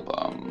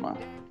album.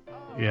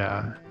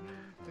 Yeah.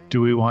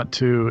 Do we want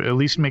to at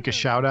least make a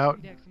shout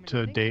out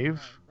to Dave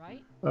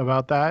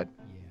about that?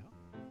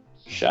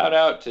 Shout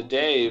out to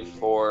Dave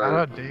for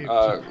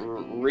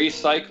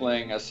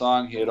recycling a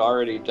song he had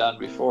already done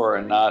before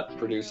and not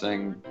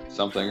producing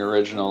something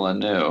original and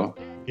new.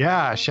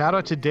 Yeah, shout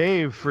out to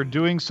Dave for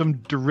doing some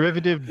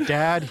derivative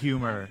dad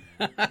humor.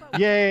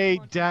 Yay,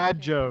 dad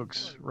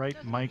jokes, right,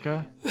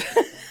 Micah?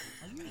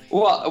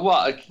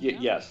 Well,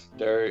 yes,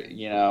 they're,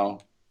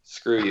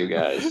 screw you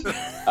guys.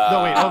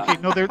 No, wait,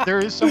 okay, no, there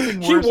is something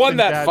worse. He won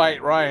than that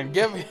fight, Ryan.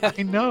 Give me.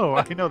 I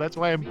know, that's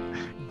why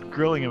I'm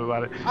grilling him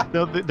about it.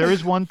 No, there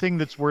is one thing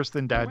that's worse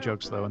than dad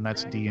jokes, though, and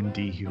that's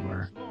D&D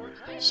humor.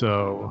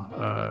 So,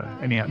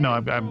 anyhow, no,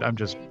 I'm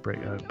just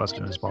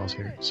busting his balls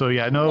here. So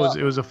yeah, no,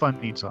 it was a fun,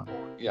 neat song.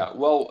 Yeah,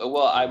 well,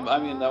 I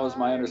mean, that was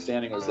my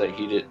understanding, was that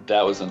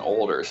that was an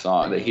older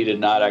song, that he did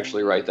not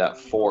actually write that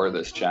for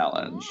this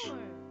challenge.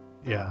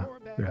 Yeah.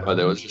 But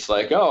it was just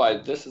like,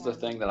 this is a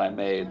thing that I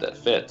made that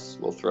fits.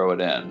 We'll throw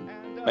it in.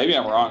 Maybe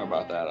I'm wrong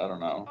about that. I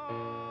don't know.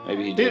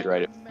 Maybe he did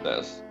write it for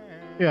this.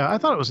 Yeah, I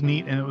thought it was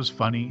neat and it was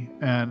funny,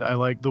 and I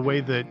like the way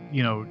that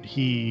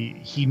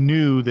he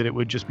knew that it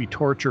would just be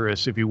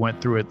torturous if he went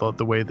through it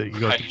the way that you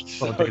go through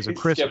 12 Days of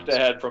Christmas. Skipped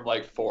ahead from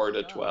 4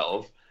 to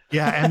 12.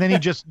 Yeah, and then he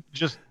just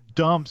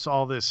dumps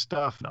all this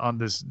stuff on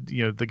this,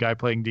 the guy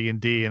playing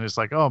D&D, and it's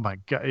like, oh my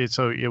God.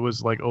 So it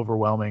was like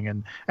overwhelming,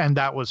 and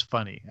that was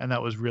funny. And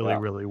that was really,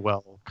 really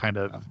well kind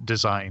of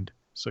designed.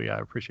 So yeah, I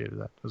appreciated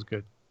that. It was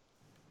good.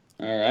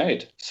 All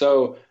right.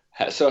 So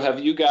have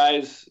you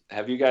guys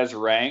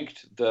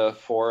ranked the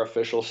 4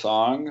 official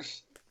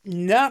songs?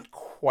 Not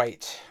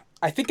quite.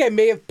 I think I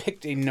may have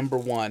picked a number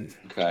 1.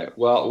 Okay.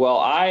 Well,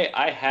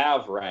 I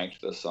have ranked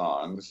the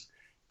songs,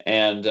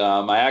 and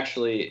I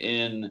actually,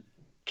 in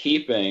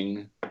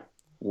keeping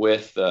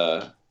with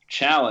the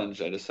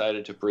challenge, I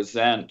decided to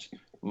present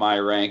my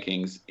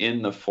rankings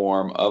in the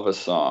form of a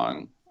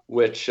song.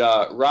 Which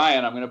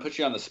Ryan, I'm going to put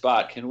you on the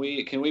spot. Can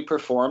we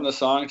perform the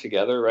song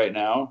together right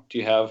now? Do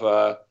you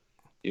have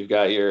you've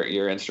got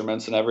your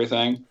instruments and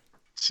everything?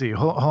 See,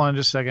 hold on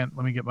just a second.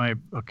 Let me get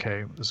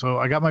okay. So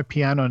I got my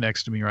piano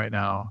next to me right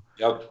now.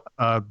 Yep.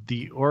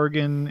 The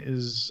organ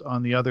is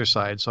on the other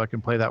side, so I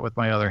can play that with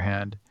my other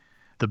hand.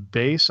 The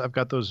bass, I've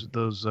got those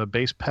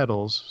bass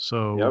pedals,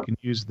 so we can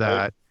use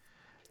that. Yep.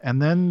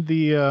 And then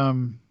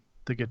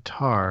the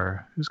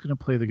guitar. Who's going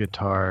to play the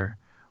guitar?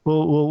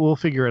 We'll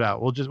figure it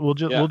out. We'll just go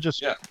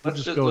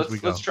as we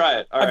go. Let's try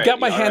it. I've got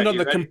my hand on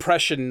the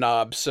compression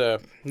knob, so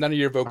none of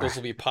your vocals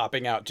will be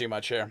popping out too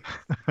much here.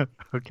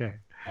 Okay.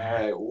 All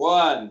right.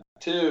 1,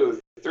 2,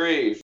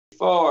 3,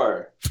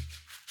 4.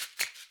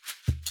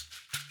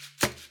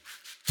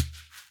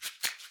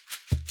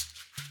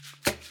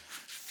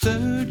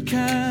 Third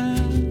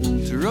Cat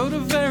wrote a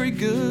very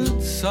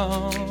good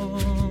song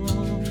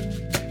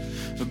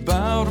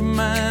about a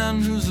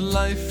man whose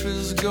life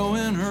is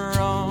going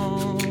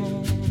wrong.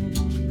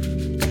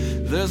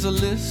 There's a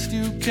list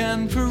you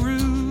can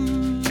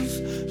peruse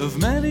of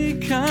many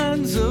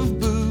kinds of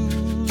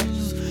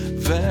booze,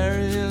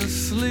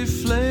 variously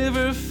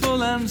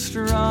flavorful and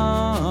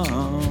strong.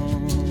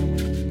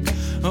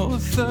 Oh,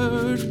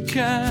 Third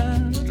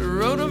Cat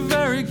wrote a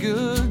very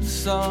good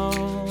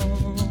song.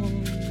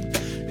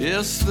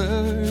 Yes,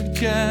 Third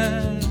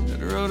Cat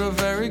wrote a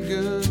very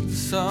good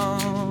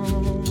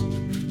song.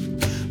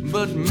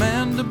 But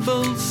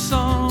Mandible's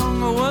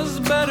song was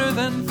better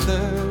than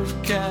Third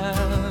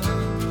Cat's.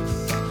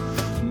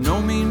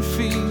 No mean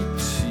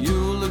feat,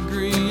 you'll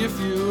agree if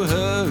you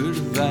heard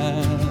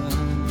that.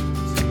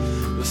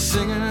 The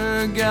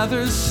singer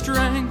gathers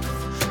strength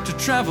to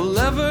travel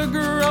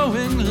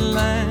ever-growing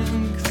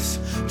lengths,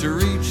 to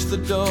reach the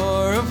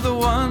door of the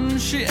one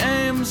she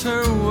aims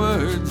her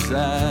words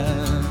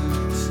at.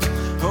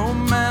 Oh,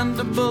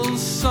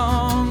 Mandible's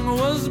song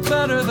was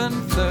better than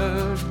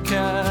Third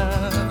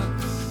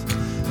Cat's,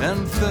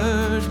 and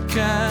Third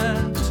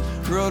Cat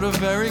wrote a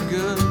very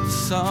good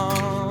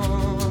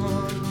song.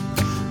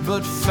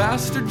 But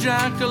Faster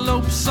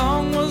Jackalop's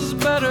song was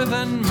better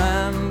than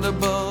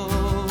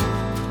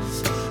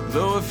Mandible's.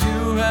 Though if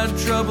you had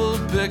trouble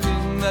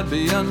picking, that'd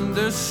be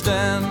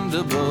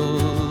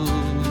understandable.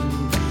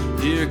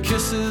 Here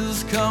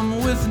kisses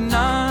come with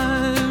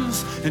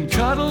knives, and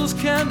cuddles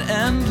can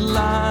end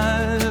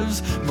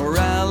lives.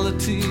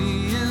 Morality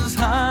is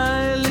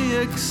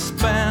highly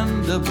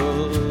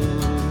expandable.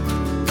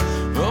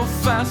 Oh,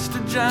 Faster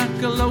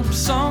Jackalop's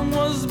song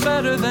was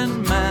better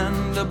than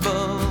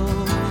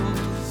Mandible's,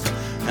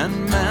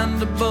 and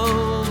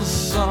Mandible's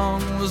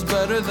song was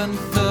better than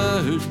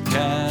Third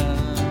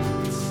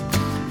Cat's,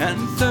 and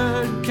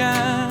Third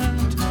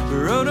Cat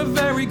wrote a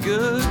very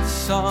good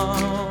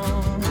song.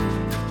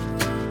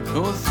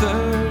 Oh,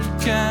 Third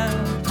Cat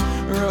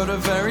wrote a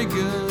very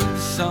good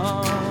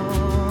song.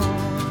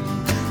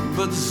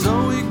 But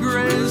Zoe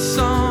Gray's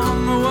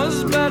song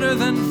was better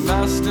than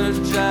Faster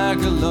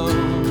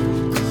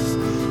Jackalop's.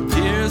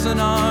 Here's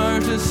an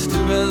artist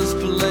who has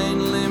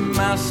plainly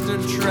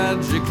mastered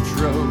tragic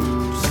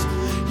tropes.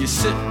 You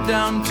sit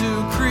down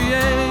to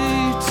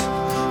create,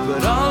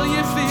 but all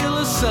you feel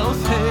is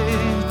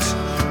self-hate.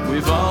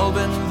 We've all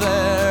been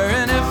there,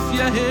 and if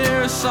you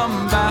hear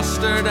some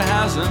bastard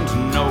hasn't,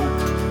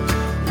 nope.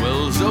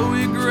 Well,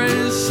 Zoe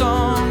Gray's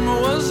song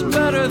was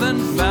better than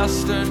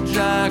Faster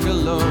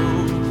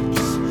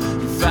Jackalop's.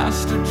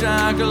 Faster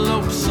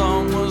Jackalop's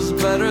song was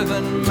better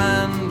than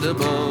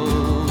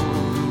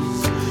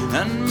Mandible's,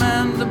 and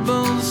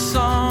Mandible's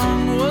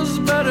song was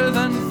better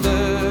than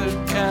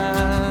Third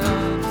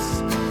Cat's,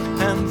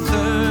 and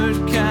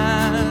Third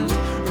Cat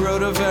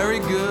wrote a very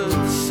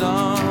good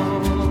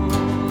song.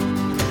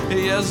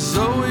 Yes,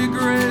 Zoe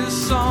Gray's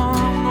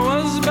song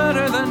was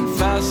better than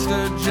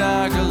Faster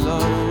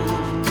Jackalop's.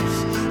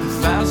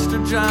 Faster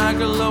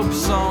Jackalop's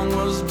song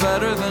was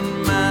better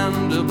than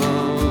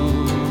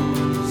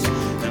Mandible's,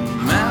 and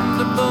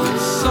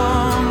Mandible's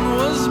song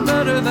was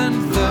better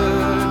than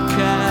Third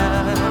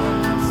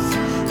Cat's,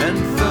 and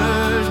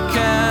Third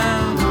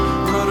Cat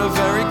wrote a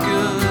very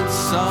good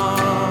song.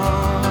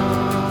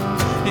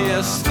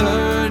 Yes,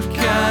 Third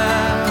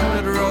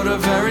Cat wrote a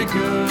very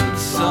good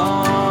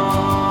song.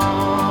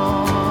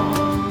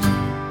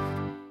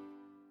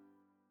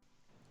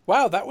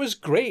 Wow, that was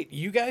great.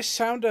 You guys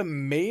sound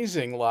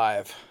amazing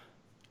live.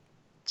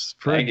 It's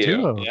for a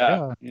duo.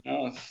 Yeah.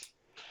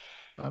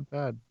 Not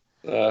bad.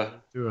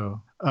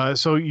 Duo.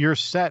 So you're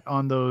set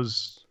on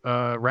those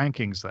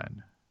rankings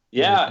then?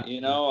 Yeah,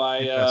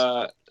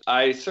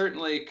 I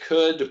certainly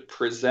could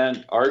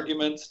present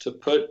arguments to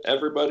put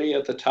everybody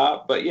at the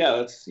top, but yeah,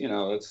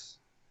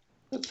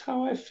 that's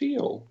how I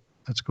feel.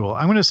 That's cool.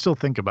 I'm going to still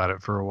think about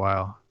it for a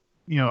while.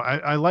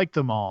 I liked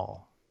them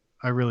all.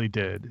 I really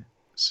did.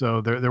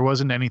 So there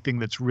wasn't anything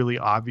that's really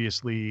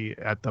obviously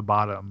at the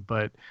bottom,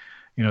 but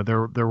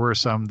there were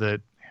some that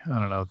I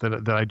don't know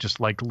that I just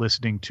liked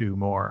listening to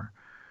more.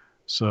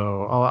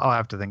 So I'll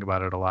have to think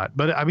about it a lot.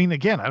 But I mean,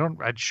 again,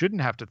 I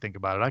shouldn't have to think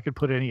about it. I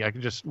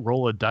could just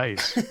roll a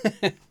dice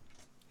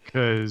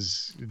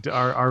because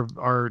our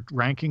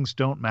rankings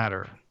don't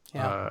matter.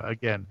 Yeah.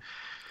 Again,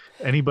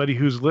 anybody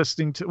who's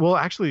listening to, well,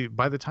 actually,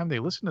 by the time they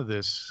listen to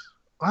this,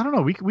 I don't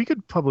know, we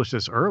could publish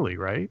this early,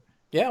 right?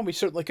 Yeah, we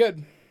certainly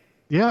could.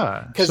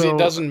 Yeah. Because it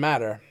doesn't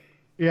matter.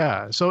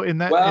 Yeah. So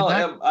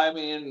I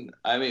mean,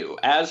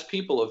 as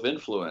people of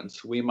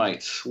influence, we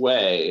might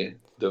sway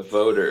the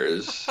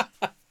voters.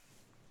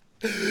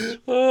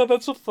 Oh,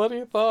 that's a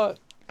funny thought.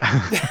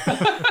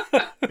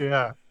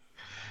 Yeah.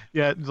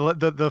 Yeah,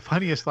 the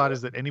funniest thought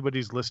is that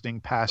anybody's listening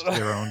past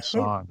their own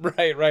song.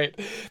 Right.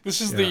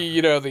 This is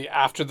the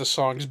after the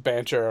songs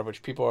banter,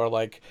 which people are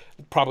like,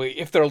 probably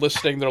if they're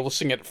listening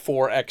at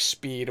 4x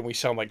speed, and we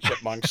sound like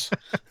chipmunks.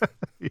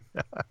 Yeah.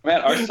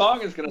 Man, our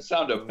song is going to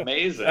sound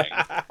amazing.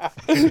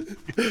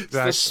 It's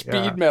the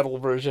speed metal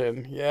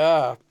version,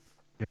 yeah.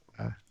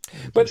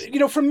 But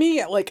for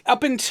me, like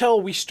up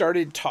until we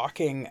started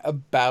talking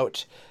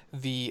about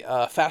the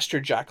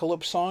Faster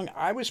Jackalope song,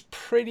 I was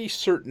pretty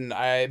certain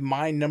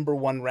my number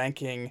one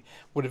ranking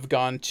would have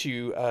gone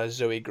to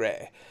Zoe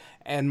Gray.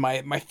 And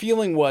my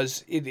feeling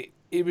was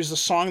it was a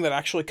song that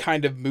actually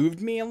kind of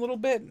moved me a little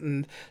bit,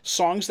 and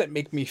songs that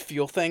make me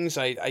feel things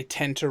I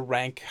tend to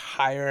rank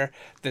higher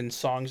than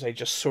songs I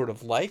just sort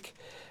of like.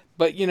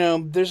 But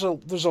there's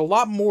a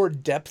lot more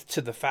depth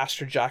to the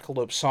Faster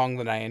Jackalope song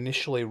than I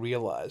initially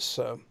realized,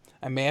 so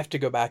I may have to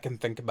go back and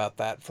think about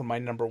that for my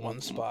number one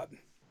spot.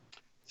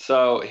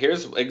 So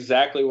here's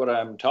exactly what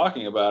I'm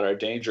talking about, our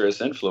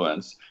dangerous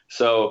influence.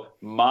 So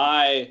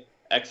my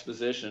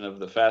exposition of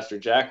the Faster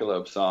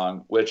Jackalope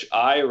song, which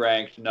I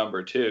ranked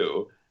number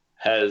 2,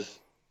 has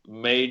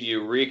made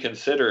you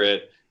reconsider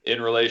it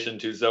in relation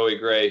to Zoe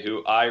Gray,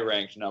 who I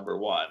ranked number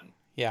 1.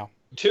 Yeah.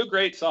 2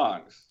 great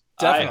songs.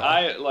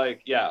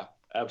 Definitely. Yeah,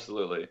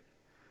 absolutely.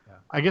 Yeah.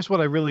 I guess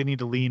what I really need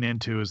to lean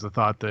into is the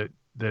thought that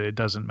it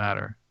doesn't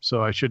matter.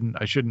 So I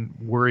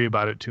shouldn't worry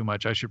about it too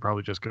much. I should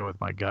probably just go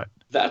with my gut.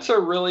 That's a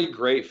really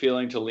great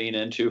feeling to lean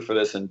into for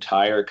this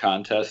entire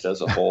contest as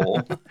a whole.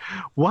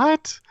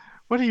 What?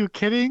 What, are you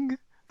kidding?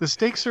 The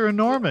stakes are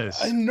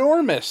enormous.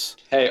 Enormous.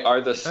 Hey, are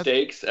the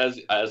stakes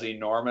as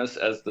enormous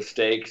as the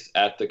stakes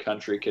at the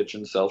Country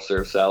Kitchen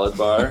self-serve salad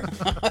bar?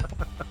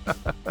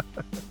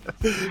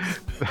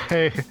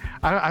 Hey,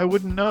 I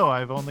wouldn't know.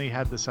 I've only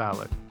had the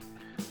salad.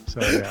 So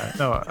yeah,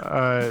 no.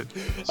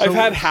 I've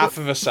had half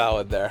of a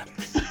salad there.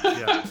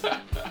 Yeah.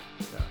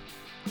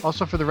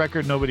 Also, for the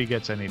record, nobody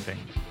gets anything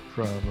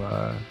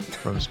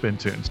from Spin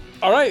Tunes.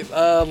 All right,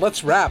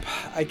 let's wrap.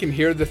 I can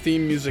hear the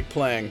theme music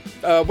playing.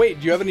 Wait,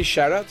 do you have any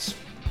shout-outs?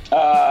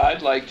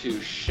 I'd like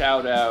to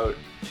shout out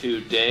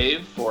to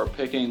Dave for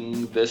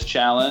picking this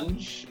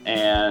challenge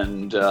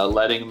and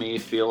letting me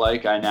feel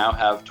like I now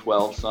have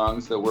 12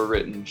 songs that were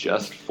written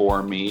just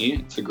for me.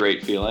 It's a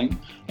great feeling.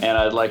 And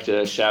I'd like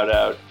to shout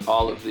out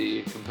all of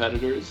the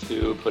competitors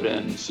who put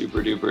in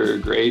super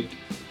duper great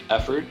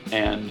effort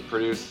and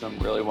produced some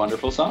really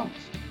wonderful songs.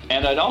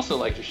 And I'd also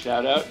like to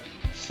shout out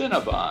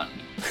Cinnabon.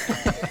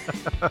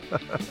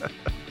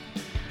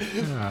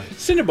 Yeah.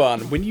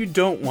 Cinnabon, when you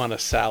don't want a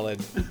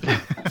salad.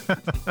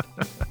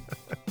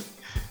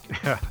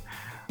 Yeah.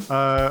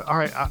 All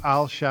right,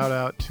 I'll shout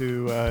out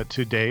to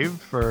Dave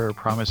for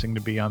promising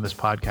to be on this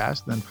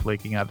podcast, then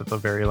flaking out at the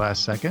very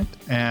last second.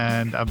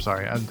 And I'm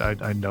sorry,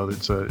 I know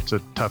that it's a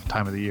tough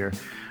time of the year,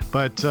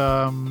 but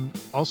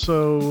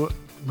also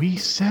we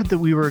said that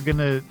we were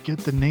gonna get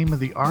the name of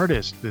the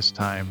artist this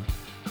time.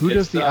 Who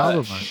does the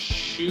album?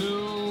 Shuba.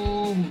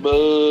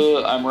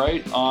 I'm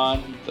right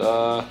on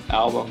the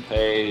album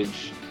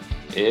page.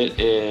 It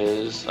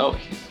is. Oh,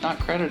 he's not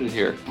credited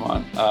here. Come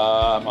on.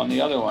 I'm on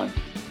the other one.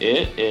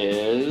 It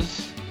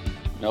is.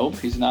 Nope,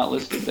 he's not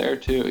listed there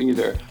too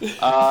either.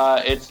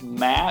 It's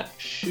Matt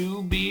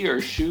Shuby or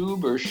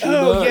Shub or Shuba.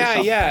 Oh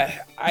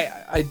yeah.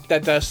 I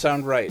that does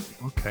sound right.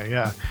 Okay,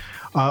 yeah.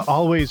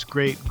 Always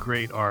great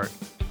art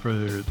for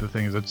the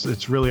things.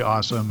 It's really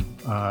awesome.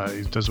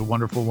 He does a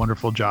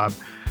wonderful job.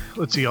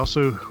 Let's see.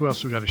 Also, who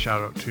else we got a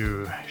shout out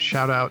to?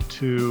 Shout out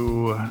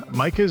to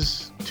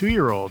Micah's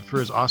 2-year-old for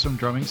his awesome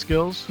drumming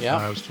skills. Yeah,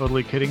 I was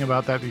totally kidding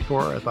about that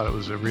before. I thought it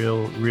was a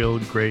real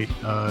great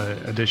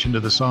addition to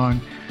the song.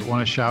 I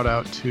want to shout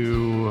out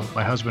to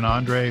my husband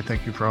Andre.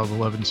 Thank you for all the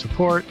love and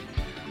support.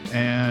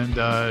 And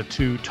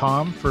to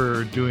Tom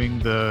for doing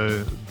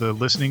the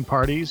listening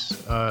parties.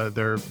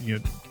 They're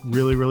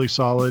really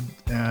solid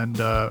and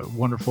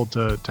wonderful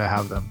to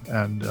have them.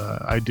 And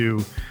I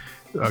do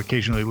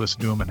occasionally listen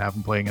to them and have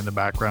them playing in the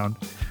background.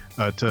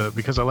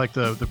 because I like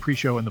the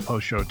pre-show and the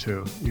post-show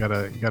too. You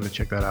gotta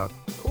check that out.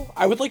 Cool.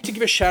 I would like to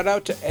give a shout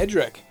out to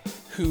Edric,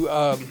 who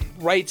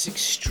writes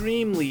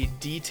extremely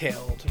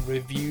detailed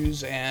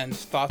reviews and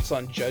thoughts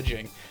on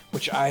judging,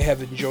 which I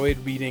have enjoyed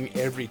reading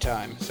every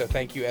time. So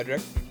thank you,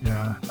 Edric.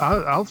 Yeah,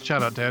 I'll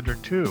shout out to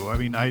Edric too. I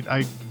mean,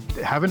 I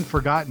haven't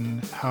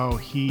forgotten how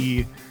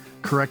he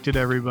corrected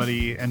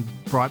everybody and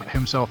brought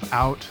himself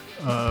out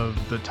of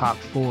the top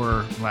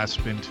 4 last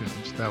Spin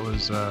Tunes. That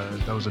was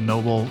a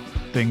noble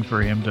thing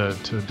for him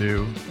to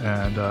do,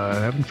 and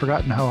I haven't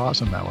forgotten how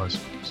awesome that was.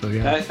 So yeah,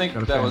 and I think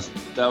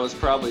that was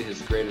probably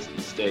his greatest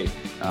mistake,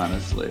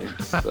 honestly.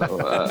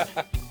 So,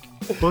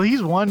 well,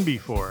 he's won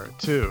before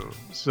too.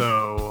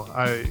 So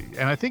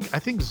I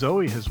think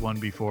Zoe has won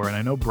before, and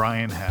I know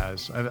Brian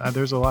has.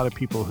 There's a lot of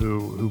people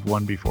who've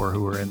won before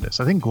who were in this.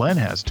 I think Glenn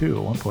has too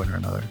at one point or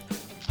another.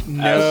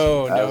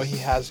 No, he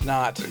has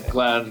not.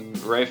 Glenn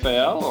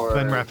Raphael or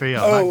Glenn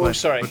Raphael. Oh, not Glenn,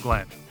 sorry. But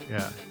Glenn.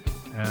 Yeah.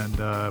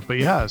 And but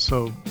yeah,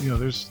 so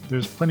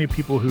there's plenty of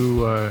people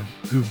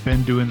who've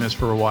been doing this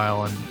for a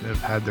while and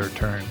have had their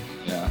turn.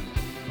 Yeah.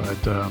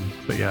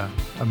 But yeah,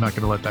 I'm not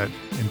going to let that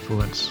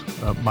influence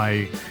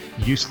my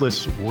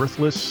useless,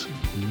 worthless,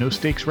 no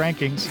stakes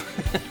rankings.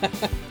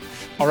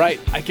 All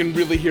right, I can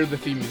really hear the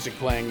theme music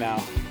playing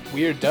now.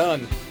 We are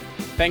done.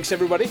 Thanks,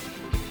 everybody.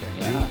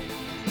 Yeah.